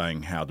then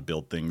deciding how to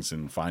build things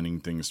and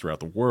finding things throughout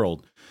the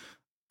world.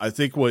 I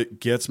think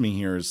what gets me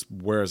here is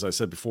where, as I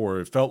said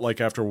before, it felt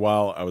like after a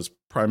while I was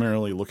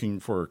primarily looking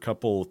for a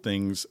couple of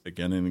things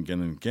again and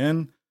again and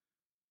again.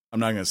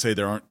 I'm not going to say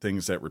there aren't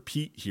things that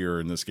repeat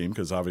here in this game,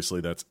 because obviously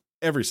that's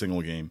every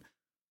single game.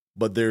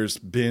 But there's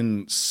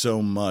been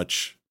so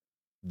much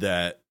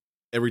that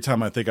every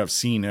time I think I've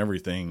seen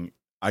everything,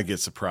 I get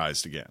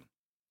surprised again.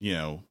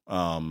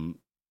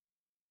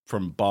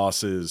 From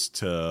bosses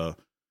to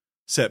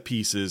set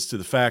pieces to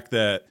the fact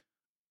that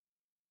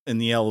in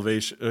the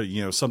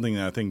elevation, something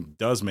that I think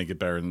does make it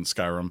better than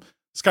Skyrim.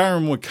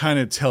 Skyrim would kind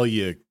of tell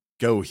you,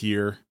 go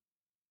here,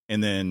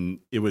 and then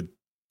it would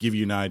give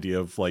you an idea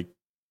of like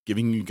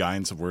giving you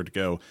guidance of where to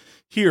go.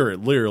 Here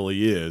it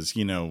literally is,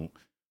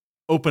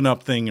 open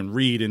up thing and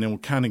read, and it will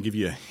kind of give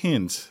you a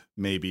hint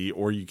maybe,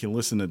 or you can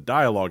listen to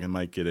dialogue and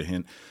might get a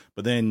hint,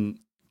 but then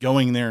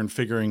going there and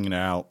figuring it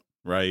out,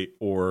 right?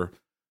 Or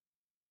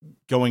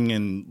going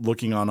and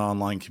looking on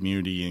online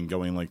community and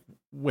going like,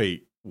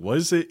 wait, what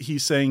is it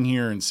he's saying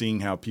here, and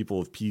seeing how people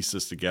have pieced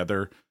this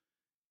together.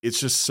 It's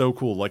just so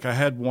cool. Like I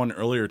had one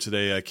earlier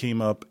today. I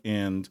came up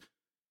and,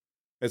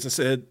 as I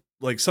said,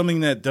 like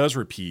something that does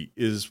repeat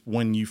is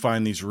when you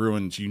find these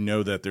ruins,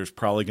 that there's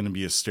probably going to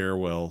be a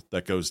stairwell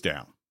that goes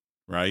down,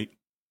 right?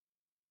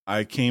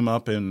 I came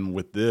up and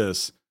with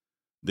this,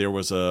 there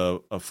was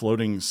a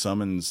floating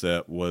summons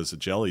that was a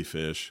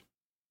jellyfish,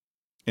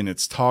 and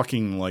it's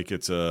talking like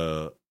it's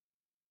a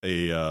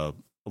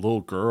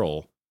little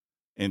girl.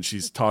 And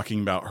she's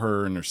talking about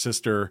her and her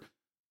sister.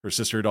 Her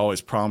sister had always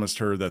promised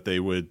her that they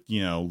would,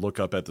 look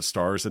up at the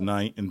stars at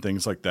night and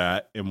things like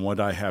that. And what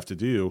I have to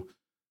do,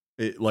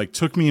 it like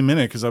took me a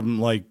minute, because I'm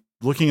like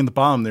looking at the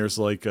bottom. There's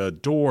like a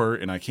door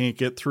and I can't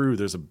get through.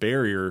 There's a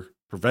barrier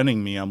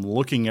preventing me. I'm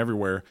looking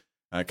everywhere.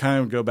 I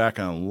kind of go back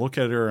and I look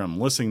at her. I'm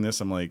listening to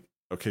this. I'm like,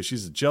 okay,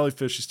 she's a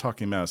jellyfish. She's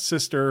talking about a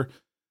sister.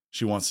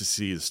 She wants to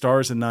see the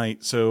stars at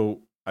night.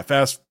 So I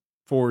fast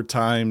forward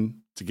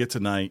time to get to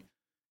night.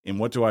 And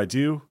what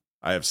do?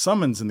 I have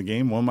summons in the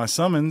game. One of my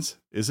summons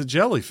is a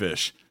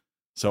jellyfish.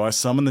 So I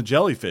summon the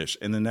jellyfish.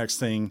 And the next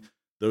thing,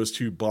 those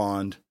two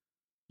bond,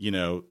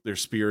 their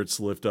spirits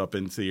lift up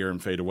into the air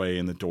and fade away,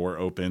 and the door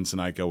opens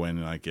and I go in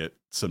and I get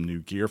some new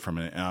gear from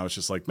it. And I was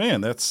just like, man,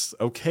 that's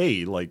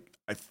okay. Like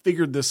I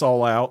figured this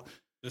all out.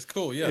 It's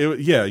cool.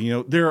 Yeah. You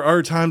know, there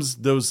are times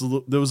those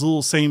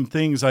little same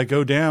things. I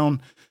go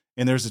down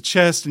and there's a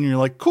chest and you're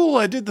like, cool,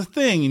 I did the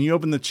thing. And you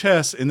open the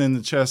chest and then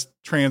the chest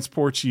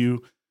transports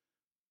you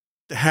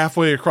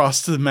halfway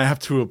across the map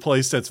to a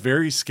place that's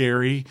very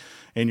scary.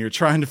 And you're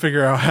trying to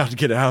figure out how to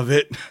get out of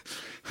it.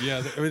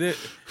 Yeah.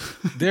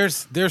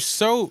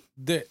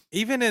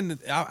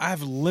 I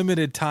have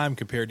limited time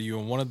compared to you.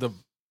 And one of the,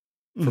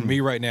 for me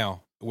right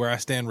now, where I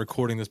stand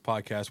recording this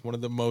podcast, one of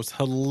the most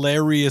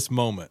hilarious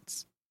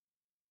moments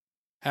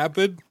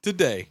happened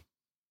today.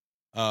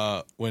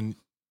 When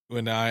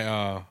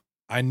I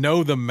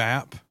know the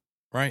map,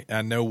 right?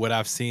 I know what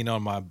I've seen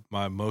on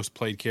my most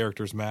played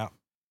characters map.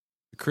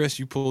 Chris,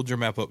 you pulled your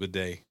map up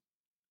today,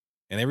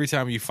 and every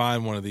time you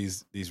find one of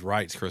these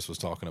rights Chris was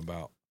talking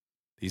about,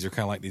 these are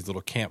kind of like these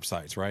little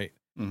campsites, right?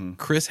 Mm-hmm.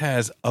 Chris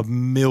has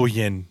 1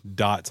 million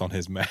dots on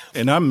his map,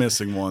 and I'm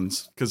missing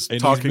ones because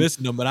he's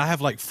missing them, but I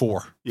have like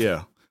 4.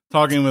 Yeah,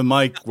 talking with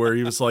Mike, where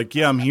he was like,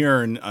 "Yeah, I'm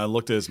here," and I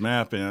looked at his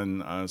map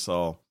and I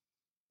saw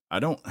I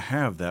don't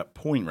have that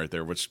point right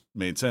there, which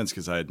made sense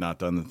because I had not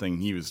done the thing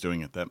he was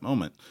doing at that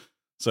moment.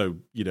 So,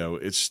 you know,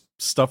 it's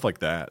stuff like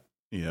that,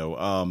 you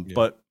know.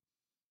 But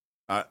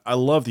I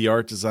love the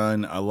art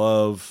design. I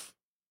love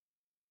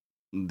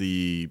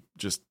the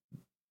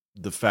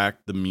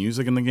fact, the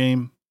music in the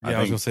game. Yeah,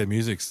 I was going to say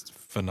music's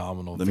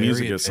phenomenal. The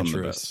music is some of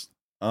the best.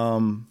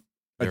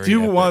 I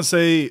do want to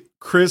say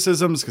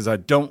criticisms because I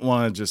don't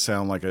want to just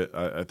sound like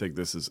I think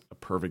this is a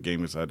perfect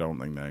game because I don't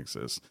think that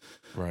exists.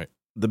 Right.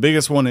 The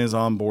biggest one is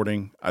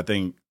onboarding. I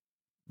think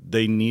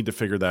they need to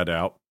figure that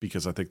out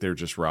because I think they're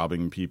just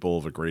robbing people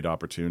of a great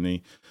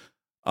opportunity.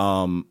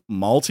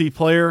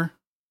 Multiplayer,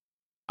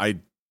 I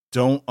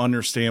don't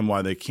understand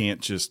why they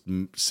can't just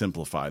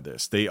simplify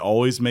this. They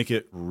always make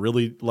it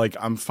really like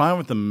I'm fine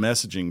with the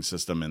messaging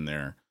system in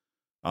there,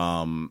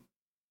 and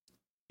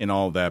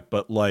all that,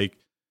 but like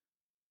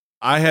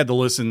I had to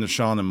listen to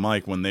Sean and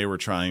Mike when they were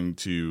trying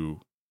to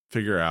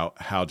figure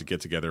out how to get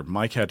together.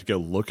 Mike had to go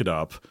look it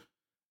up.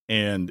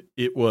 And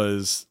it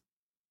was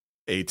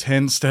a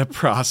 10-step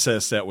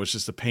process that was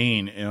just a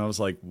pain. And I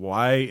was like,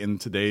 why in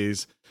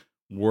today's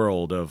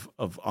world of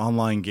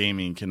online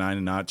gaming can I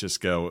not just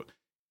go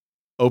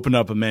open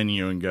up a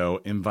menu and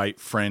go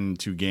invite friend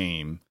to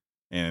game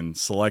and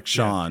select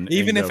Sean? Yeah.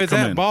 Even if it's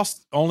at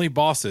only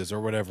bosses or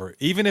whatever.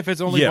 Even if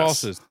it's only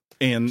bosses.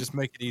 And just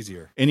make it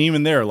easier. And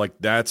even there, like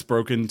that's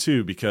broken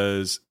too,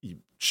 because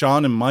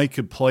Sean and Mike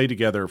could play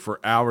together for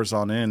hours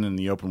on end in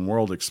the open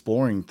world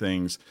exploring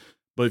things.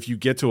 But if you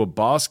get to a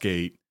boss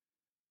gate,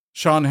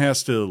 Sean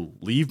has to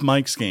leave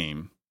Mike's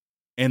game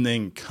and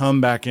then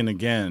come back in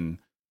again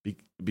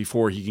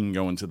before he can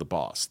go into the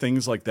boss.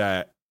 Things like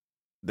that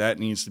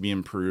needs to be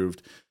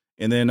improved.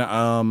 And then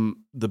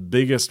the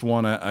biggest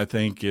one I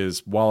think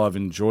is, while I've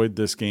enjoyed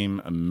this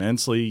game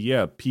immensely,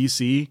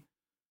 PC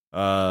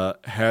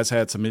has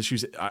had some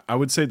issues. I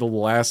would say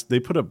they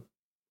put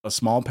a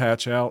small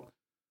patch out.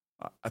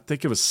 I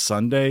think it was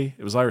Sunday.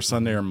 It was either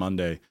Sunday or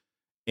Monday.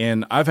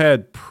 And I've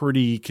had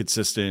pretty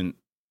consistent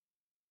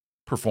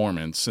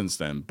performance since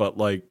then. But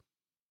like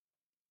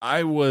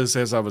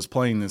as I was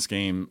playing this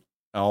game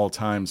at all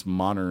times,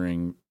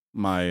 monitoring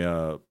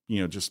my,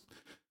 just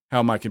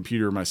how my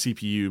computer, my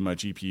CPU, my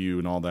GPU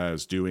and all that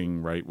is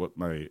doing, right? What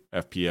my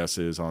FPS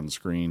is on the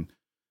screen.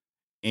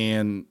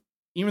 And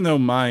even though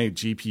my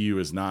GPU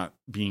is not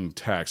being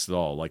taxed at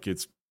all, like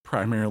it's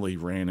primarily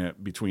ran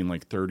at between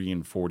like 30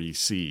 and 40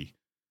 C,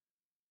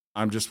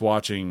 I'm just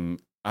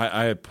watching,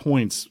 I had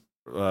points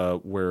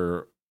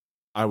where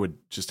I would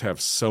just have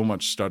so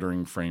much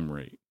stuttering frame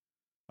rate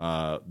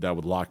that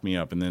would lock me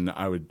up. And then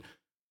I would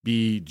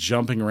be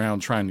jumping around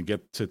trying to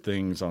get to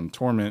things on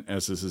Torment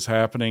as this is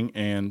happening.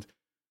 And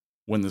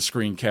when the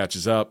screen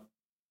catches up,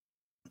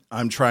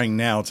 I'm trying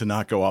now to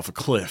not go off a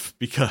cliff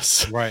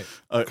because of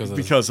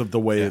the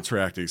way it's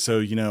reacting. So,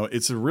 you know,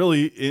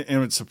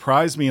 and it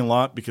surprised me a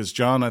lot because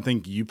John, I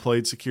think you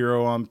played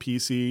Sekiro on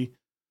PC.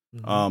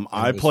 Mm-hmm.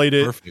 I played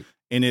it perfect.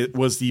 And it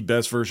was the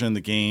best version of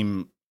the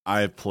game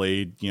I've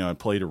played. You know, I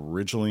played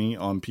originally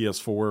on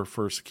PS4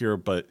 for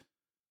Sekiro, but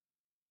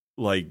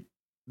like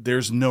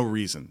there's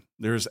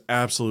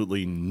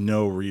absolutely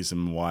no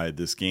reason why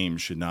this game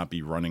should not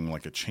be running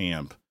like a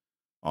champ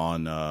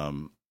on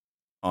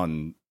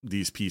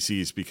these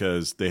PCs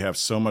because they have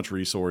so much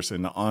resource.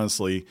 And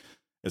honestly,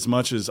 as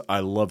much as I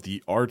love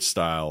the art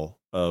style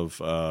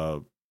of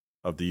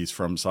these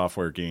From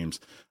Software games,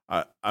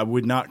 I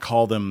would not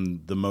call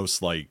them the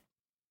most like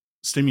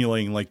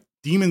stimulating. Like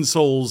Demon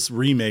Souls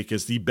remake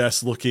is the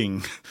best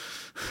looking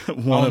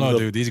one.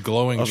 Dude, these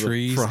glowing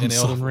trees in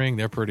Elden Ring,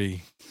 they're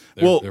pretty.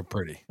 They're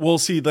pretty. Well,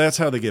 see, that's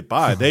how they get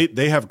by.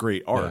 They have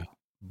great art,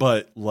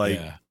 but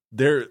like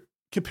they're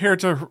compared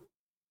to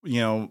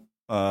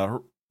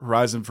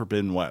Horizon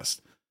Forbidden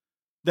West,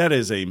 that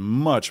is a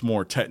much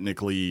more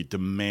technically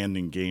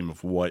demanding game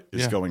of what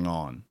is going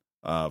on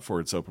for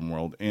its open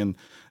world. And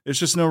there's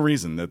just no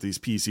reason that these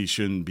PCs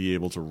shouldn't be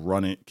able to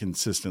run it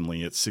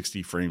consistently at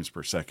 60 frames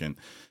per second,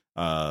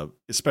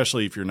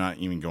 especially if you're not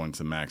even going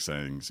to max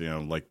settings. You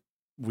know, like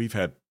we've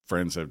had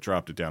friends have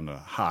dropped it down to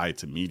high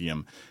to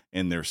medium,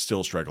 and they're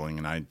still struggling,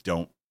 and I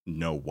don't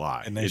know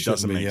why. And it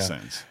doesn't make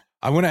sense.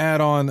 I want to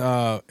add on,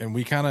 and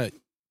we kind of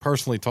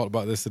personally talked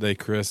about this today,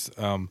 Chris.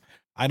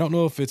 I don't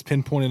know if it's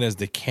pinpointed as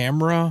the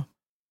camera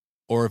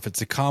or if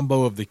it's a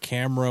combo of the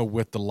camera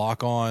with the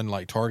lock-on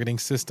like targeting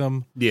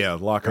system. Yeah,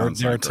 lock-on.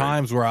 There are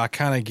times where I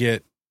kind of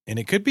get, and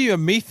it could be a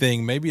me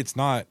thing, maybe it's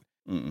not,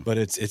 but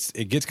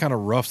it gets kind of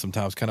rough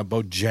sometimes, kind of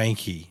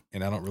janky,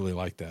 and I don't really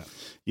like that.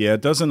 Yeah,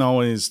 it doesn't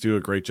always do a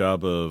great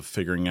job of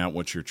figuring out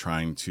what you're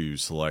trying to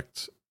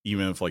select,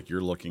 even if like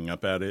you're looking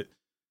up at it.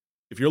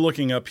 If you're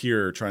looking up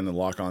here trying to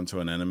lock onto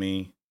an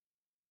enemy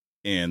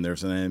and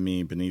there's an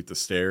enemy beneath the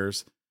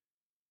stairs,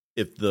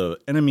 if the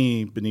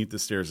enemy beneath the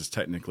stairs is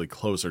technically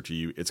closer to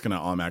you, it's going to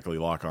automatically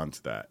lock onto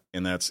that.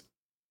 And that's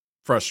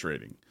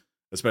frustrating,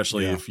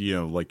 especially if, you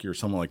know, like you're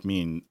someone like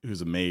me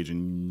who's a mage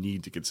and you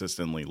need to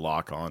consistently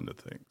lock onto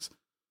things.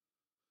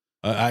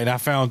 And I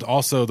found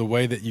also the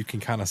way that you can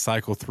kind of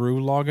cycle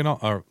through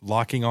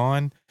locking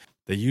on,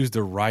 they use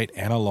the right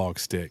analog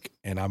stick.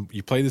 And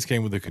you play this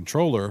game with a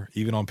controller,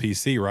 even on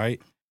PC,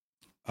 right?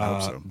 I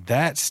hope so.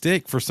 That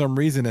stick, for some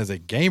reason, as a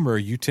gamer,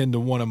 you tend to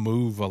want to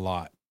move a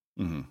lot.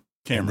 Mm-hmm.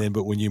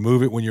 But when you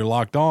move it, when you're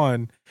locked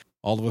on,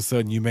 all of a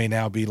sudden you may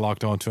now be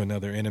locked on to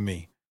another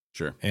enemy.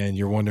 Sure. And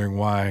you're wondering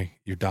why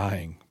you're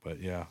dying.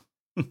 But yeah,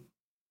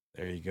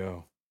 there you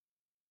go.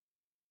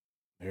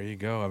 There you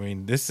go. I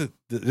mean, this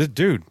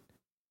dude,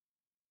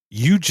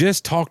 you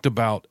just talked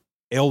about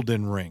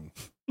Elden Ring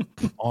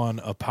on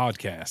a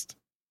podcast.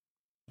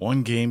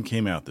 One game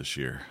came out this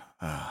year.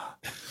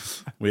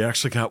 We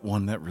actually got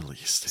one that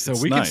released. So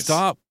we can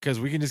stop because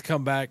we can just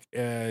come back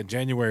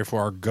January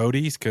for our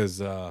goatees because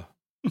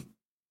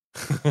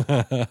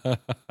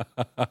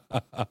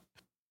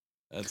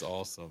that's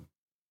awesome.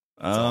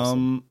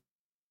 Awesome.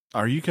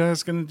 Are you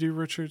guys going to do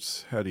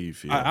Richards? How do you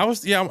feel? I'm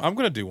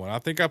going to do one. I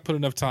think I put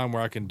enough time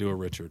where I can do a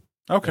Richard.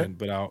 Okay.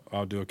 But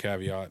I'll do a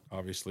caveat,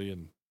 obviously.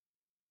 And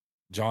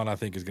John, I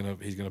think he's going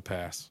to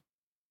pass.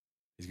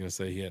 He's going to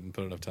say he hadn't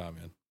put enough time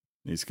in.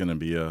 He's going to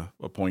be a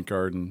point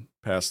guard and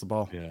pass the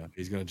ball. Yeah.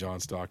 He's going to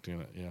John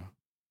Stockton it. Yeah.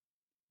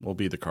 We'll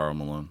be the Karl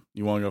Malone.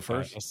 You want to go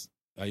first?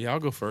 Yeah, I'll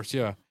go first.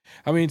 Yeah.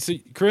 I mean,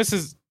 see, Chris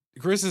is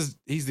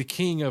he's the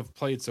king of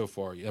played so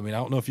far. I mean, I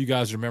don't know if you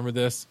guys remember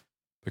this,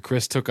 but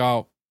Chris took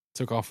off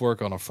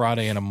work on a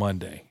Friday and a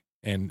Monday,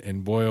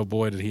 and boy oh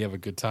boy did he have a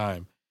good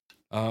time.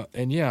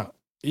 And yeah,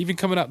 even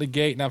coming out the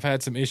gate, and I've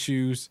had some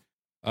issues.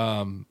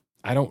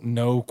 I don't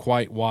know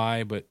quite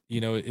why, but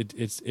you know,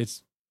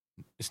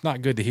 it's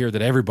not good to hear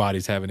that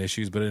everybody's having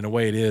issues, but in a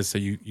way it is. So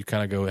you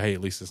kind of go, hey,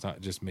 at least it's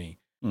not just me.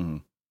 Mm-hmm.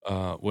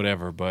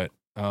 Whatever. But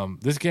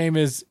this game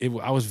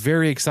I was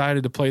very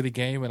excited to play the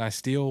game, and I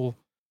still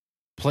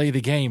play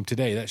the game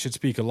today. That should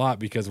speak a lot,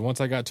 because once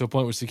I got to a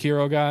point with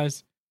Sekiro,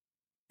 guys,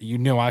 you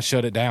know, I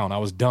shut it down. I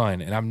was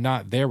done, and I'm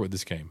not there with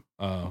this game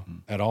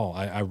at all.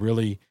 I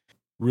really,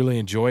 really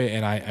enjoy it.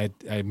 And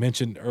I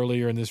mentioned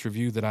earlier in this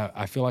review that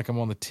I feel like I'm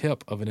on the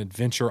tip of an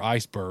adventure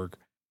iceberg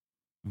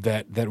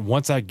that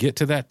once I get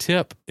to that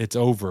tip, it's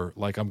over.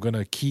 Like, I'm going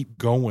to keep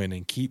going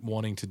and keep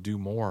wanting to do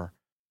more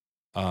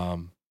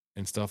and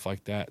stuff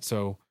like that.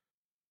 So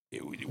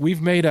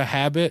we've made a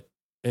habit,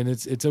 and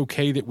it's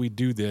okay that we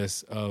do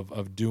this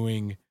of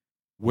doing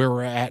where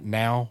we're at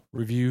now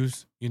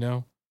reviews, you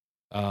know?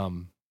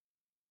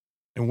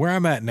 And where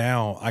I'm at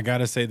now, I got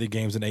to say the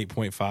game's an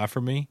 8.5 for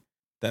me.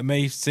 That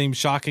may seem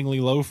shockingly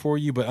low for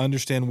you, but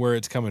understand where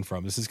it's coming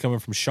from. This is coming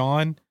from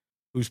Sean,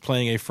 who's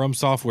playing a From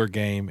Software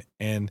game,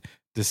 and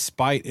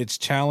despite its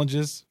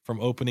challenges from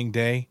opening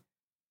day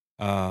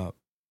to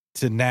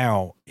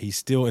now, he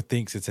still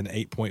thinks it's an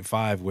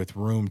 8.5 with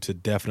room to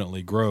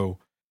definitely grow,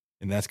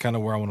 and that's kind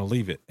of where I want to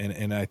leave it.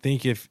 And I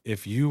think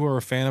if you are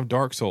a fan of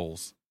Dark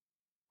Souls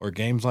or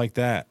games like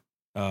that,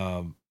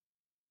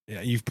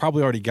 you've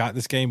probably already got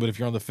this game, but if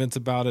you're on the fence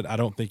about it, I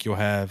don't think you'll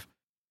have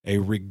a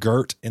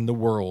regret in the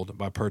world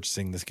by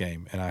purchasing this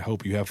game. And I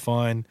hope you have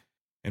fun,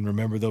 and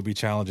remember there'll be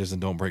challenges,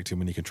 and don't break too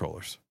many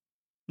controllers.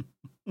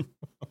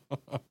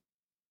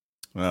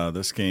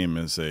 This game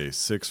is a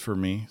 6 for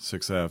me,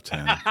 6 out of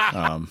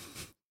 10.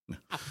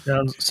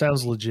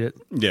 Sounds legit.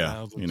 Yeah,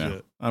 Sounds you know,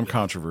 legit. I'm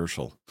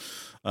controversial.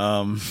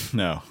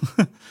 No,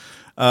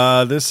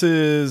 this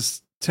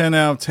is 10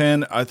 out of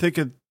 10. I think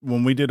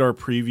when we did our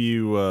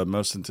preview,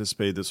 most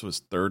anticipated, this was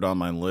third on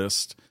my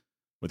list,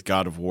 with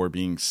God of War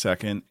being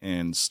second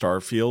and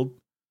Starfield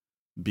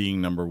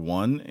being number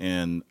one.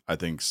 And I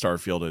think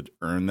Starfield had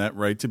earned that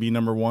right to be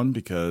number one,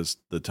 because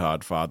the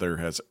Todd father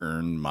has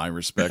earned my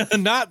respect.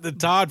 Not the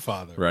Todd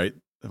father. Right.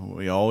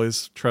 We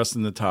always trust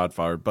in the Todd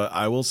father. But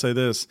I will say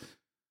this.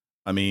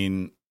 I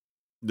mean,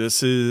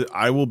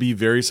 I will be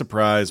very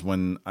surprised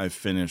when I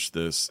finish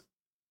this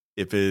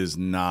if it is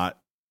not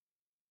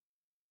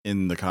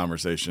in the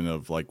conversation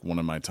of like one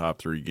of my top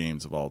 3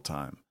 games of all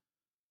time.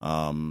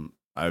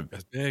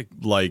 That's big.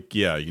 Like,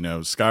 yeah, you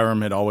know,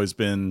 Skyrim had always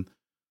been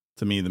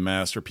to me the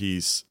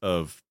masterpiece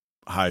of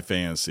high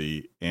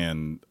fantasy,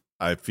 and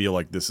I feel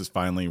like this is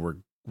finally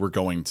we're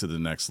going to the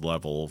next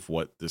level of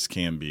what this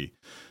can be.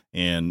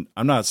 And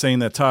I'm not saying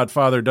that Todd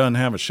Father doesn't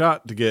have a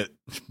shot to get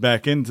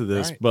back into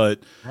this, Right.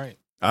 but Right.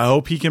 I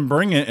hope he can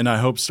bring it, and I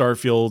hope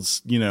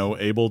Starfield's,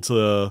 able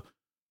to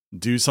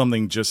do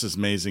something just as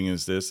amazing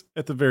as this.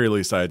 At the very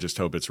least, I just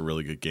hope it's a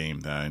really good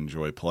game that I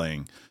enjoy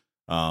playing.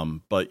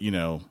 But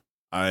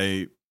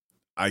I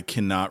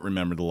cannot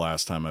remember the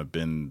last time I've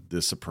been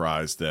this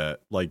surprised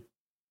that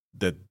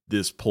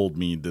this pulled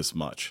me this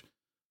much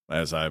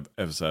as I've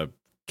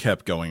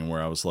kept going,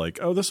 where I was like,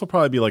 oh, this will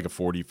probably be like a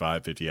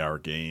 45, 50-hour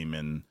game.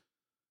 And,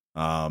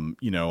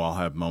 I'll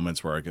have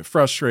moments where I get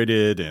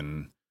frustrated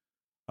and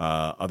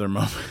other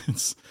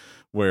moments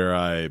where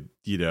I,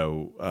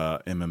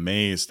 am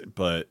amazed.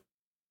 But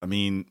I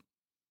mean,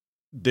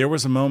 there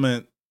was a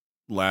moment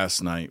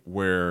last night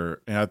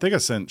where, and I think I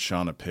sent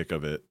Sean a pic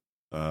of it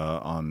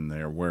on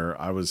there, where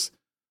I was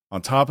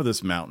on top of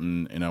this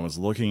mountain and I was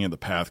looking at the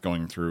path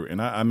going through.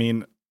 And I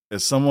mean,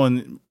 as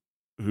someone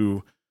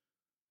who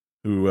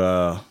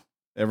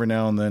every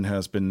now and then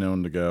has been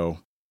known to go,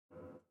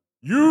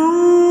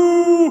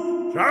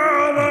 "You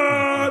shall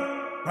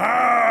not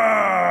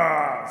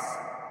pass."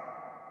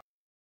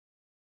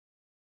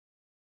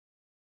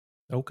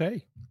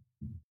 Okay.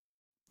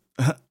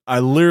 I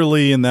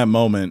literally in that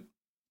moment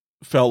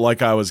felt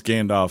like I was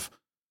Gandalf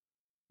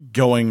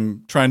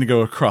trying to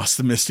go across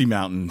the Misty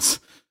Mountains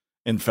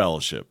in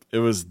Fellowship. It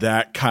was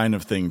that kind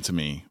of thing to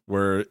me,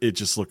 where it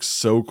just looked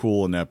so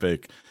cool and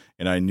epic.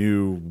 And I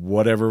knew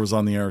whatever was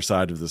on the other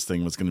side of this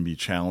thing was going to be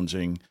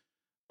challenging.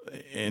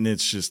 And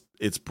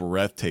it's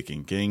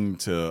breathtaking getting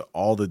to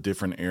all the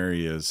different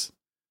areas.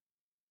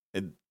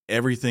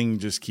 Everything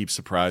just keeps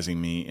surprising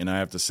me. And I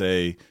have to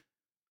say,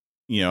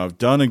 I've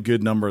done a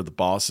good number of the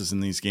bosses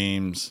in these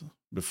games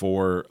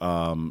before.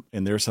 And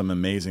there's some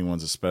amazing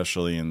ones,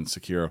 especially in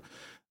Sekiro.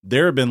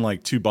 There have been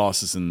like 2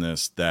 bosses in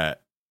this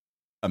that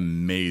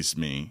amazed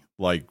me,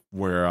 like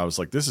where I was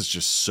like, this is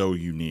just so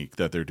unique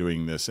that they're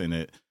doing this. And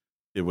it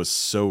was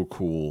so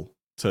cool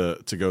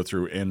to go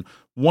through. And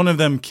one of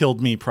them killed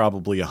me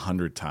probably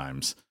 100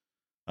 times.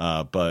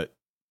 But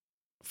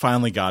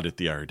finally got it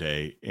the other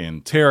day,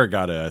 and Tara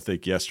got it, I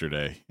think,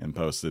 yesterday and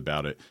posted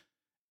about it.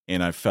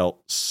 And I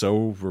felt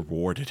so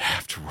rewarded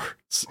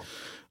afterwards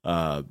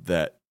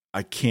that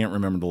I can't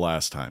remember the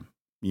last time,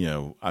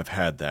 I've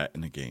had that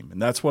in a game.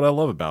 And that's what I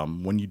love about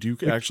them, when you do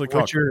actually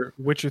Witcher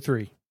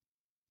 3.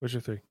 Witcher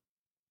 3.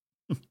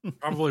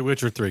 Probably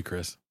Witcher 3,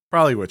 Chris.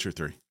 Probably Witcher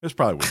 3. It's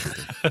probably Witcher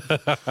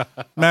 3.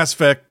 Mass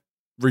Effect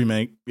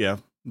remake, yeah.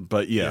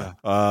 But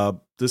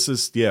this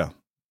is 10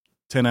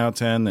 out of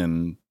 10,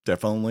 and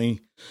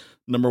definitely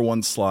number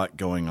 1 slot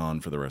going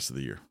on for the rest of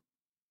the year.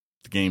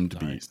 The game to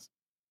beat.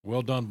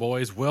 Well done,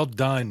 boys. Well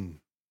done.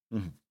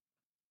 Mm-hmm.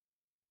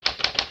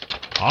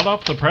 Hot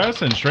off the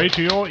press and straight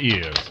to your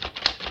ears.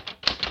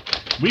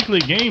 Weekly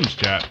Games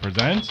Chat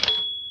presents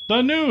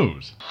the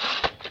news.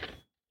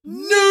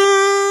 News.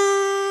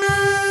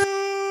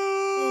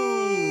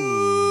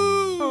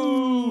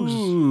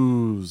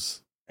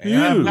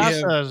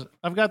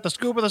 I've got the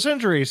scoop of the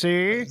century,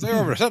 see?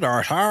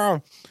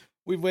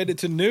 We've waited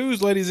to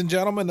news, ladies and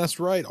gentlemen. That's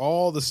right.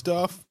 All the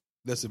stuff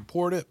that's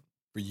important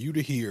for you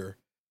to hear.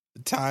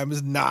 The time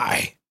is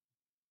nigh.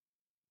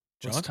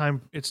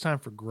 John? It's time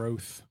for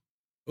growth.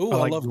 Oh, I I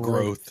like love growth.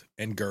 growth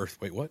and girth.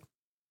 Wait, what?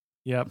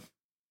 Yep.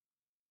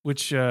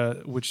 Which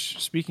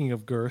speaking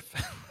of girth,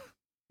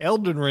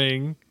 Elden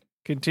Ring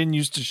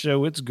continues to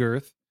show its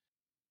girth,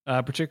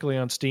 particularly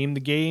on Steam. The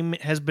game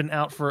has been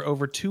out for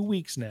over 2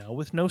 weeks now,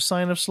 with no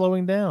sign of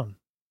slowing down.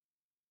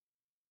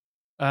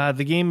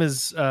 The game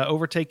has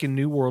overtaken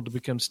New World to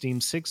become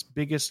Steam's 6th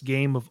biggest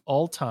game of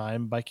all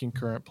time by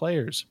concurrent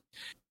players.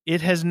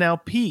 It has now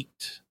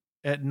peaked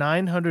at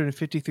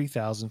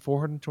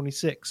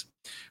 953,426,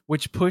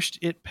 which pushed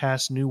it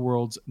past New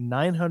World's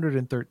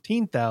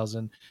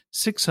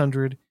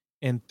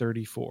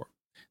 913,634.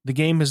 The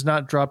game has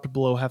not dropped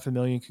below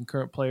 500,000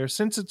 concurrent players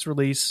since its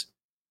release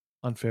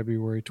on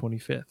February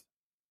 25th.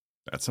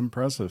 That's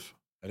impressive.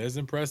 That is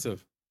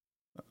impressive.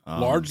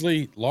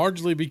 Largely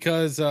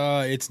because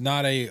it's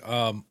not a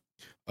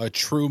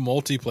true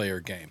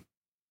multiplayer game,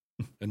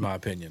 in my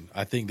opinion.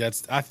 I think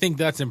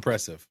that's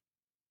impressive.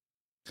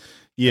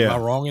 Yeah.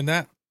 Am I wrong in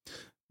that?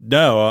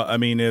 No, I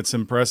mean, it's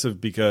impressive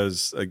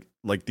because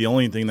like the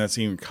only thing that's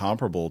even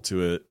comparable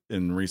to it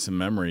in recent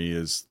memory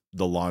is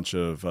the launch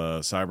of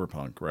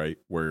Cyberpunk, right?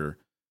 Where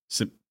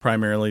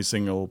primarily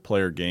single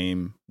player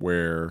game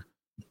where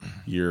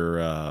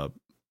you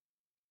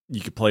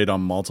could play it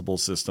on multiple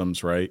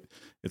systems, right?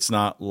 It's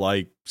not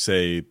like,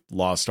 say,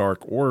 Lost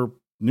Ark or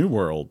New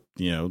World,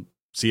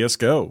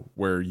 CSGO,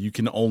 where you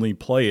can only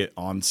play it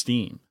on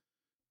Steam.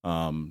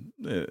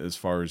 As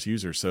far as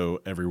users,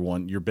 so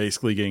you're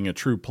basically getting a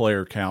true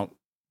player count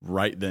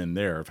right then and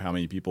there of how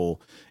many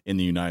people in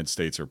the United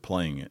States are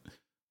playing it.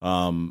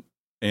 And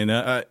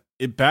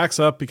it backs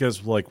up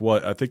because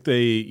I think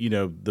they,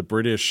 the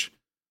British,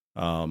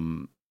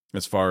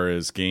 as far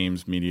as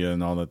games, media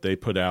and all that, they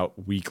put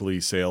out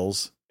weekly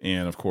sales.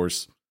 And of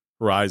course,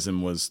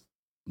 Horizon was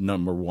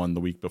number 1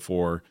 the week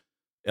before.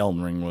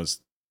 Elden Ring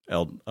was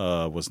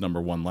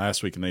number 1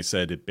 last week. And they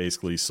said it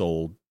basically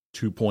sold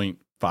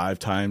 2.5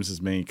 times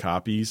as many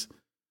copies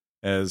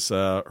as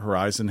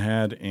Horizon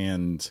had,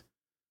 and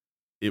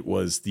it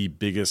was the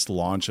biggest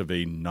launch of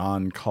a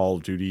non-Call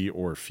of Duty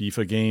or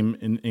FIFA game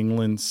in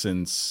England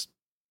since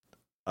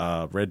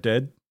Red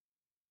Dead.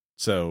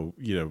 So,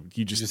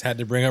 he just had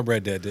to bring up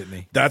Red Dead, didn't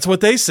he? That's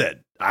what they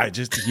said. I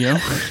just,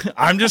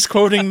 I'm just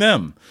quoting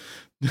them.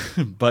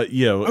 But,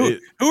 who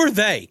are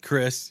they,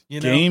 Chris?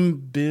 Game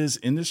Biz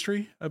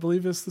Industry, I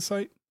believe is the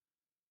site.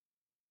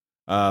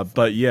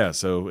 But yeah,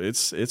 so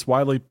it's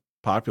widely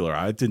popular.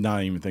 I did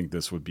not even think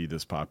this would be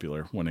this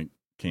popular when it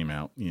came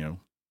out,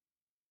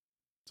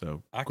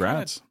 So,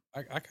 congrats.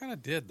 I kind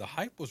of did. The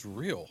hype was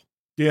real.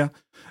 Yeah.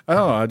 I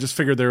don't know. I just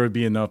figured there would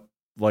be enough,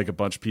 like a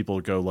bunch of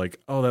people go like,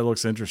 oh, that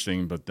looks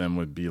interesting, but then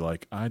would be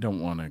like, I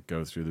don't want to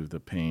go through the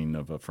pain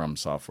of a From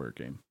Software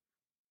game.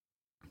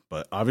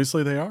 But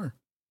obviously they are.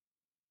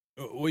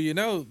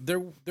 Well,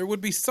 there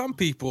would be some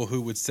people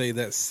who would say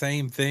that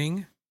same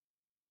thing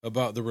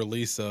about the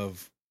release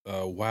of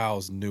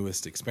WoW's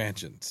newest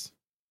expansions.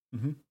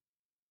 Mm-hmm.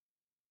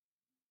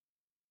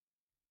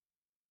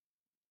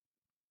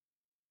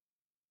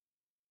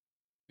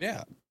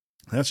 Yeah.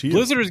 That's huge.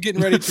 Blizzard is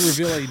getting ready to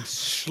reveal a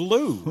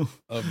slew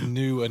of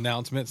new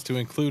announcements to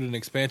include an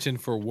expansion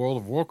for World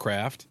of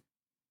Warcraft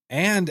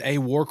and a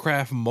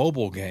Warcraft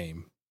mobile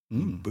game.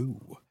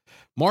 Boo.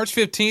 March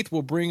 15th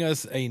will bring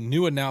us a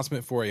new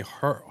announcement for a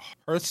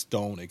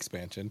Hearthstone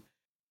expansion.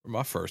 For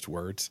my first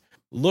words.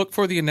 Look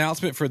for the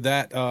announcement for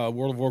that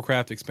World of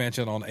Warcraft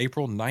expansion on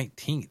April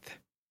 19th.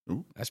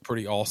 Ooh. That's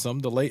pretty awesome.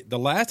 The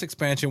last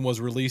expansion was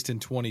released in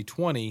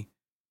 2020.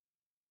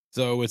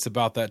 So it's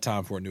about that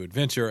time for a new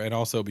adventure, and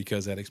also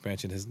because that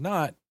expansion has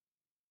not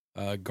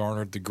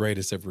garnered the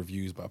greatest of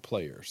reviews by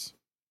players.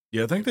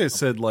 Yeah, I think they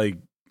said like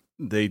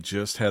they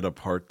just had a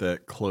part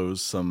that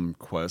closed some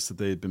quests that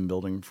they had been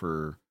building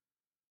for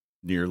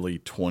nearly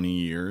 20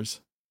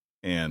 years,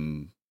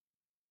 and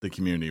the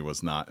community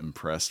was not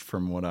impressed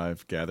from what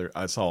I've gathered.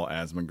 I saw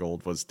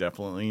Asmongold was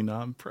definitely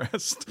not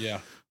impressed.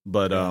 Yeah.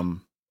 But I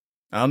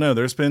don't know.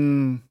 There's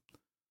been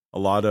a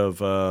lot of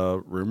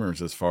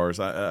rumors as far as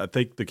I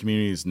think the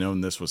community's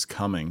known this was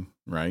coming,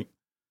 right?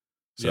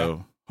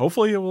 So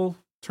hopefully it will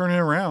turn it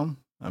around.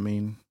 I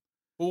mean,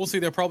 well, we'll see.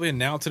 They'll probably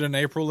announce it in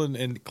April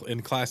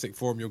in classic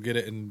form. You'll get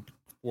it in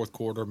fourth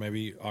quarter,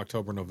 maybe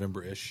October,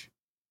 November-ish.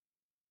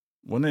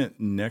 Wouldn't it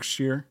next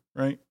year,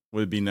 right?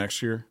 Would it be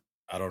next year?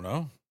 I don't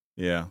know.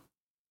 Yeah.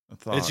 I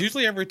thought It's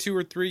usually every 2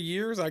 or 3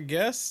 years, I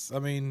guess. I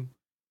mean,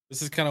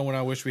 this is kind of when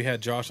I wish we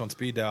had Josh on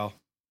speed dial.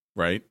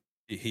 Right.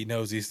 He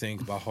knows these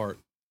things by heart.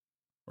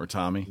 Or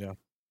Tommy. Yeah.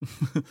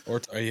 or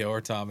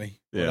Tommy.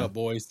 Yeah. What up,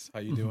 boys?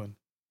 How you doing?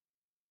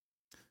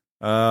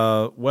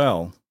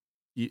 Well,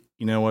 you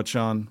know what,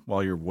 Sean?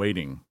 While you're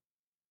waiting.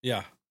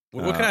 Yeah.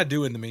 What can I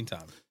do in the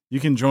meantime? You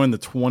can join the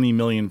 20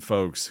 million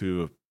folks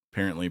who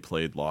apparently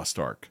played Lost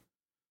Ark.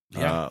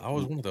 Yeah, I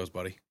was one of those,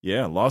 buddy.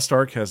 Yeah, Lost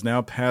Ark has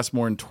now passed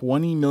more than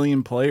 20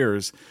 million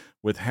players,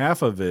 with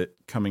half of it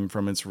coming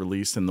from its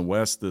release in the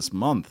West this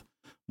month.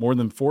 More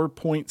than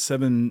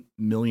 4.7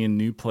 million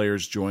new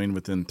players joined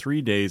within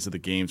 3 days of the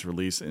game's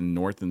release in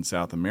North and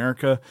South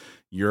America,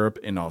 Europe,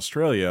 and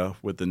Australia,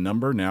 with the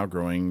number now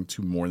growing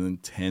to more than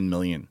 10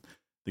 million.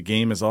 The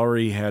game has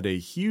already had a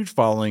huge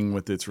following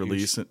with its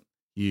release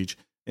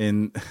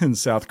in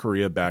South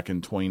Korea back in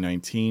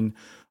 2019.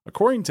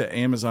 According to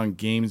Amazon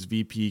Games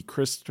VP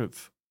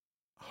Christoph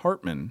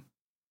Hartman,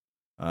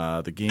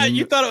 the game...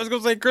 You thought I was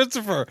going to say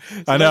Christopher.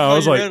 So I know. I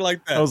was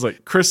that. I was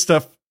like,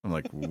 Christoph. I'm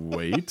like,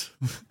 wait.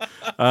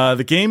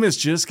 The game is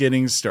just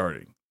getting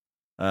started.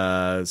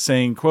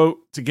 Saying, quote,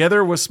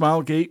 "Together with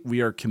Smilegate,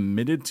 we are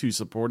committed to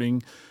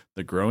supporting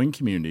the growing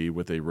community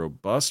with a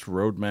robust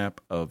roadmap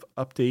of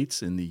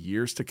updates in the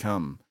years to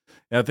come."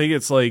 And I think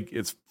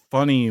it's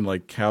funny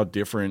like how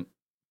different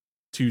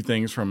two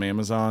things from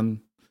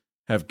Amazon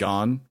have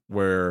gone,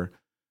 where,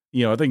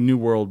 I think New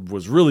World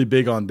was really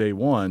big on day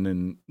one,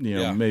 and,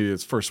 maybe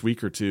it's first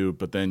week or two,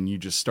 but then you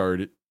just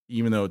started,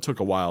 even though it took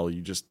a while,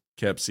 you just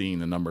kept seeing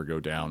the number go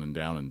down and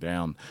down and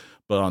down.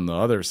 But on the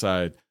other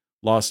side,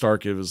 Lost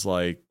Ark, it was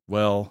like,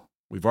 well,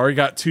 we've already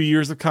got 2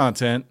 years of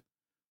content.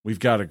 We've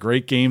got a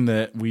great game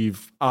that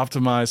we've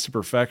optimized to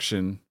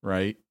perfection,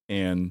 right?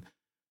 And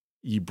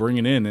you bring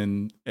it in,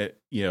 and,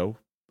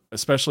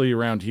 especially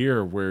around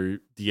here where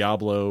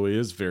Diablo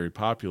is very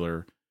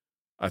popular,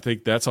 I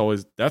think that's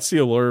the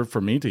allure for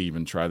me to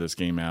even try this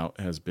game out,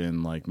 has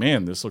been like,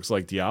 man, this looks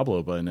like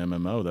Diablo, but an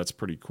MMO. That's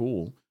pretty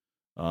cool.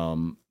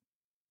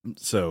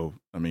 So,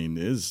 I mean,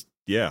 it is,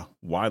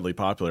 widely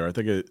popular. I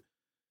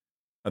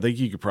think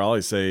you could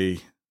probably say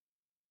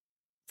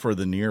for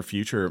the near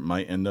future, it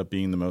might end up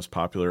being the most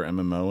popular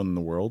MMO in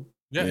the world.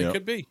 Yeah, it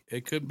could be.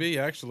 It could be,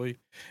 actually.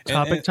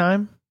 Topic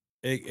time?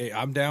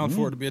 I'm down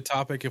for it to be a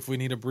topic if we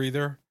need a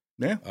breather.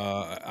 Yeah.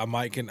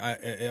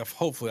 If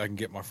hopefully I can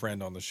get my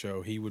friend on the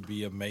show. He would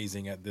be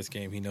amazing at this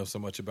game. He knows so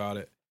much about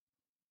it.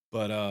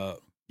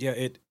 But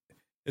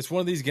it's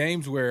one of these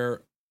games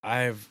where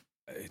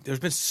there's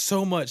been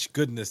so much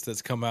goodness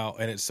that's come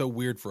out, and it's so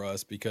weird for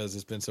us because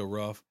it's been so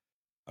rough.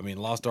 I mean,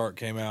 Lost Ark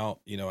came out.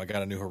 I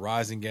got a new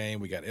Horizon game.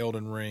 We got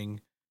Elden Ring.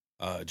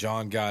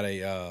 John got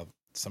a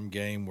some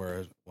game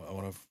where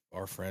one of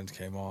our friends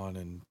came on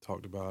and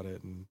talked about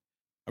it, and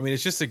I mean,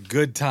 it's just a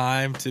good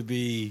time to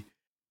be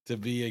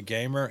a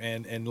gamer.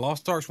 And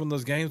Lost Ark's one of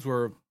those games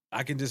where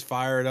I can just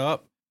fire it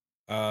up.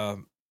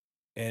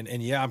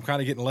 And yeah, I'm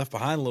kind of getting left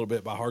behind a little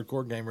bit by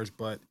hardcore gamers,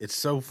 but it's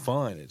so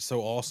fun. It's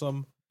so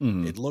awesome.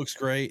 Mhm. It looks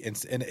great, and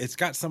it's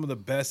got some of the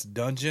best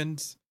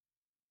dungeons,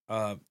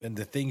 and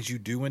the things you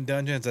do in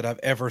dungeons that I've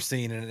ever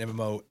seen in an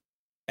MMO,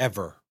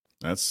 ever.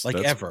 That's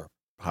Ever.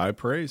 high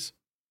praise.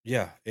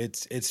 Yeah,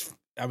 it's.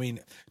 I mean,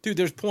 dude,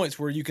 there's points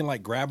where you can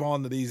like grab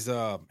onto these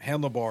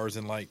handlebars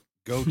and like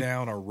go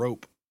down a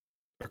rope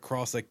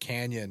across a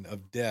canyon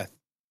of death.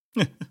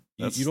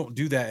 You don't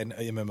do that in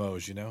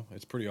MMOs,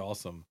 It's pretty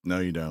awesome. No,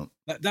 you don't.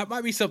 That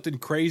might be something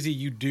crazy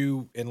you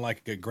do in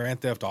like a Grand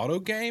Theft Auto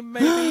game,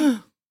 maybe.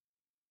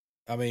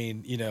 I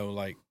mean,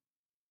 like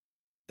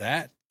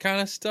that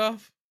kind of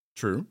stuff.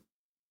 True.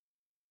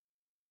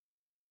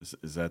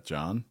 Is that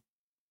John?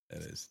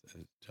 That is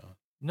John.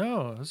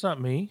 No, that's not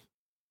me.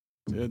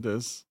 Yeah, it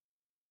is.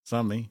 It's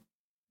not me.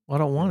 Well, I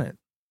don't want it.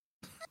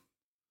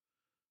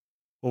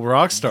 Well,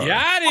 Rockstar.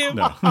 Got him.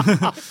 No.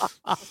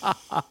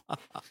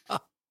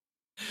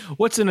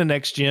 What's in the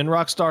next gen?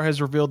 Rockstar has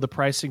revealed the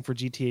pricing for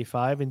GTA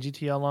 5 and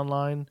GTA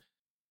Online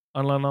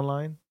on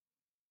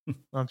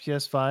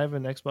PS5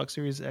 and Xbox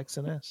Series X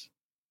and S.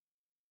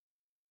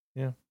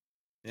 Yeah.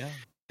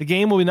 The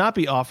game will not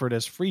be offered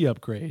as free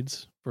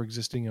upgrades for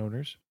existing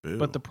owners,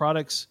 but the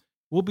products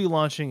will be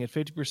launching at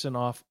 50%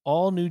 off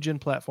all new gen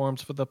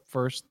platforms for the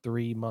first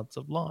 3 months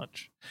of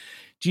launch.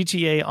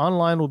 GTA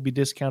Online will be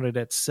discounted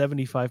at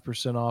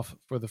 75% off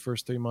for the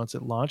first 3 months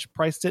at launch,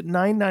 priced at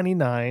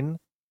 $9.99.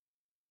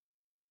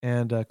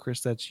 And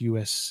Chris, that's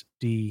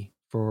USD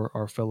for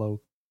our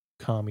fellow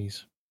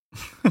commies.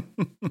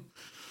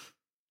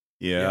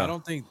 Yeah, I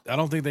don't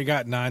think they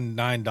got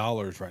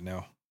 $9 right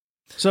now.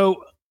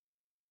 So,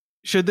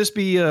 should this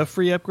be a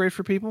free upgrade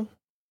for people?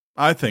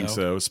 I think No.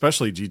 so,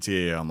 especially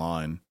GTA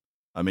Online.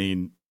 I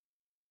mean,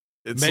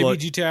 it's Maybe like,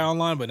 GTA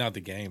Online, but not the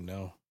game.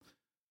 No.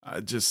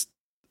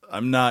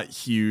 I'm not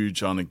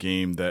huge on a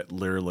game that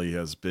literally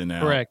has been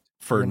out Correct.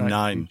 for You're not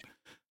 9 huge.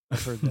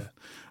 I've heard that.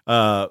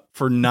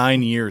 for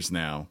 9 years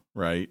now,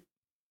 right?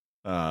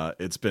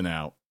 It's been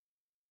out,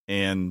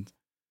 and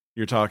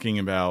you're talking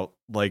about,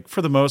 like,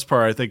 for the most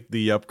part, I think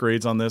the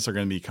upgrades on this are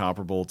going to be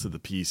comparable to the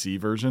PC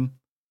version,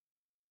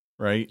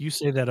 right? You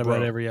say that about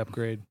Bro. every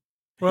upgrade.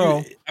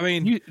 Well, I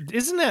mean,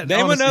 Isn't that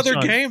name honestly, another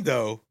Sean, game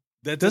though.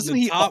 That's Doesn't in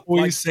the he top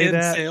always like say 10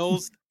 that?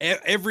 sales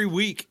every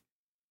week.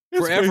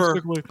 It's forever.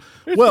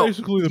 It's Well,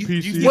 basically the You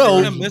PC. think Well,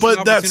 they're gonna miss but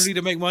an that's- opportunity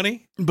to make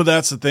money. but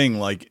that's the thing.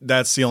 Like,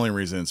 that's the only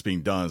reason it's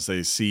being done is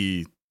they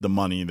see the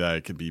money that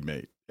it could be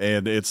made,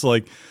 and it's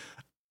like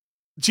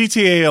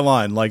GTA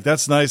Online. Like,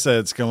 that's nice that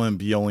it's going to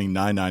be only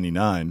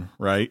 $9.99,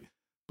 right?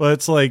 But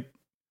it's like,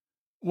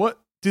 what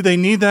do they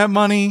need that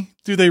money?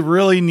 Do they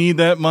really need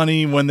that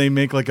money when they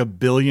make like $1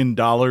 billion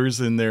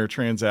in their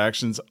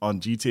transactions on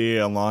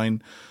GTA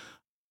Online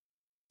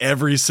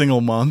every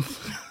single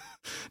month?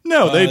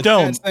 No, they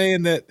don't. Chat's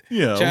saying that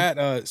You know,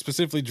 chat,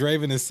 specifically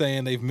Draven, is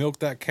saying they've milked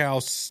that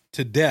cow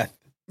to death.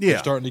 They're yeah,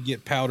 starting to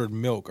get powdered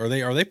milk. Are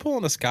they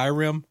pulling a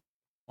Skyrim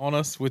on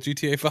us with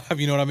GTA 5?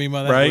 You know what I mean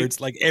by that? Right. Where it's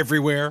like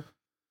everywhere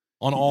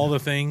on all the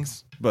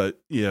things. but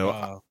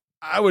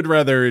I would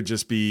rather it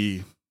just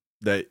be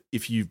that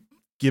if you've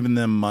given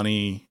them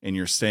money and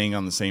you're staying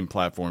on the same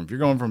platform, if you're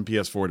going from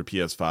PS4 to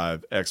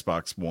PS5,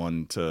 Xbox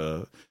One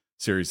to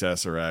Series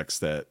S or X,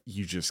 that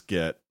you just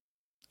get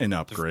an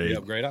Just upgrade. the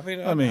upgrade.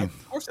 I mean,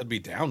 of course, I'd be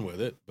down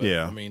with it. But,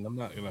 Yeah. I mean, I'm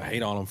not going to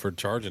hate on them for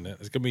charging it.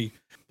 It's going to be,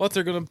 plus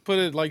they're going to put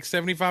it like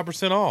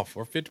 75% off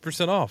or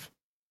 50% off.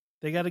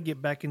 They got to get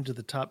back into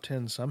the top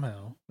 10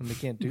 somehow, and they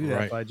can't do that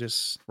Right. by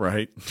just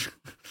Right?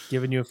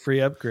 giving you a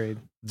free upgrade.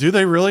 Do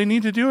they really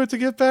need to do it to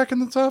get back in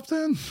the top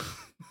 10?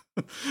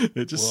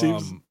 It just Well,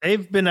 seems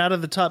They've been out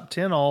of the top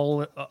 10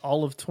 all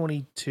of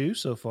 22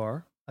 so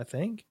far, I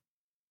think.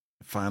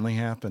 it finally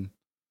happened.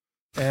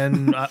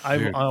 And Dude,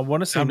 I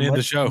want to say time to end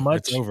the show.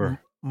 much, It's over.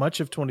 much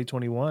of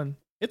 2021.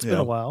 It's been Yeah.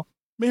 a while.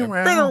 Been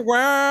Better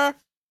around.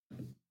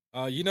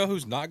 wear. You know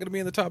who's not going to be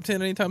in the top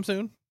 10 anytime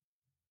soon?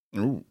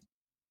 Ooh.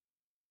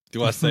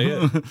 Do I say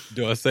it?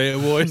 Do I say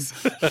it, boys?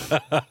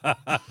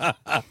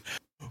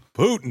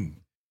 Putin.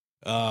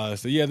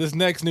 So yeah, this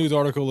next news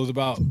article is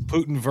about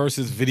Putin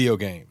versus video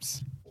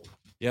games.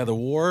 Yeah, the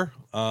war.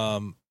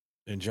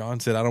 And John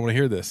said, I don't want to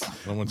hear this. I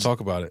don't want to talk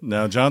about it.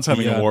 Now John's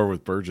having Yeah. a war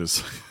with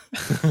Burgess.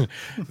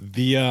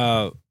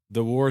 The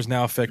war is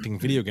now affecting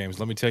video games.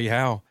 Let me tell you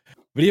how.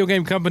 Video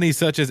game companies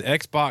such as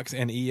Xbox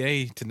and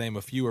EA, to name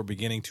a few, are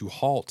beginning to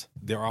halt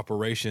their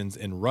operations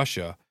in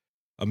Russia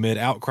amid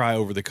outcry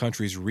over the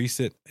country's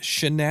recent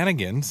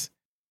shenanigans.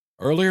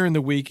 Earlier in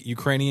the week,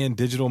 Ukrainian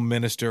digital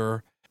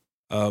minister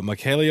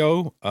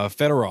Mikhailo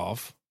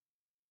Fedorov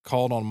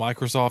called on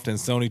Microsoft and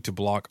Sony to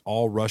block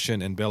all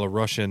Russian and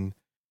Belarusian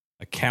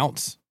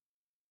accounts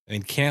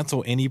and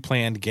cancel any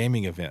planned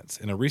gaming events.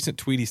 In a recent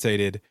tweet, he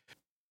stated,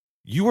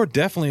 You are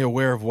definitely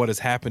aware of what is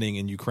happening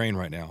in Ukraine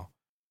right now.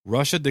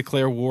 Russia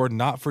declared war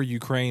not for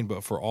Ukraine,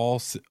 but for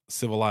all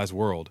civilized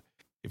world.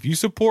 If you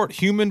support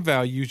human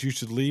values, you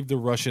should leave the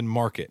Russian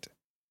market.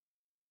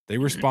 They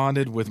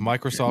responded with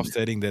Microsoft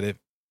stating that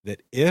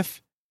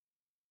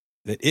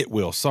it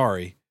will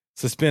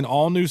suspend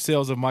all new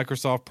sales of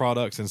Microsoft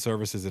products and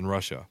services in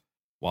Russia,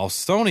 while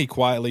Sony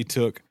quietly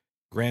took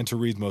Gran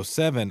Turismo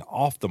 7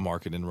 off the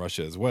market in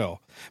Russia as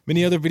well.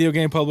 Many other video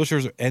game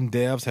publishers and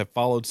devs have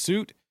followed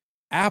suit.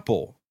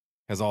 Apple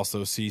has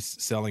also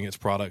ceased selling its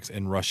products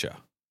in Russia.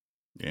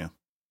 Yeah.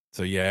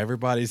 So, yeah,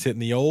 everybody's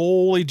hitting the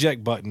old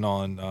eject button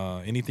on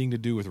anything to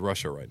do with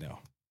Russia right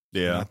now.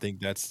 Yeah. And I think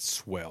that's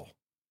swell.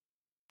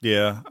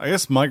 Yeah. I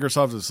guess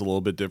Microsoft is a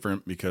little bit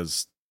different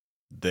because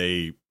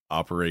they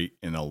operate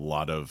in a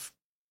lot of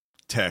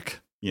tech,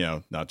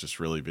 not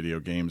just really video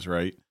games,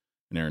 right?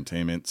 And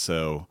entertainment.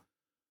 So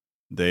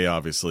they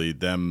obviously,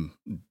 them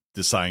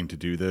deciding to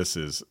do this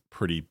is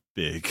pretty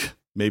big.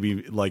 Maybe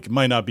it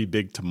might not be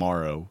big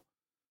tomorrow,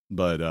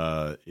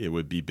 but it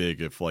would be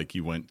big if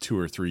you went 2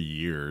 or 3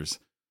 years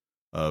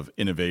of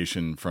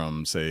innovation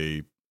from,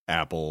 say,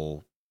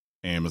 Apple,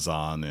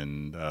 Amazon,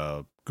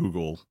 and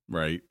Google,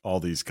 right? All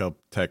these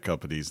tech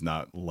companies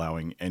not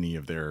allowing any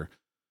of their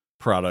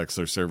products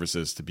or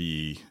services to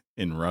be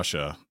in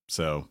Russia.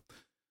 So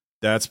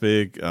that's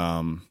big.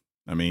 I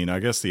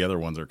guess the other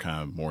ones are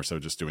kind of more so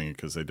just doing it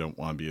because they don't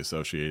want to be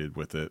associated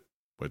with it,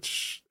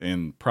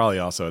 and probably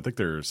also, I think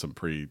there are some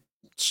pretty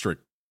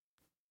strict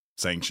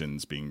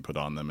sanctions being put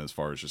on them as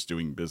far as just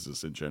doing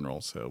business in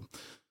general. So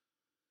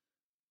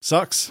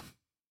sucks.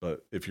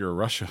 But if you're a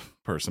Russia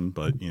person,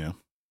 but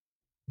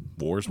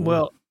war's war.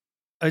 Well,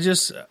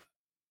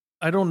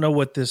 I don't know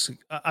what this.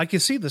 I can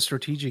see the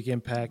strategic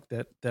impact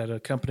that a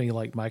company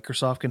like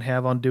Microsoft can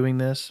have on doing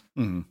this.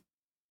 Mm-hmm.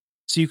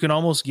 So you can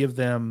almost give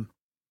them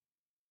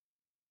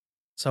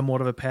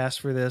somewhat of a pass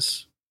for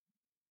this.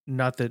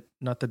 Not that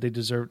they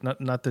deserve.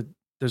 Not that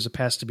there's a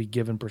pass to be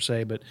given per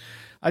se, but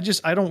I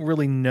don't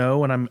really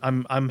know, and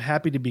I'm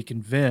happy to be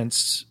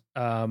convinced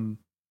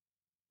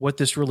what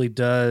this really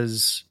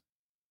does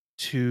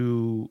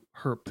to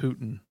hurt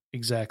Putin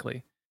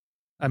exactly.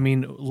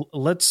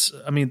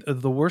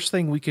 The worst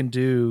thing we can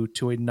do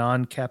to a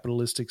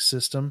non-capitalistic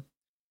system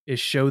is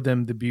show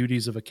them the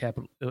beauties of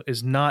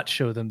not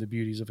show them the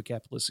beauties of a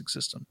capitalistic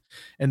system,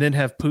 and then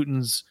have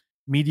Putin's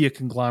media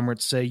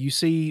conglomerates say, "You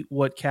see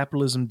what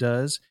capitalism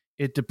does?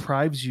 It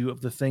deprives you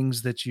of the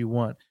things that you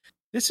want."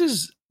 This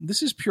is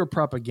pure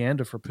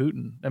propaganda for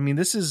Putin.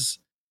 This is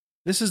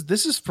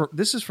for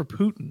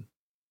Putin.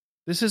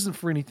 This isn't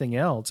for anything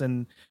else.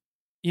 And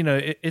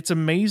it's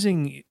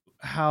amazing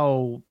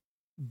how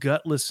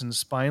gutless and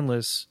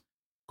spineless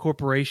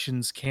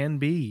corporations can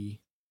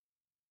be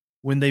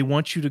when they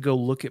want you to go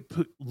look at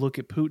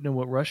Putin and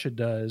what Russia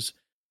does,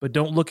 but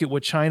don't look at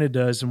what China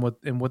does and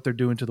what they're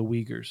doing to the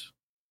Uyghurs.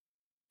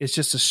 It's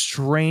just a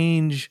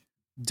strange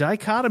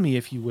dichotomy,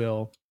 if you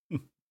will,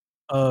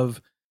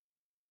 of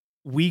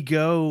we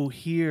go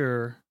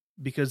here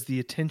because the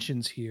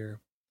attention's here,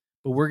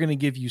 but we're going to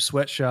give you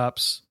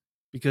sweatshops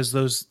because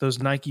those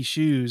Nike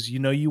shoes,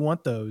 you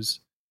want those.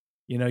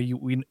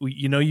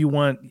 You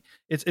want.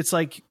 It's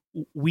like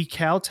we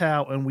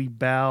kowtow and we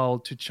bow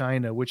to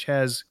China, which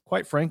has,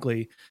 quite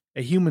frankly,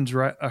 a human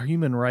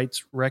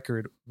rights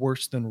record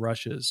worse than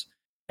Russia's,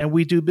 and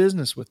we do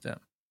business with them.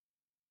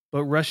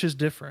 But Russia's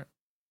different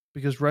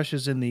because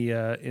Russia's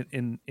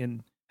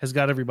has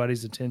got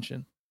everybody's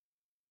attention.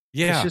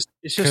 Yeah, it's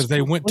just because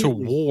they went to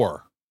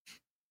war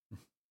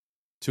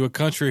to a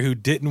country who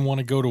didn't want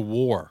to go to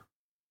war.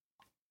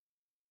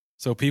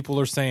 So people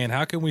are saying,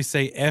 how can we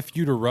say F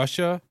you to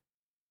Russia?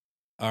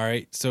 All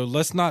right, so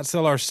let's not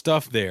sell our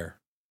stuff there.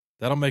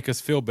 That'll make us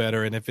feel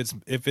better. And if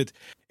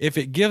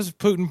it gives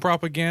Putin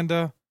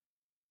propaganda,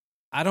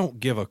 I don't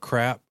give a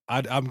crap.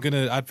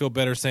 I'd feel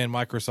better saying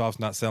Microsoft's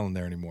not selling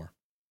there anymore.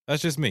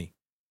 That's just me.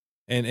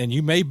 And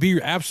you may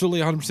be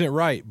absolutely 100%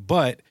 right,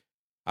 but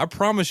I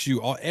promise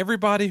you,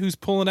 everybody who's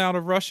pulling out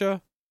of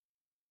Russia,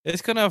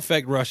 it's going to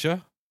affect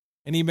Russia,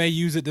 and he may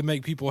use it to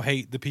make people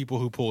hate the people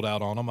who pulled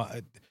out on him.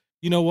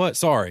 You know what?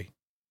 Sorry.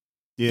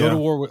 Yeah. Go to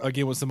war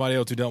again with somebody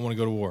else who don't want to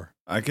go to war.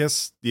 I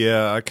guess,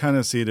 yeah, I kind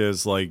of see it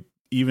as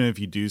even if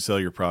you do sell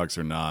your products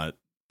or not,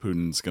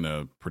 Putin's going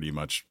to pretty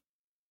much,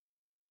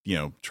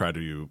 try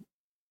to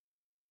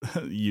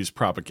use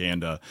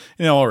propaganda.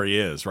 And it already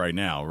is right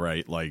now,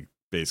 right?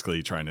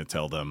 Basically trying to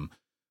tell them,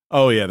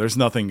 oh yeah, there's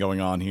nothing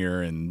going on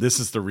here, and this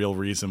is the real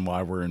reason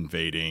why we're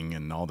invading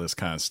and all this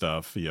kind of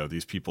stuff.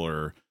 These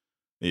people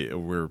he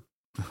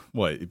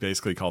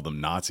basically called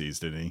them Nazis,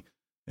 didn't he?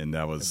 And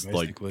that was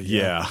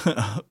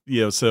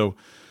yeah. So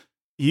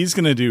he's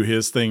going to do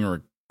his thing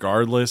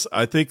regardless.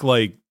 I think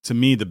to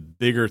me,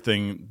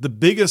 the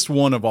biggest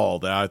one of all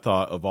that I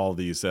thought of all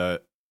these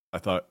that I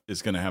thought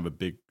is going to have a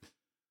big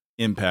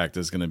impact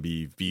is going to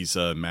be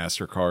Visa and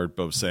MasterCard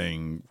both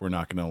saying we're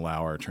not going to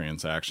allow our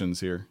transactions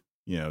here.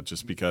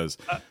 Just because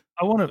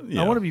I want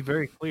to be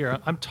very clear.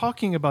 I'm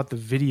talking about the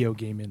video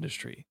game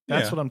industry.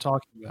 That's what I'm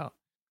talking about.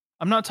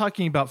 I'm not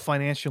talking about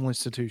financial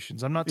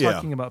institutions. I'm not Yeah.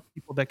 talking about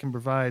people that can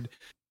provide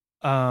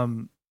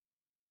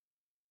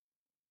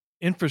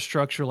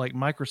infrastructure like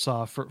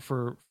Microsoft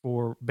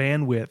for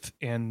bandwidth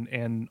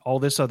and all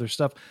this other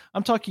stuff.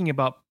 I'm talking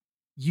about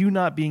you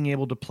not being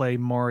able to play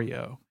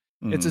Mario.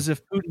 It's as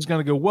if Putin's going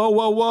to go,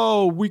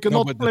 whoa, we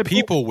cannot but play. the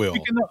people will.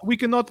 We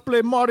cannot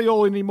play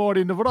Mario anymore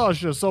in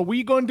Russia. So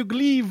we're going to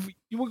leave.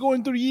 We're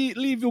going to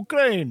leave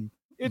Ukraine.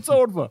 It's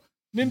over.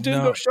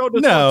 Nintendo showed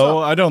us. No,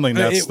 I don't think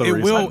that's the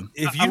reason. Will,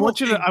 if you I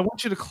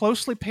want you to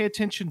closely pay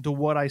attention to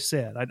what I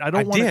said. I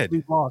don't want it to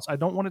be lost. I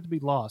don't want it to be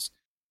lost.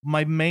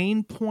 My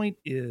main point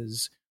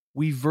is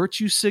we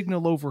virtue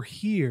signal over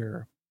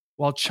here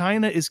while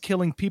China is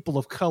killing people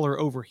of color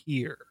over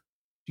here.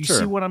 Do you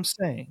see what I'm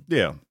saying?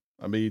 Yeah.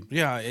 I mean,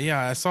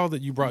 yeah. I saw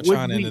that you brought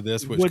China into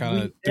this, which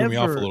kind of threw me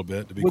off a little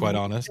bit, to be quite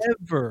honest.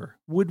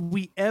 Would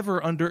we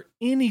ever, under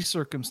any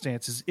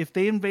circumstances, if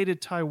they invaded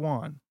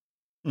Taiwan,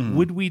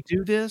 would we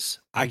do this?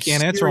 I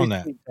can't answer on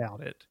that.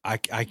 About it. I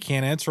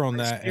can't answer on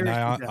that, and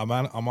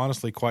I'm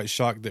honestly quite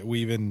shocked that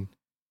we even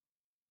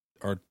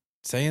are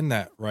saying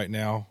that right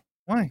now.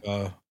 Why?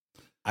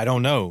 I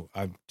don't know.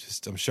 I'm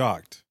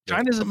shocked.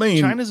 China's a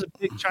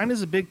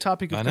big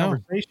topic of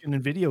conversation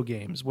in video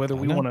games, whether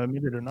we want to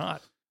admit it or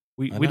not.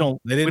 We don't.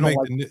 They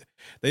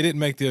didn't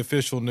make the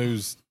official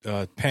news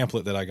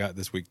pamphlet that I got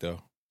this week, though.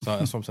 So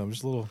that's what I'm saying. I'm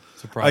just a little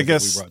surprised I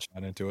guess, that we brought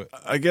China into it.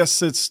 I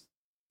guess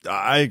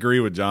I agree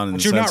with John.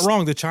 But you're not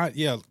wrong. I'm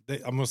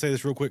going to say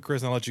this real quick,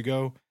 Chris, and I'll let you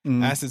go.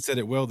 Acid said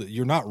it well, that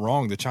you're not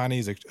wrong. The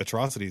Chinese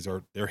atrocities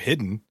they're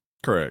hidden.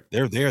 Correct.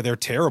 They're there. They're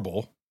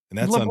terrible. And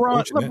that's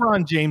unfortunate.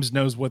 LeBron James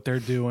knows what they're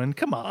doing.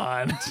 Come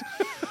on.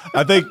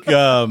 I think,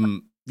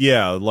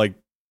 like,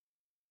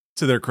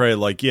 to their credit,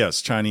 like,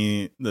 yes,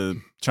 China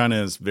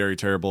is very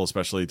terrible,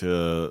 especially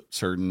to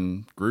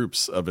certain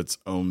groups of its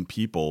own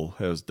people,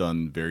 has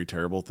done very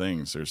terrible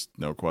things. There's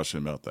no question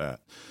about that.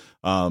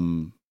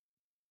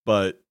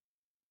 But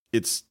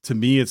to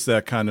me, it's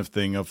that kind of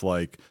thing of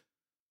like,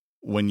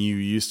 when you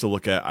used to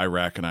look at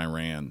Iraq and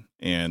Iran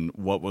and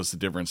what was the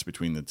difference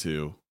between the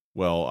two?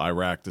 Well,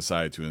 Iraq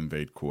decided to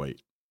invade Kuwait.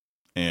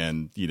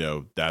 And,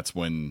 that's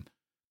when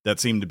that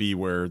seemed to be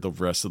where the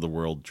rest of the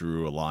world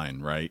drew a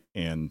line, right?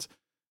 And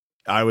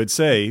I would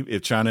say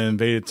if China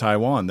invaded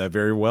Taiwan, that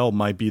very well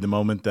might be the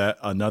moment that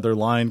another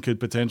line could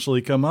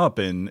potentially come up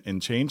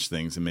and change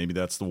things. And maybe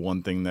that's the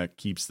one thing that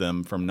keeps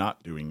them from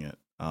not doing it.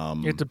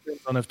 It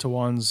depends on if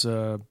Taiwan's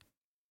part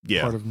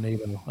of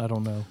NATO. I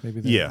don't know.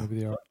 Maybe they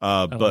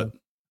are.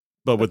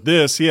 But with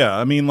this,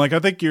 I mean, like, I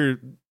think your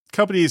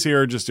companies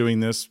here are just doing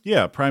this,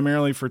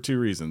 primarily for two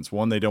reasons.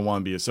 One, they don't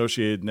want to be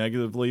associated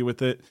negatively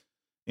with it.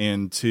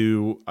 And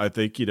two, I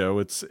think,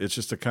 it's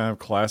just a kind of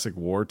classic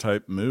war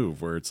type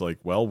move where it's like,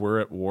 well, we're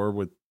at war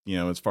with,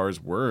 as far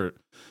as we're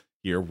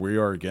here, we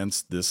are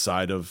against this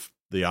side of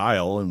the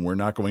aisle and we're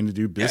not going to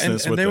do business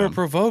with them. And they were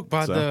provoked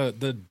by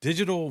the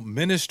digital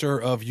minister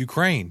of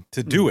Ukraine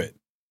to do it.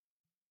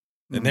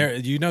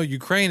 And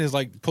Ukraine is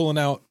like pulling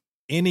out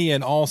any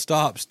and all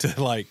stops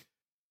to like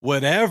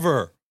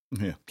whatever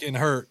can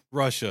hurt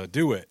Russia,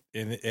 do it.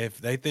 And if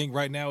they think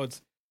right now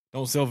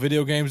don't sell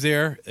video games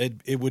there,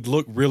 it would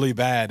look really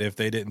bad if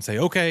they didn't say,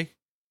 okay.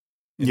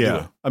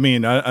 Yeah. I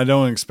mean, I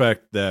don't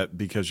expect that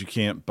because you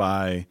can't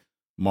buy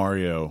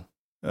Mario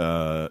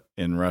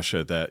in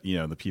Russia that,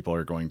 the people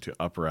are going to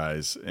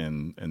uprise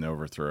and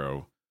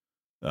overthrow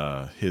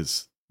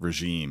his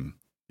regime,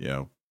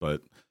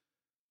 but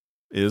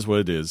it is what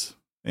it is.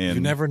 And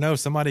you never know.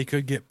 Somebody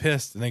could get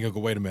pissed and they go,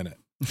 wait a minute.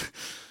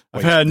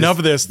 I've had enough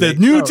of this. The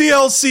new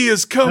DLC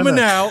is coming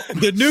out.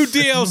 The new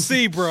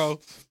DLC,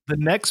 bro. The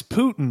next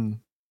Putin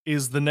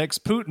is the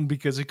next Putin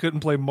because he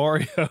couldn't play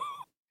Mario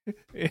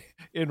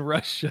in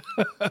Russia.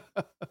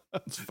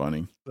 It's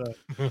funny.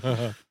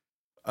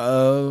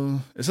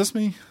 Is this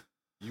me?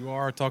 You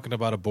are talking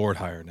about a board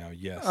hire now,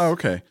 yes. Oh,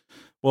 okay.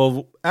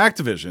 Well,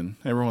 Activision,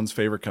 everyone's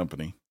favorite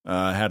company,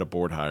 had a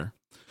board hire.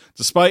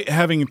 Despite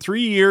having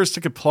 3 years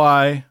to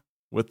comply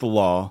with the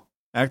law,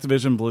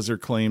 Activision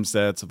Blizzard claims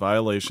that it's a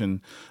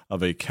violation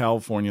of a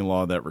California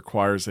law that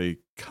requires a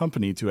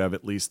company to have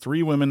at least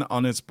 3 women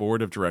on its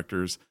board of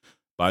directors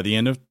by the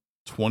end of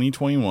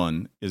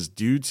 2021 is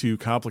due to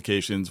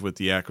complications with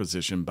the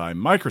acquisition by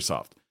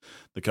Microsoft.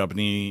 The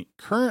company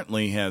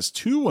currently has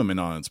 2 women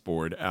on its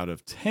board out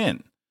of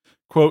 10.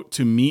 Quote,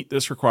 to meet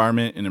this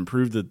requirement and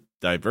improve the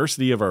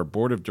diversity of our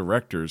board of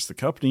directors, the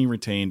company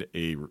retained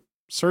a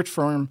search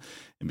firm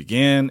and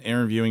began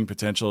interviewing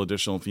potential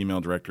additional female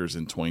directors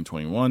in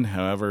 2021.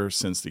 However,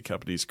 since the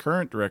company's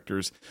current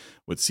directors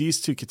would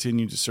cease to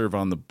continue to serve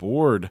on the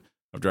board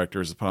of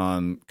directors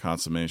upon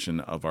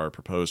consummation of our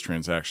proposed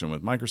transaction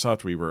with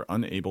Microsoft, we were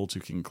unable to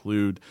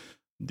conclude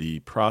the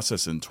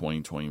process in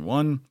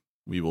 2021.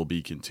 We will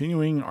be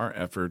continuing our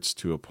efforts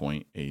to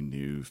appoint a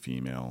new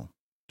female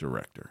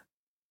director.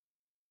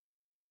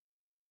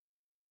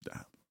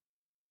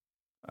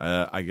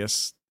 I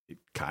guess it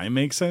kind of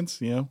makes sense,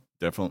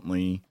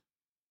 definitely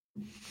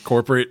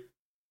corporate,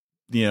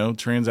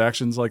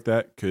 transactions like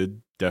that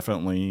could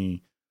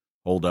definitely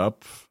hold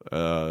up.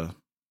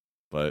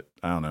 but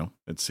I don't know.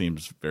 It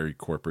seems very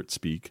corporate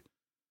speak.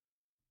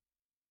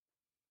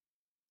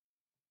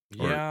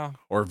 Yeah.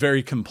 Or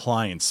very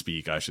compliance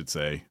speak, I should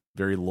say.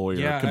 Very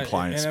lawyer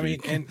compliance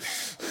speak. And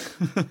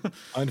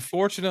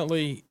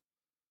unfortunately,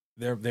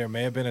 there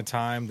may have been a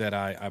time that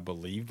I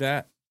believed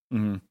that,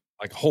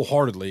 like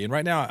wholeheartedly. And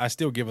right now, I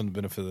still give them the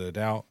benefit of the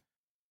doubt.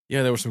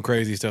 Yeah, there was some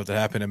crazy stuff that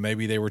happened, and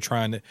maybe they were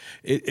trying to.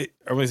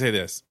 I'm going to say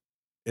this: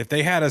 if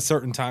they had a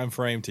certain time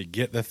frame to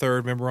get the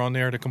third member on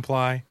there to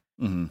comply,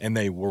 and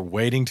they were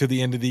waiting to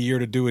the end of the year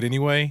to do it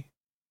anyway,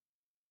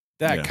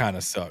 that kind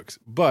of sucks.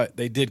 But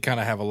they did kind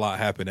of have a lot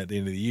happen at the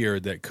end of the year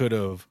that could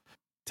have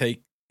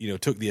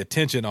took the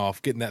attention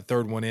off getting that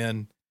third one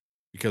in,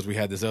 because we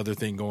had this other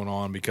thing going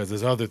on, because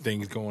there's other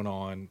things going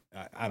on.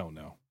 I don't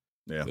know.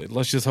 Yeah.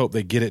 Let's just hope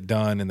they get it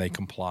done and they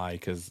comply,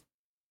 because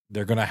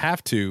they're going to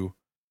have to.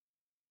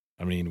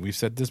 I mean, we've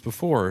said this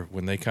before,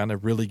 when they kind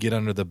of really get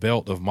under the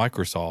belt of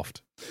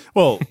Microsoft.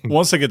 Well,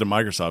 once they get to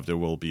Microsoft, it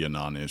will be a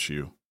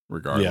non-issue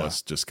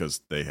regardless, just because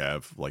they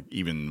have, like,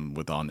 even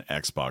with on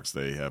Xbox,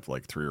 they have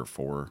like 3 or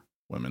 4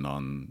 women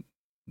on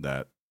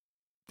that,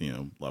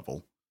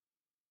 level.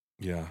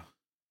 Yeah.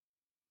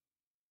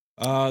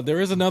 There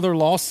is another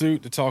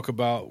lawsuit to talk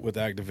about with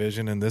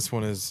Activision, and this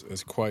one is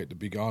quite, to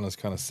be honest,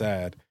 kind of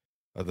sad.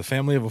 The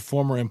family of a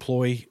former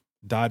employee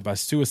died by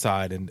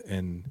suicide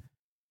in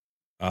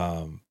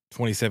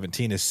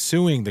 2017 is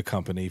suing the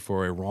company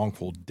for a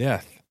wrongful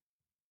death.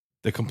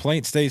 The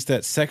complaint states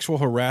that sexual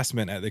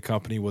harassment at the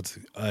company was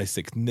a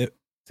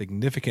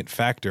significant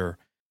factor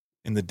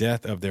in the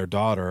death of their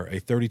daughter,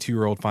 a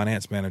 32-year-old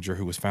finance manager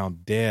who was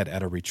found dead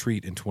at a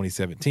retreat in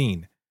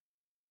 2017.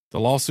 The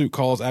lawsuit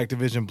calls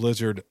Activision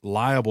Blizzard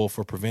liable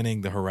for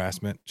preventing the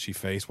harassment she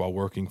faced while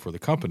working for the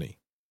company.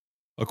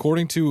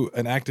 According to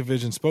an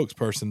Activision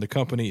spokesperson, the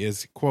company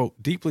is,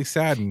 quote, deeply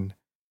saddened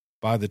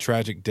by the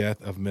tragic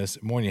death of Miss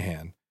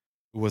Moynihan,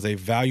 who was a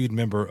valued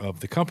member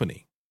of the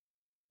company.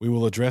 We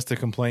will address the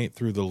complaint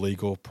through the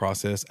legal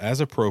process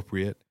as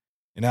appropriate,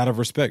 and out of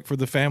respect for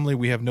the family,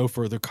 we have no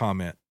further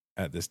comment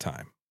at this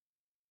time.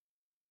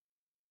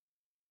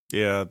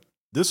 Yeah,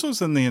 this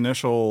was in the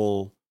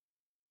initial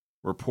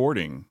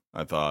reporting,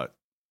 I thought,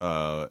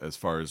 as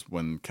far as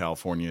when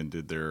California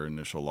did their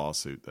initial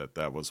lawsuit,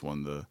 that was one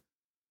of the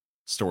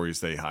stories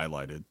they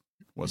highlighted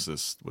was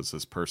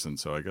this person.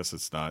 So I guess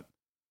it's not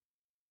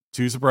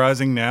too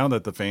surprising now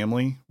that the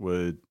family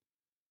would,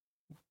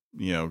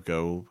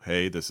 go,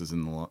 hey, this is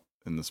in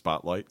the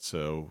spotlight.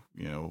 So,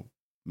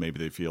 maybe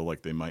they feel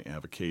like they might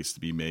have a case to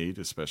be made,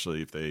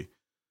 especially if they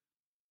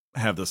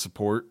have the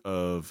support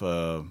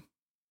of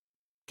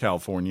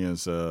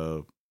California's,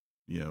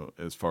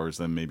 as far as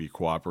them maybe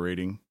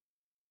cooperating,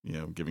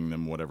 giving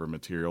them whatever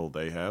material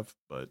they have.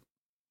 But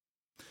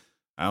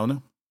I don't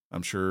know.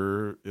 I'm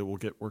sure it will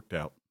get worked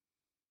out.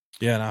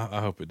 Yeah, and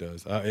I hope it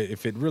does.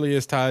 If it really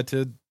is tied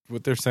to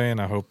what they're saying,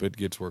 I hope it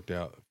gets worked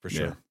out for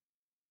sure.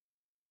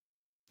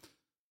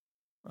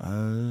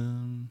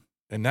 And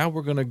now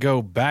we're going to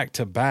go back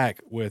to back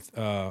with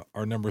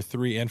our number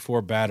 3 and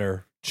 4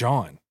 batter,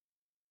 John.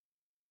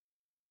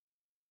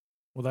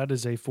 Well, that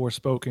is a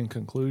Forspoken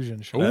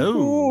conclusion.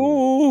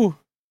 Ooh.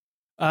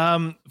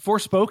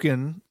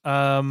 Forspoken,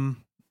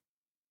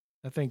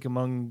 I think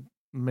among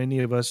many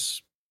of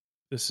us,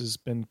 this has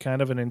been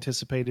kind of an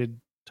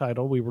anticipated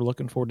title. We were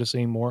looking forward to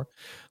seeing more.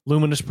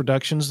 Luminous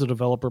Productions, the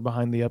developer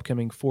behind the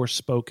upcoming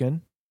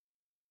Forspoken,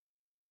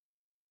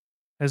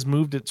 has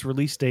moved its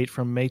release date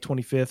from May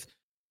 25th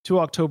to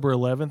October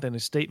 11th. In a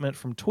statement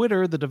from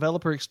Twitter, the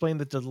developer explained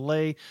that the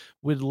delay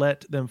would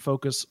let them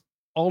focus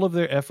all of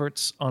their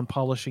efforts on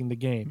polishing the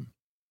game.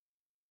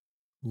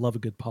 Love a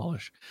good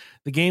polish.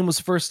 The game was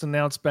first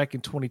announced back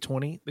in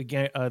 2020.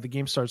 The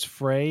game stars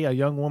Frey, a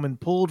young woman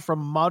pulled from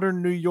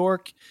modern New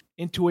York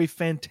into a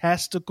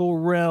fantastical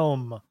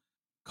realm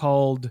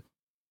called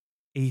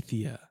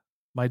Athia.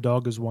 My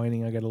dog is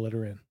whining. I got to let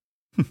her in.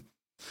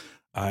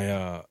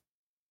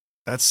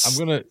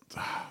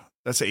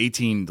 That's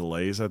 18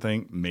 delays, I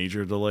think,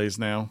 major delays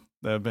now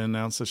that have been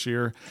announced this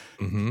year.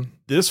 Mm-hmm.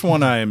 This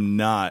one I am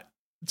not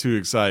too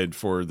excited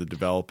for the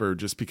developer,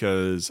 just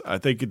because I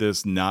think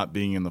this not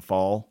being in the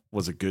fall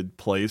was a good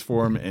place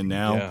for him. And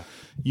now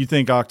you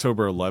think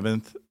October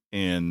 11th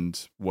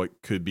and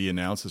what could be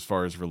announced as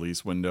far as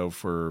release window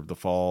for the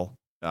fall.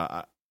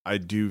 I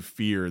do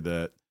fear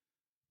that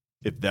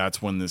if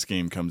that's when this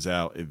game comes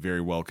out, it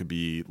very well could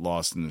be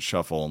lost in the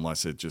shuffle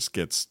unless it just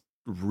gets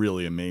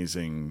really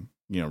amazing,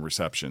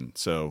 reception.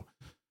 So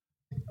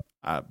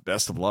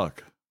best of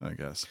luck, I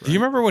guess. Right? Do you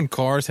remember when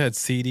cars had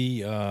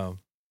CD, I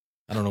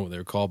don't know what they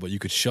were called, but you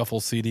could shuffle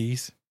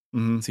CDs,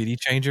 CD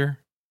changer?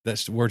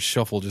 That word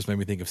shuffle just made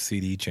me think of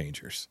CD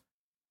changers.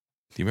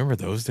 Do you remember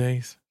those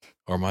days?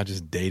 Or am I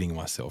just dating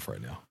myself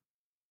right now?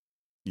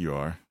 You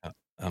are.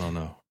 I don't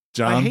know.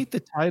 John? I hate the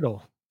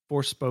title,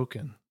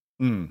 Forspoken.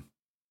 Do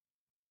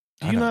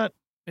you not?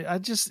 I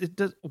just, it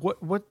does.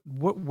 What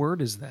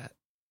word is that?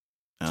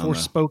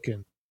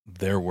 Forspoken.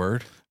 their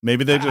word.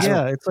 Maybe they just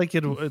Yeah, it's like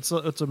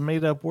it's a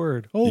made up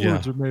word. All Yeah.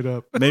 words are made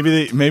up.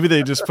 maybe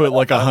they just put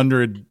like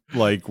 100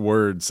 like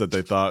words that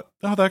they thought,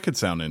 oh, that could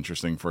sound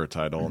interesting for a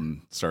title,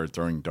 and started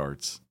throwing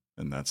darts,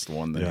 and that's the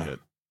one they Yeah. hit.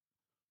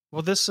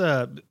 Well,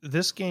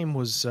 this game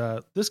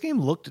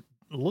looked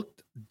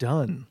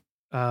done,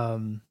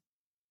 and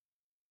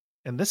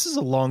this is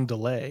a long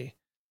delay.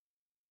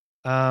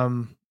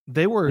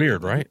 They were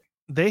Weird, right?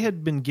 They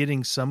had been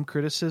getting some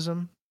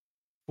criticism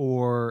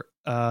for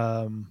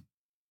how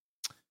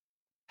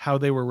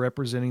they were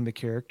representing the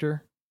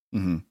character.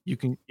 Hmm. You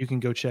can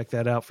go check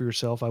that out for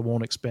yourself. I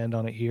won't expand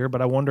on it here,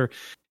 but I wonder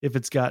if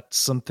it's got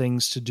some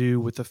things to do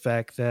with the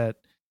fact that,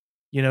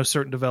 you know,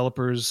 certain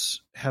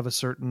developers have a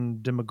certain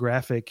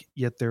demographic,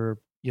 yet they're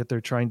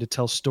trying to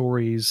tell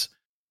stories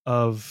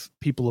of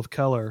people of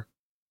color,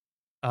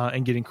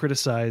 and getting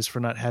criticized for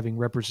not having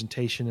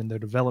representation in their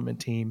development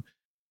team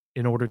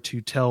in order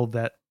to tell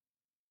that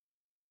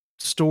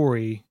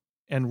story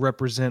and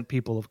represent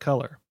people of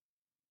color.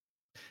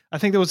 I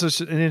think there was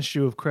an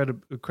issue of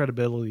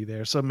credibility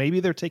there. So maybe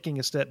they're taking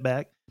a step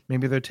back.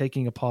 Maybe they're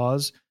taking a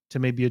pause to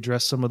maybe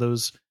address some of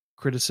those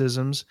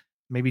criticisms,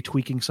 maybe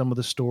tweaking some of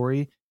the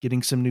story,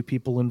 getting some new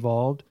people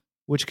involved,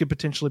 which could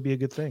potentially be a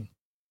good thing.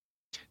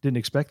 Didn't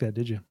expect that,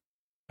 did you?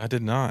 I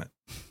did not.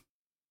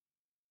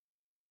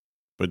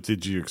 But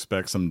did you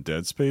expect some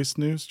Dead Space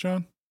news,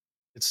 John?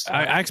 It's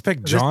I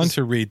expect this John is-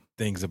 to read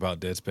things about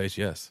Dead Space.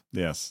 Yes.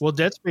 Yes. Well,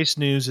 Dead Space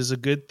news is a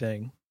good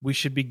thing. We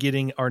should be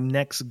getting our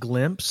next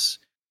glimpse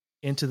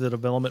into the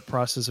development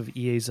process of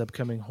EA's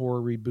upcoming horror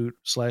reboot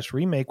 /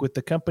 remake, with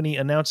the company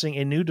announcing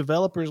a new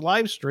developers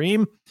live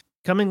stream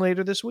coming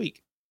later this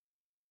week.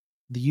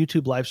 The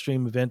YouTube live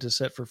stream event is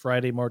set for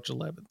Friday, March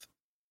 11th,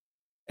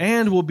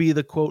 and will be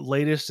the quote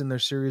latest in their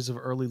series of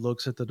early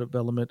looks at the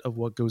development of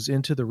what goes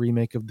into the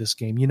remake of this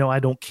game. You know, I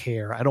don't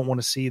care. I don't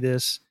want to see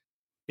this.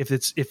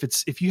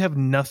 If you have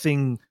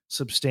nothing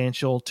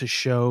substantial to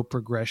show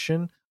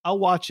progression, I'll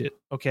watch it.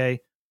 Okay.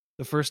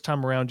 The first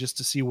time around just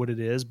to see what it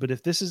is. But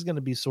if this is going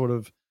to be sort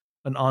of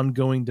an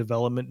ongoing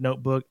development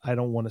notebook, I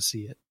don't want to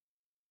see it.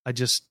 I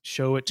just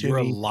show it to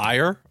You're me. a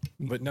liar.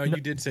 But no, No.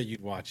 you did say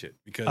you'd watch it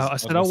because I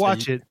said I'll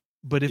watch it.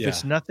 But if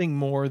it's nothing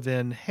more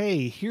than,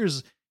 hey,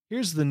 here's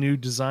the new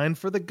design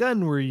for the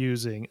gun we're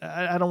using,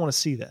 I don't want to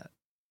see that.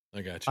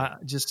 I got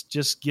you.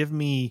 Just give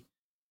me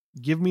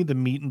the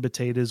meat and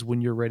potatoes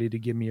when you're ready to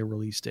give me a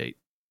release date.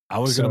 I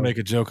was going to make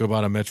a joke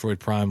about a Metroid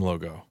Prime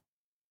logo.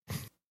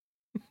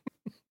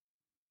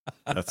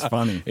 That's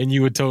funny. And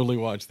you would totally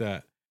watch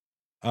that.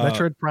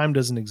 Metroid Prime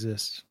doesn't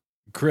exist.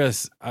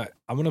 Chris, I'm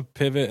going to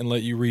pivot and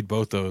let you read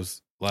both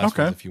those last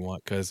Okay. ones if you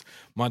want, because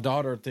my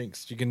daughter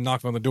thinks she can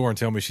knock on the door and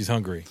tell me she's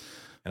hungry.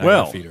 And I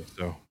Well, gotta feed her,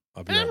 so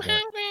I'll be right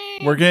back.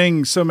 We're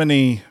getting so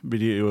many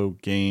video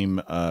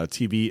game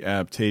TV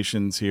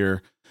adaptations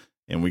here,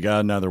 and we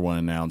got another one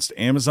announced.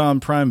 Amazon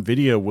Prime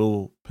Video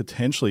will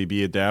potentially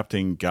be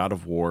adapting God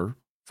of War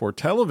for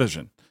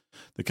television.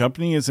 The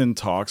company is in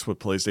talks with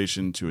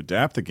PlayStation to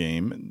adapt the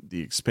game.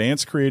 The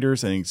Expanse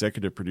creators and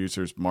executive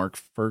producers Mark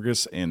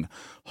Fergus and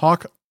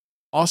Hawk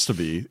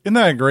Osterby. Isn't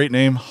that a great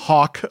name?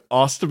 Hawk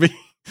Osterby.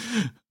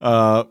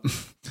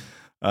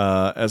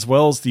 As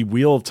well as the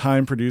Wheel of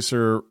Time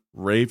producer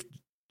Rafe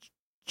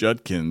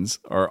Judkins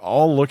are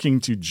all looking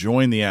to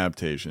join the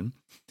adaptation.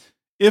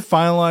 If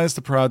finalized,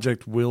 the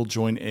project will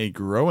join a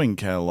growing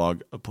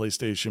catalog of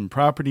PlayStation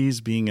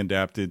properties being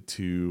adapted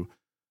to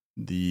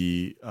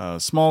the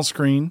small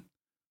screen,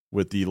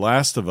 with The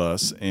Last of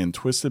Us and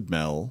Twisted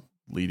Metal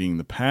leading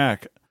the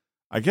pack.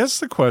 I guess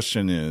the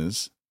question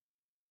is,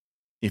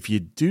 if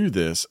you do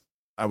this,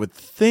 I would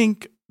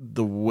think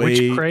the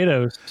way... Which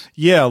Kratos?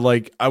 Yeah,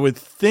 like I would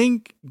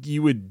think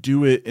you would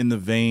do it in the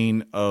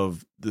vein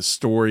of the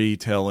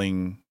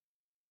storytelling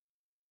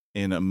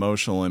and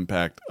emotional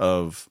impact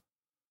of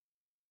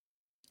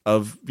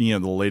the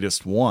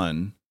latest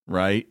one,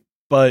 right?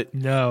 But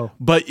No.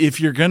 if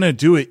you're going to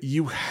do it,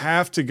 you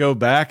have to go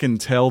back and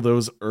tell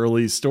those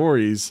early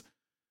stories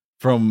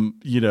from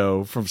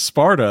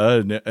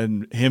Sparta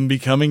and him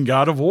becoming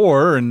God of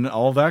War and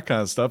all that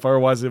kind of stuff.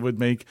 Otherwise, it would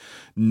make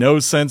no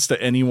sense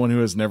to anyone who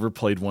has never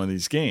played one of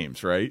these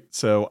games, right?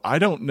 So I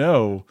don't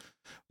know.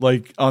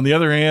 Like, on the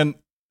other hand,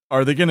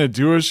 are they going to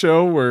do a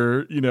show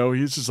where,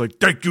 he's just like,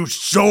 thank you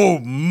so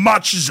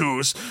much,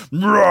 Zeus.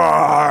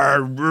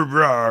 Are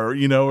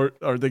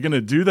they going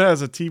to do that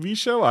as a TV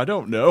show? I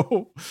don't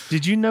know.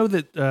 Did you know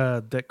that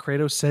that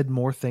Kratos said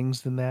more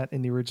things than that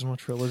in the original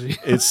trilogy?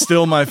 It's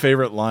still my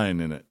favorite line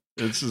in it.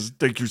 It's just,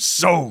 thank you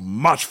so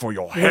much for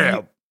your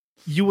help.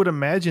 You would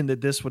imagine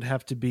that this would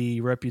have to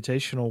be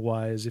reputational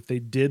wise. If they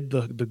did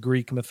the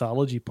Greek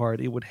mythology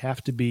part, it would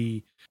have to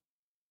be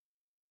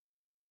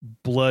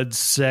blood,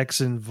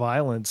 sex, and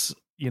violence.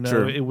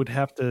 Sure. It would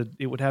have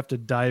to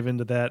dive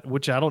into that,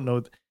 which I don't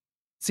know.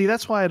 See,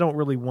 that's why I don't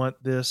really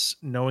want this,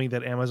 knowing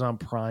that Amazon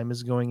Prime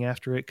is going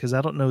after it, because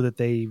I don't know that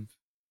they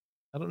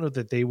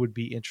would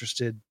be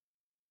interested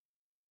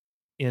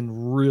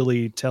in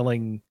really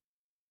telling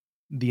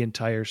the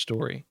entire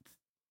story.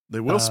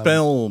 They will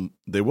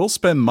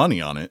spend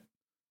money on it.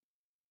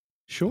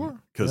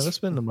 Sure. Because Let's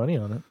spend the money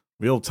on it.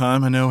 Wheel of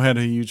Time, I know, had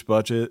a huge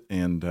budget.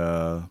 And,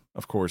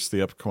 of course,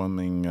 the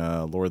upcoming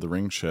Lord of the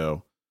Rings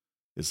show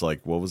is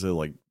like, what was it?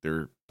 Like,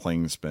 they're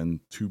planning to spend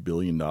 $2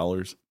 billion.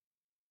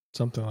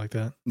 Something like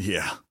that.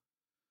 Yeah.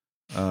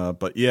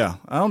 But yeah,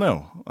 I don't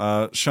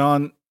know.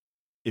 Sean,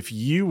 if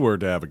you were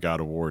to have a God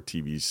of War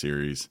TV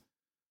series,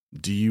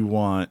 do you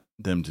want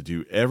them to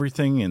do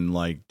everything? And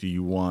like, do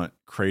you want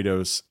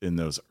Kratos in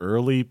those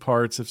early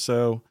parts, if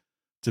so,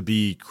 to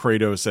be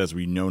Kratos as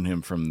we've known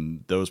him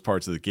from those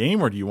parts of the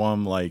game? Or do you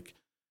want him like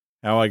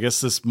how I guess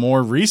this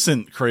more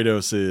recent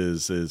Kratos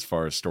is as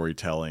far as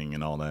storytelling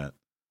and all that?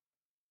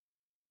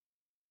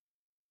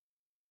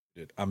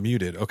 I'm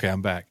muted. Okay,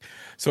 I'm back.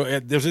 So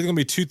there's going to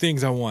be two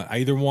things I want. I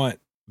either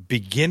want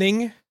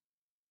beginning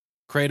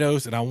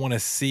Kratos and I want to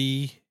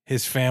see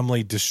his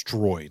family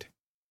destroyed,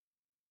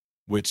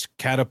 which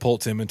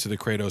catapults him into the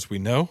Kratos we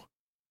know,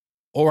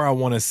 or I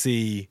want to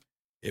see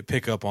it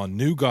pick up on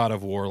new God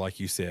of War, like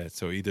you said.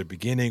 So either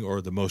beginning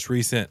or the most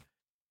recent,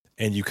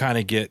 and you kind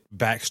of get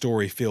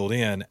backstory filled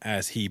in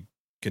as he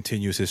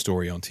continues his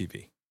story on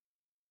TV.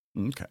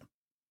 Okay.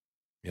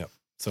 Yep.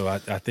 So I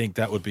think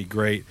that would be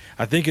great.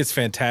 I think it's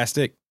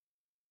fantastic.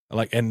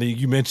 Like, and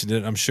you mentioned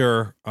it, I'm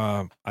sure.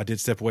 I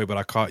did step away, but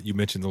I caught you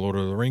mentioned the Lord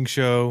of the Rings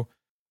show.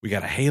 We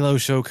got a Halo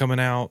show coming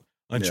out.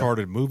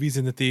 Uncharted movies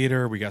in the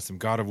theater. We got some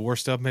God of War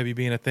stuff maybe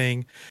being a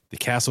thing. The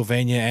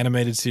Castlevania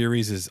animated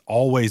series has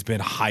always been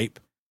hype.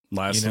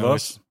 Last of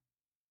Us.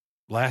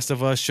 Last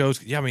of Us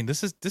shows. Yeah, I mean,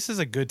 this is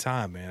a good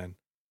time, man.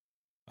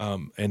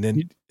 And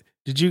then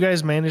Did you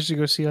guys manage to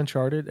go see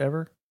Uncharted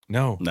ever?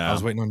 No. No. I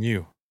was waiting on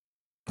you.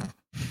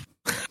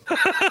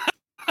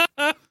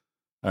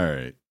 All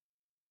right.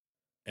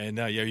 And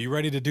yeah, you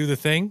ready to do the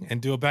thing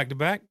and do a back to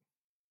back?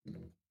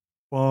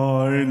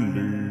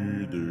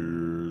 Finally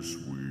this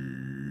week.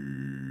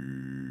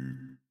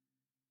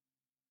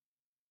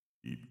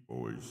 Deep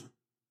voice.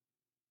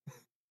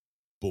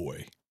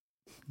 Boy.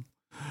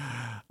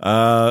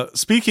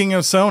 Speaking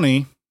of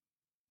Sony,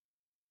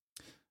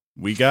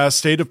 we got a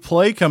State of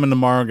Play coming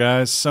tomorrow,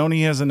 guys.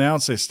 Sony has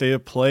announced a State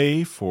of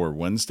Play for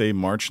Wednesday,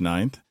 March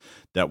 9th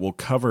that will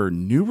cover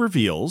new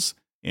reveals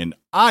and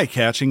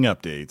eye-catching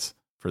updates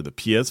for the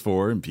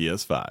PS4 and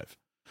PS5.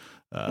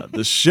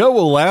 The show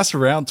will last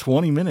around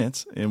 20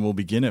 minutes and will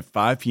begin at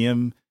 5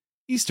 p.m.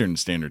 Eastern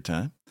Standard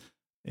Time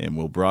and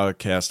will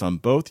broadcast on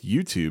both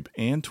YouTube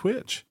and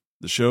Twitch.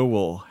 The show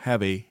will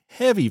have a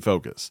heavy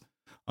focus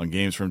on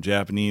games from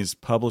Japanese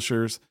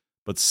publishers,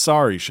 but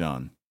sorry,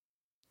 Sean,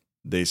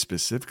 they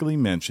specifically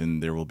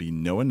mentioned there will be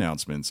no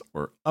announcements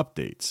or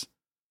updates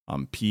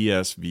on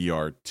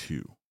PSVR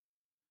 2.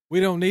 We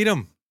don't need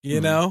them,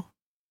 you know?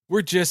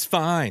 We're just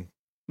fine.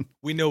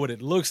 We know what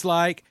it looks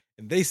like,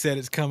 and they said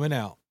it's coming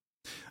out.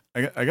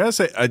 I gotta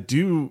say, I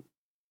think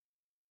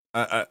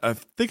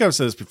I've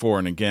said this before,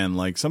 and again,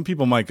 like some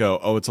people might go,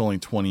 oh, it's only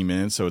 20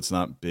 minutes, so it's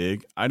not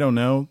big. I don't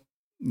know,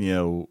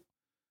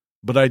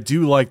 but I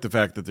do like the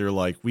fact that they're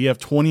like, we have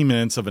 20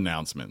 minutes of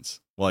announcements.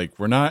 Like,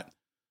 we're not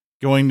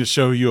going to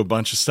show you a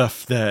bunch of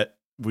stuff that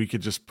we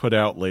could just put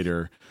out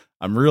later.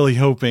 I'm really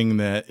hoping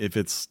that if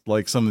it's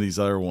like some of these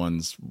other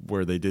ones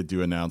where they did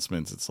do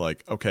announcements, it's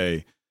like,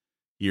 okay,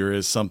 here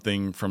is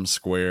something from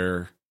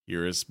Square.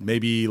 Here is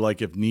maybe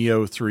like if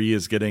Neo 3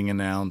 is getting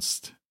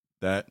announced,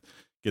 that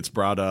gets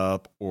brought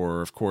up.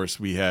 Or, of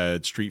course, we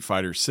had Street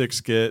Fighter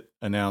 6 get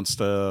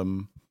announced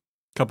a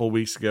couple of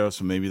weeks ago,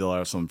 so maybe they'll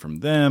have something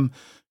from them.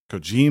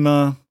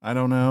 Kojima, I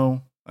don't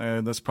know.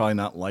 That's probably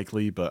not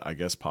likely, but I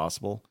guess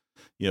possible.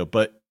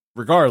 But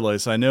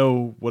regardless, I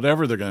know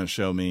whatever they're going to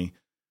show me,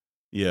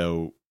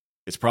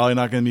 it's probably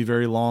not going to be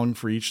very long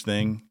for each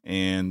thing,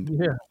 and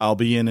I'll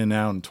be in and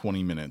out in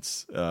 20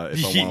 minutes if I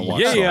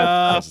want to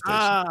watch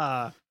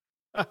the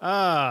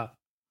presentation.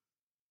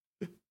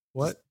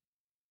 What?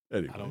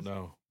 Anyways. I don't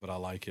know, but I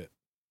like it.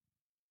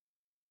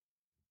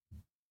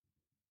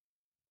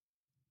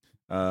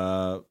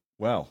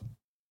 Well,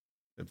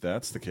 if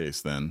that's the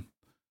case, then,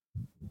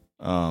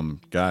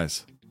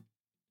 guys,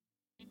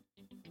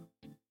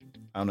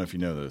 I don't know if you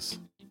know this,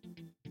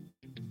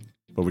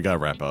 but we got to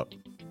wrap up.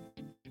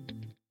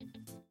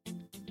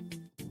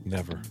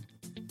 Never.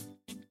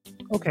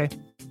 Okay.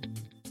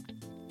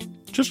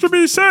 Just to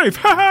be safe.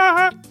 Ha ha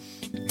ha.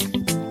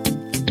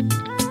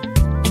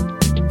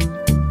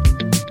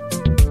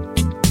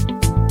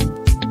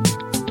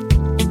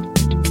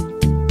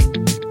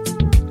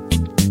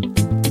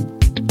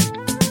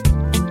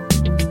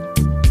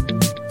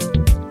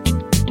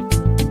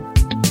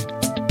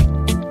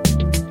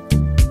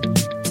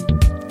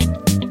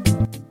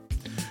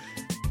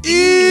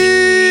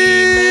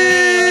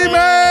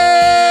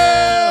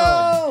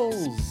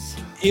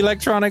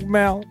 Electronic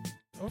mail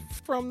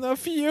from the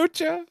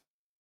future.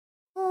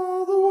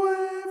 All the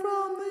way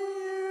from the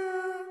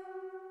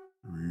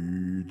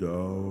year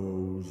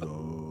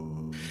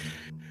 3000.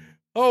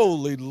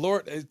 Holy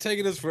Lord, it's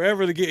taken us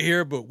forever to get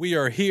here, but we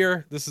are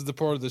here. This is the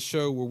part of the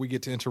show where we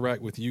get to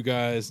interact with you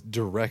guys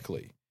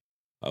directly.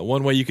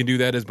 One way you can do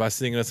that is by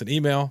sending us an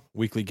email,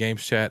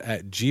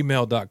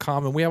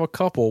 weeklygameschat@gmail.com, and we have a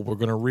couple we're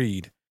going to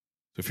read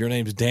So if your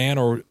name's Dan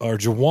or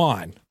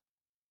Jawan,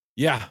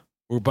 yeah,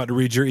 we're about to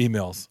read your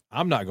emails.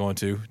 I'm not going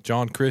to.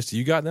 John, Chris,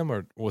 you got them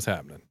or what's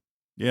happening?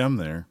 Yeah, I'm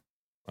there.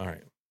 All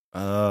right.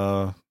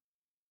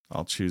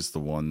 I'll choose the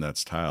one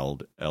that's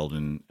tiled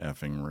Elden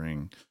effing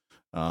ring.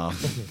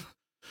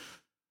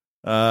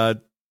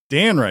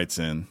 Dan writes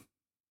in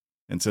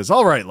and says,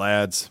 "All right,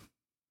 lads.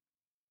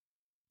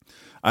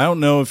 I don't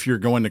know if you're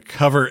going to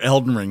cover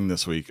Elden Ring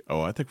this week."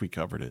 Oh, I think we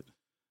covered it.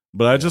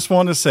 But I just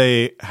want to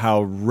say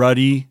how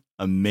ruddy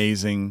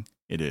amazing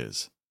it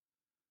is.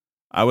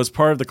 I was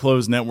part of the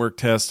closed network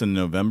test in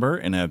November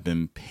and have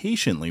been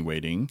patiently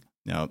waiting.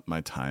 Now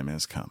my time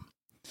has come.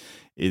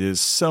 It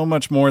is so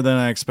much more than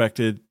I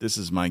expected. This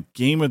is my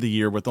game of the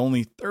year with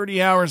only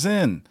 30 hours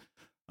in.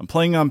 I'm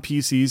playing on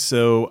PC,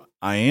 so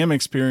I am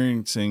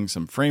experiencing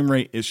some frame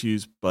rate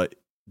issues, but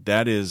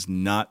that is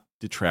not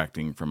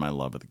detracting from my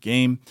love of the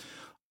game.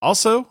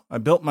 Also, I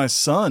built my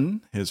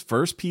son his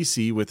first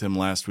PC with him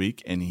last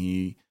week, and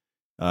he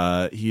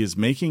is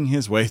making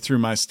his way through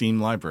my Steam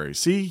library.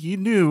 See, you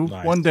knew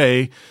one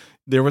day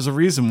there was a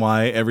reason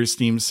why every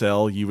Steam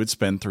sale you would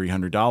spend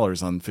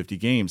 $300 on 50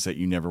 games that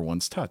you never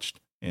once touched,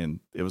 and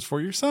it was for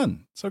your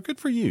son. So good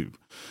for you.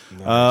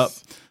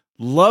 Nice.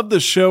 Love the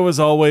show as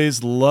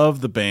always.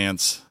 Love the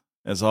Bants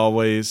as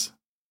always.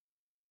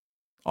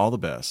 All the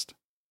best.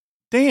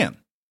 Dan.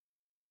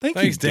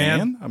 Thanks, you,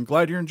 Dan. I'm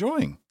glad you're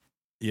enjoying.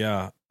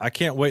 Yeah, I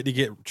can't wait to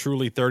get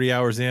truly 30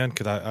 hours in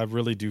because I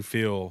really do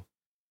feel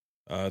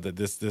that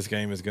this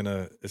game is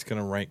gonna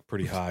rank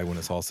pretty high when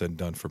it's all said and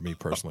done for me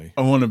personally.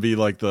 I want to be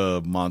like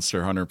the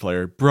Monster Hunter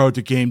player, bro.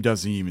 The game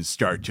doesn't even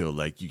start till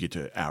like you get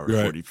to hour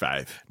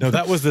 45. No,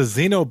 that was the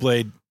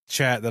Xenoblade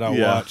chat that I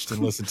watched and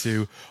listened to.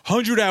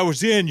 100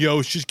 hours in, yo,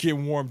 it's just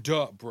getting warmed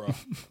up, bro.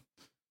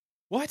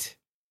 What?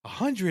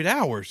 100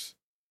 hours?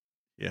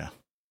 Yeah.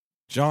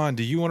 John,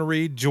 do you want to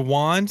read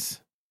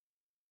Jawan's?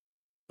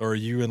 Or are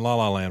you in La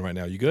La Land right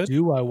now? You good?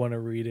 Do I want to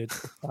read it?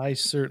 I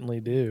certainly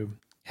do.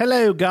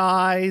 Hello,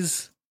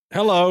 guys.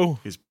 Hello.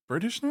 He's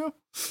British now?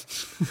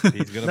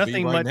 He's going to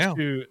be right now.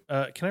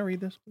 Can I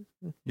read this?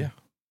 Yeah.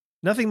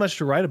 Nothing much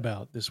to write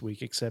about this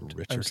week, except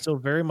Richard. I'm still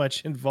very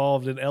much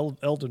involved in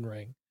Elden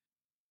Ring.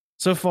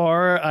 So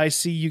far, I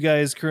see you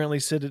guys currently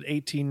sit at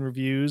 18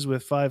 reviews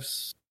with 5.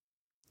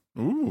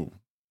 Ooh.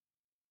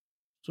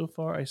 So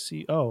far, I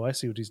see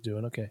what he's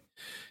doing. Okay.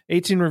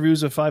 18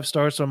 reviews of 5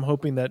 stars, so I'm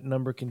hoping that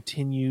number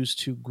continues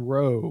to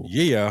grow.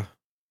 Yeah.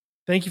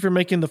 Thank you for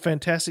making the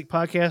fantastic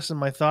podcast, and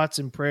my thoughts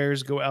and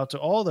prayers go out to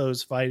all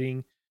those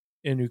fighting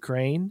in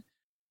Ukraine.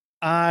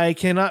 I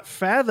cannot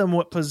fathom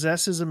what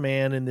possesses a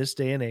man in this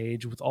day and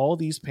age with all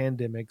these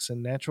pandemics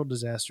and natural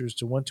disasters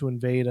to want to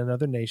invade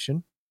another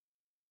nation,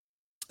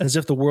 as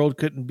if the world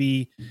couldn't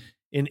be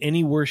in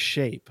any worse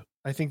shape.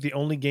 I think the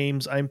only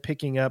games I'm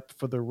picking up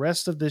for the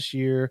rest of this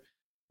year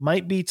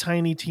might be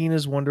Tiny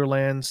Tina's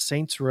Wonderland,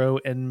 Saints Row,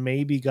 and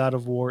maybe God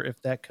of War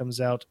if that comes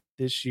out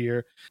this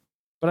year.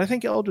 But I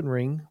think Elden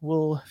Ring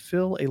will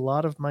fill a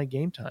lot of my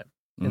game time.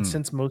 And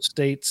since most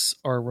states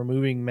are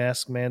removing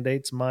mask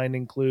mandates, mine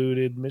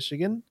included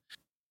Michigan,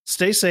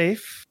 stay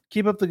safe,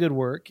 keep up the good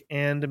work,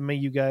 and may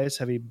you guys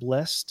have a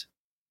blessed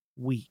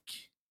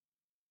week.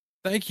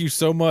 Thank you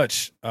so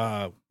much.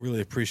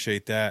 Really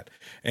appreciate that.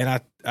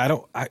 And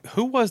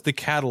who was the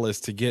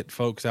catalyst to get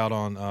folks out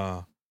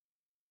on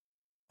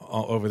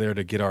over there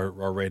to get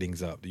our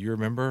ratings up? Do you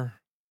remember?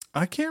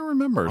 I can't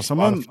remember.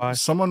 On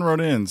Someone wrote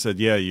in and said,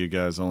 "Yeah, you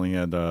guys only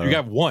had you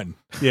got one."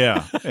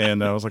 Yeah,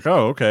 and I was like,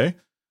 "Oh, okay."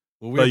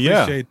 Well, we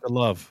appreciate the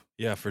love.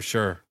 Yeah, for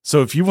sure.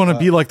 So if you want to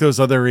be like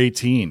those other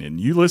 18 and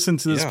you listen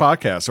to this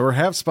podcast or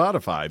have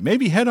Spotify,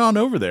 maybe head on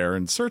over there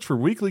and search for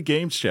Weekly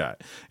Games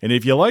Chat. And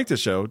if you like the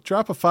show,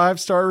 drop a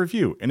 5-star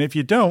review. And if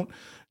you don't.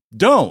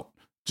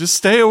 Just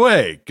stay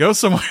away. Go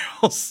somewhere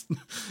else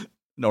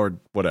or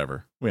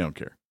whatever. We don't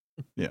care.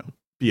 Yeah,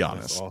 be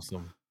honest. That's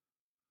awesome.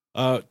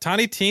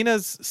 Tiny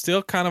Tina's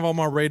still kind of on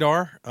my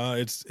radar.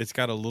 It's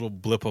got a little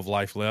blip of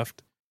life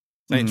left.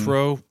 Saints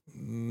Row,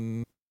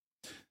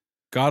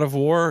 God of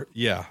War,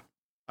 yeah.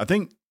 I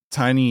think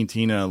Tiny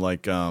Tina,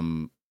 like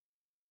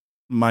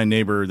my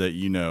neighbor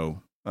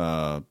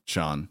that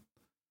Sean,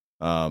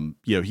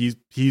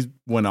 he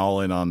went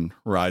all in on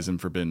Horizon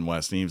Forbidden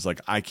West, and he was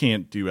like, I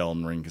can't do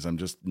Elden Ring because I'm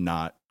just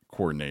not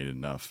coordinated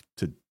enough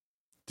to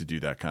do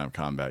that kind of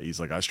combat. He's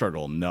like, I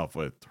struggle enough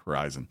with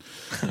Horizon.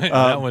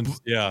 That one's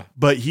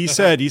But he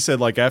said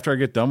like after I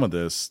get done with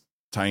this,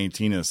 Tiny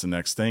Tina's the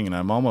next thing, and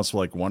I'm almost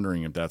like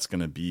wondering if that's going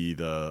to be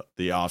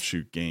the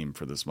offshoot game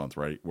for this month,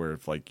 right? Where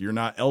if like you're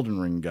not Elden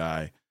Ring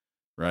guy,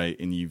 right,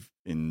 and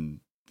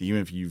even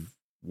if you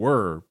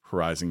were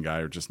Horizon guy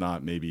or just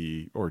not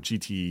maybe or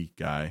GT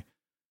guy,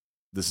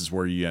 this is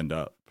where you end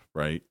up,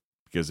 right?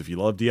 Because if you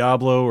love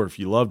Diablo or if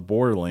you love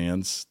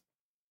Borderlands,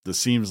 this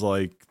seems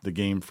like the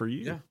game for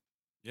you.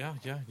 Yeah.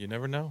 You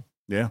never know.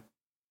 Yeah.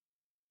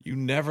 You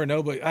never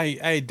know, but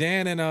hey,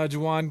 Dan and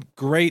Jawan,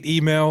 great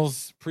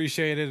emails.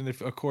 Appreciate it. And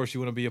if, of course, you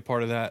want to be a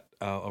part of that,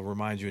 I'll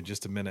remind you in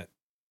just a minute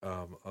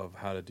of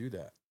how to do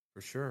that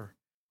for sure.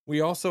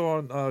 We also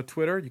on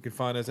Twitter, you can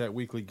find us at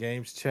Weekly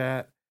Games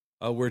Chat.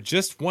 where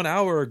just 1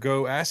 hour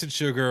ago, Acid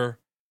Sugar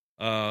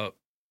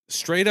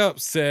straight up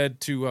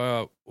said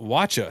to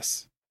watch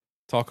us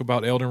talk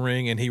about Elden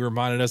Ring, and he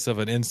reminded us of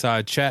an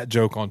inside chat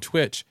joke on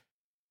Twitch,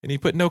 and he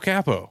put no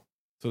capo.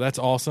 So that's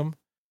awesome.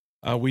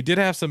 We did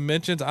have some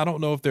mentions. I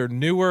don't know if they're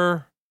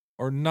newer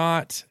or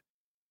not.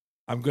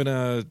 I'm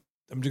gonna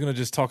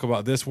just talk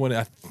about this one.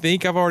 I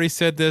think I've already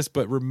said this,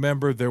 but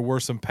remember there were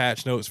some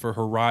patch notes for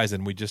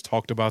Horizon. We just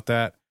talked about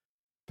that.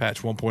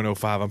 Patch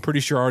 1.05. I'm pretty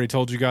sure I already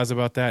told you guys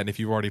about that. And if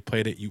you've already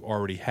played it, you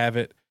already have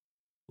it.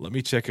 Let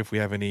me check if we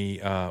have any.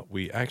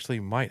 We actually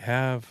might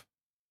have.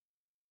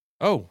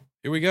 Oh,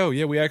 here we go.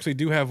 Yeah, we actually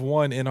do have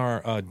one in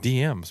our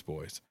DMs,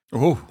 boys.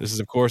 Oh, This is,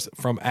 of course,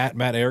 from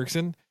 @Matt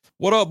Erickson.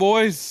 What up,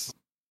 boys?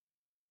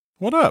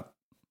 what up?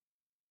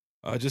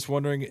 Just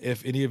wondering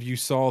if any of you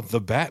saw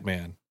The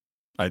Batman.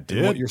 I And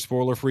did. what your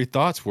spoiler-free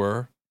thoughts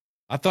were.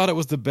 I thought it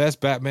was the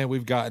best Batman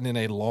we've gotten in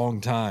a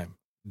long time.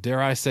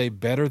 Dare I say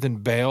better than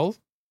Bale?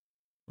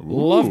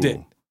 Loved it.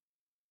 Ooh.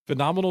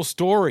 Phenomenal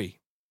story.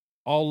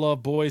 All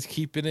love, boys,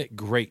 keeping it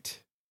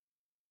great.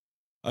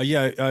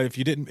 If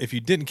you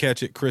didn't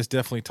catch it, Chris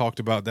definitely talked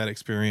about that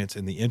experience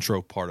in the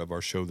intro part of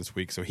our show this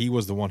week. So he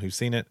was the one who's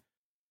seen it.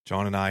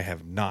 John and I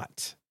have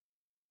not.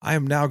 I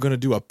am now going to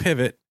do a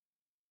pivot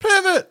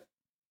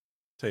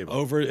Table.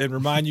 over and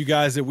remind you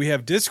guys that we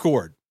have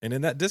Discord. And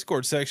in that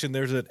Discord section,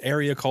 there's an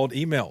area called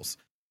emails.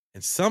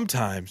 And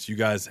sometimes you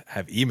guys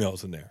have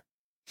emails in there.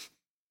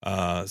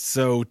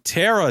 So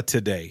Tara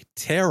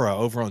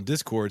over on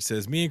Discord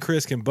says, me and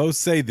Chris can both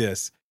say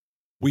this.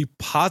 We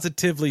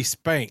positively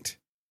spanked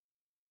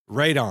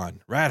Radon.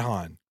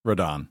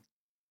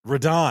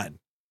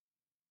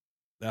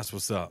 That's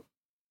what's up.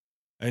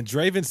 And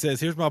Draven says,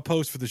 here's my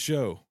post for the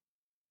show.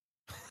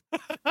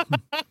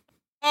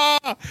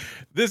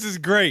 This is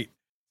great.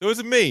 So it's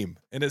a meme,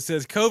 and it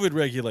says COVID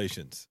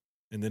regulations.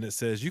 And then it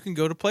says you can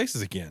go to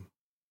places again.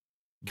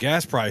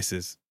 Gas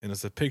prices. And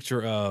it's a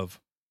picture of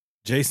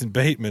Jason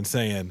Bateman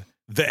saying,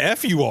 the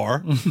F you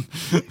are.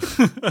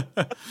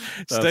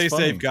 Stay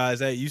safe, guys.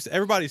 Hey,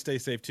 everybody stay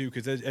safe, too,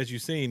 because as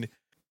you've seen,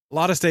 a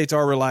lot of states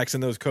are relaxing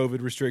those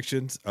COVID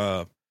restrictions.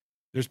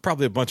 There's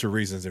probably a bunch of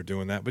reasons they're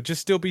doing that, but just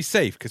still be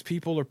safe because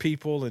people are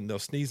people and they'll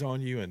sneeze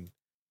on you. And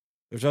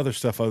there's other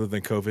stuff other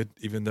than COVID,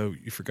 even though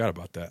you forgot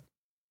about that,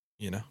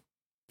 you know?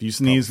 If you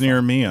sneeze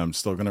near me, I'm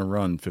still going to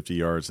run 50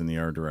 yards in the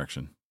other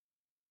direction.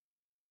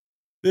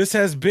 This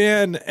has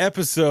been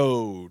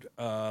episode,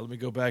 let me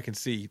go back and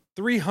see,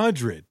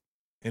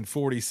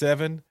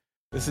 347.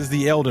 This is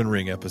the Elden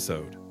Ring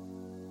episode.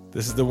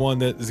 This is the one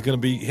that is going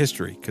to be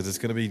history because it's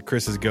going to be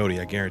Chris's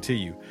goatee, I guarantee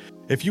you.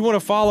 If you want to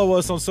follow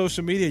us on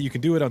social media, you can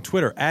do it on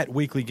Twitter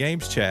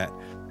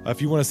 @WeeklyGamesChat.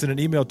 If you want to send an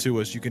email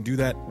to us, you can do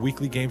that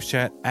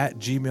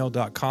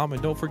weeklygameschat@gmail.com.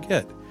 And don't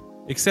forget,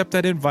 accept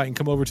that invite and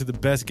come over to the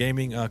best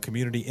gaming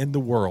community in the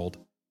world.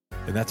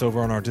 And that's over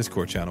on our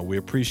Discord channel. We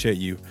appreciate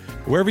you.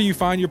 Wherever you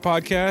find your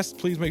podcast,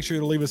 please make sure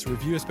to leave us a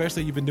review,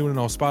 especially if you've been doing it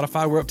on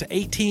Spotify. We're up to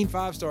 18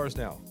 5-stars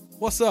now.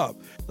 What's up?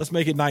 Let's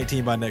make it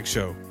 19 by next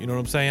show. You know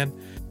what I'm saying?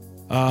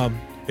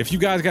 If you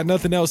guys got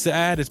nothing else to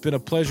add, it's been a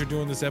pleasure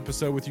doing this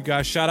episode with you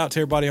guys. Shout out to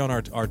everybody on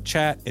our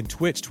chat and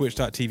Twitch,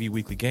 twitch.tv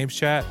Weekly Games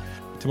Chat.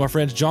 To my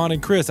friends John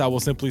and Chris, I will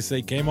simply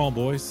say game on,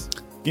 boys.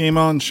 Game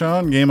on,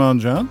 Sean. Game on,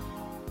 John.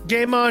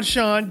 Game on,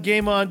 Sean.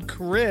 Game on,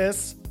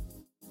 Chris.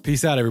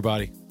 Peace out,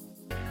 everybody.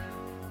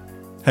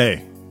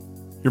 Hey,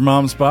 your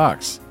mom's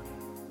box.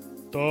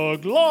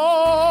 Thug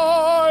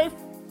Life.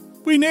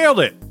 We nailed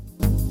it.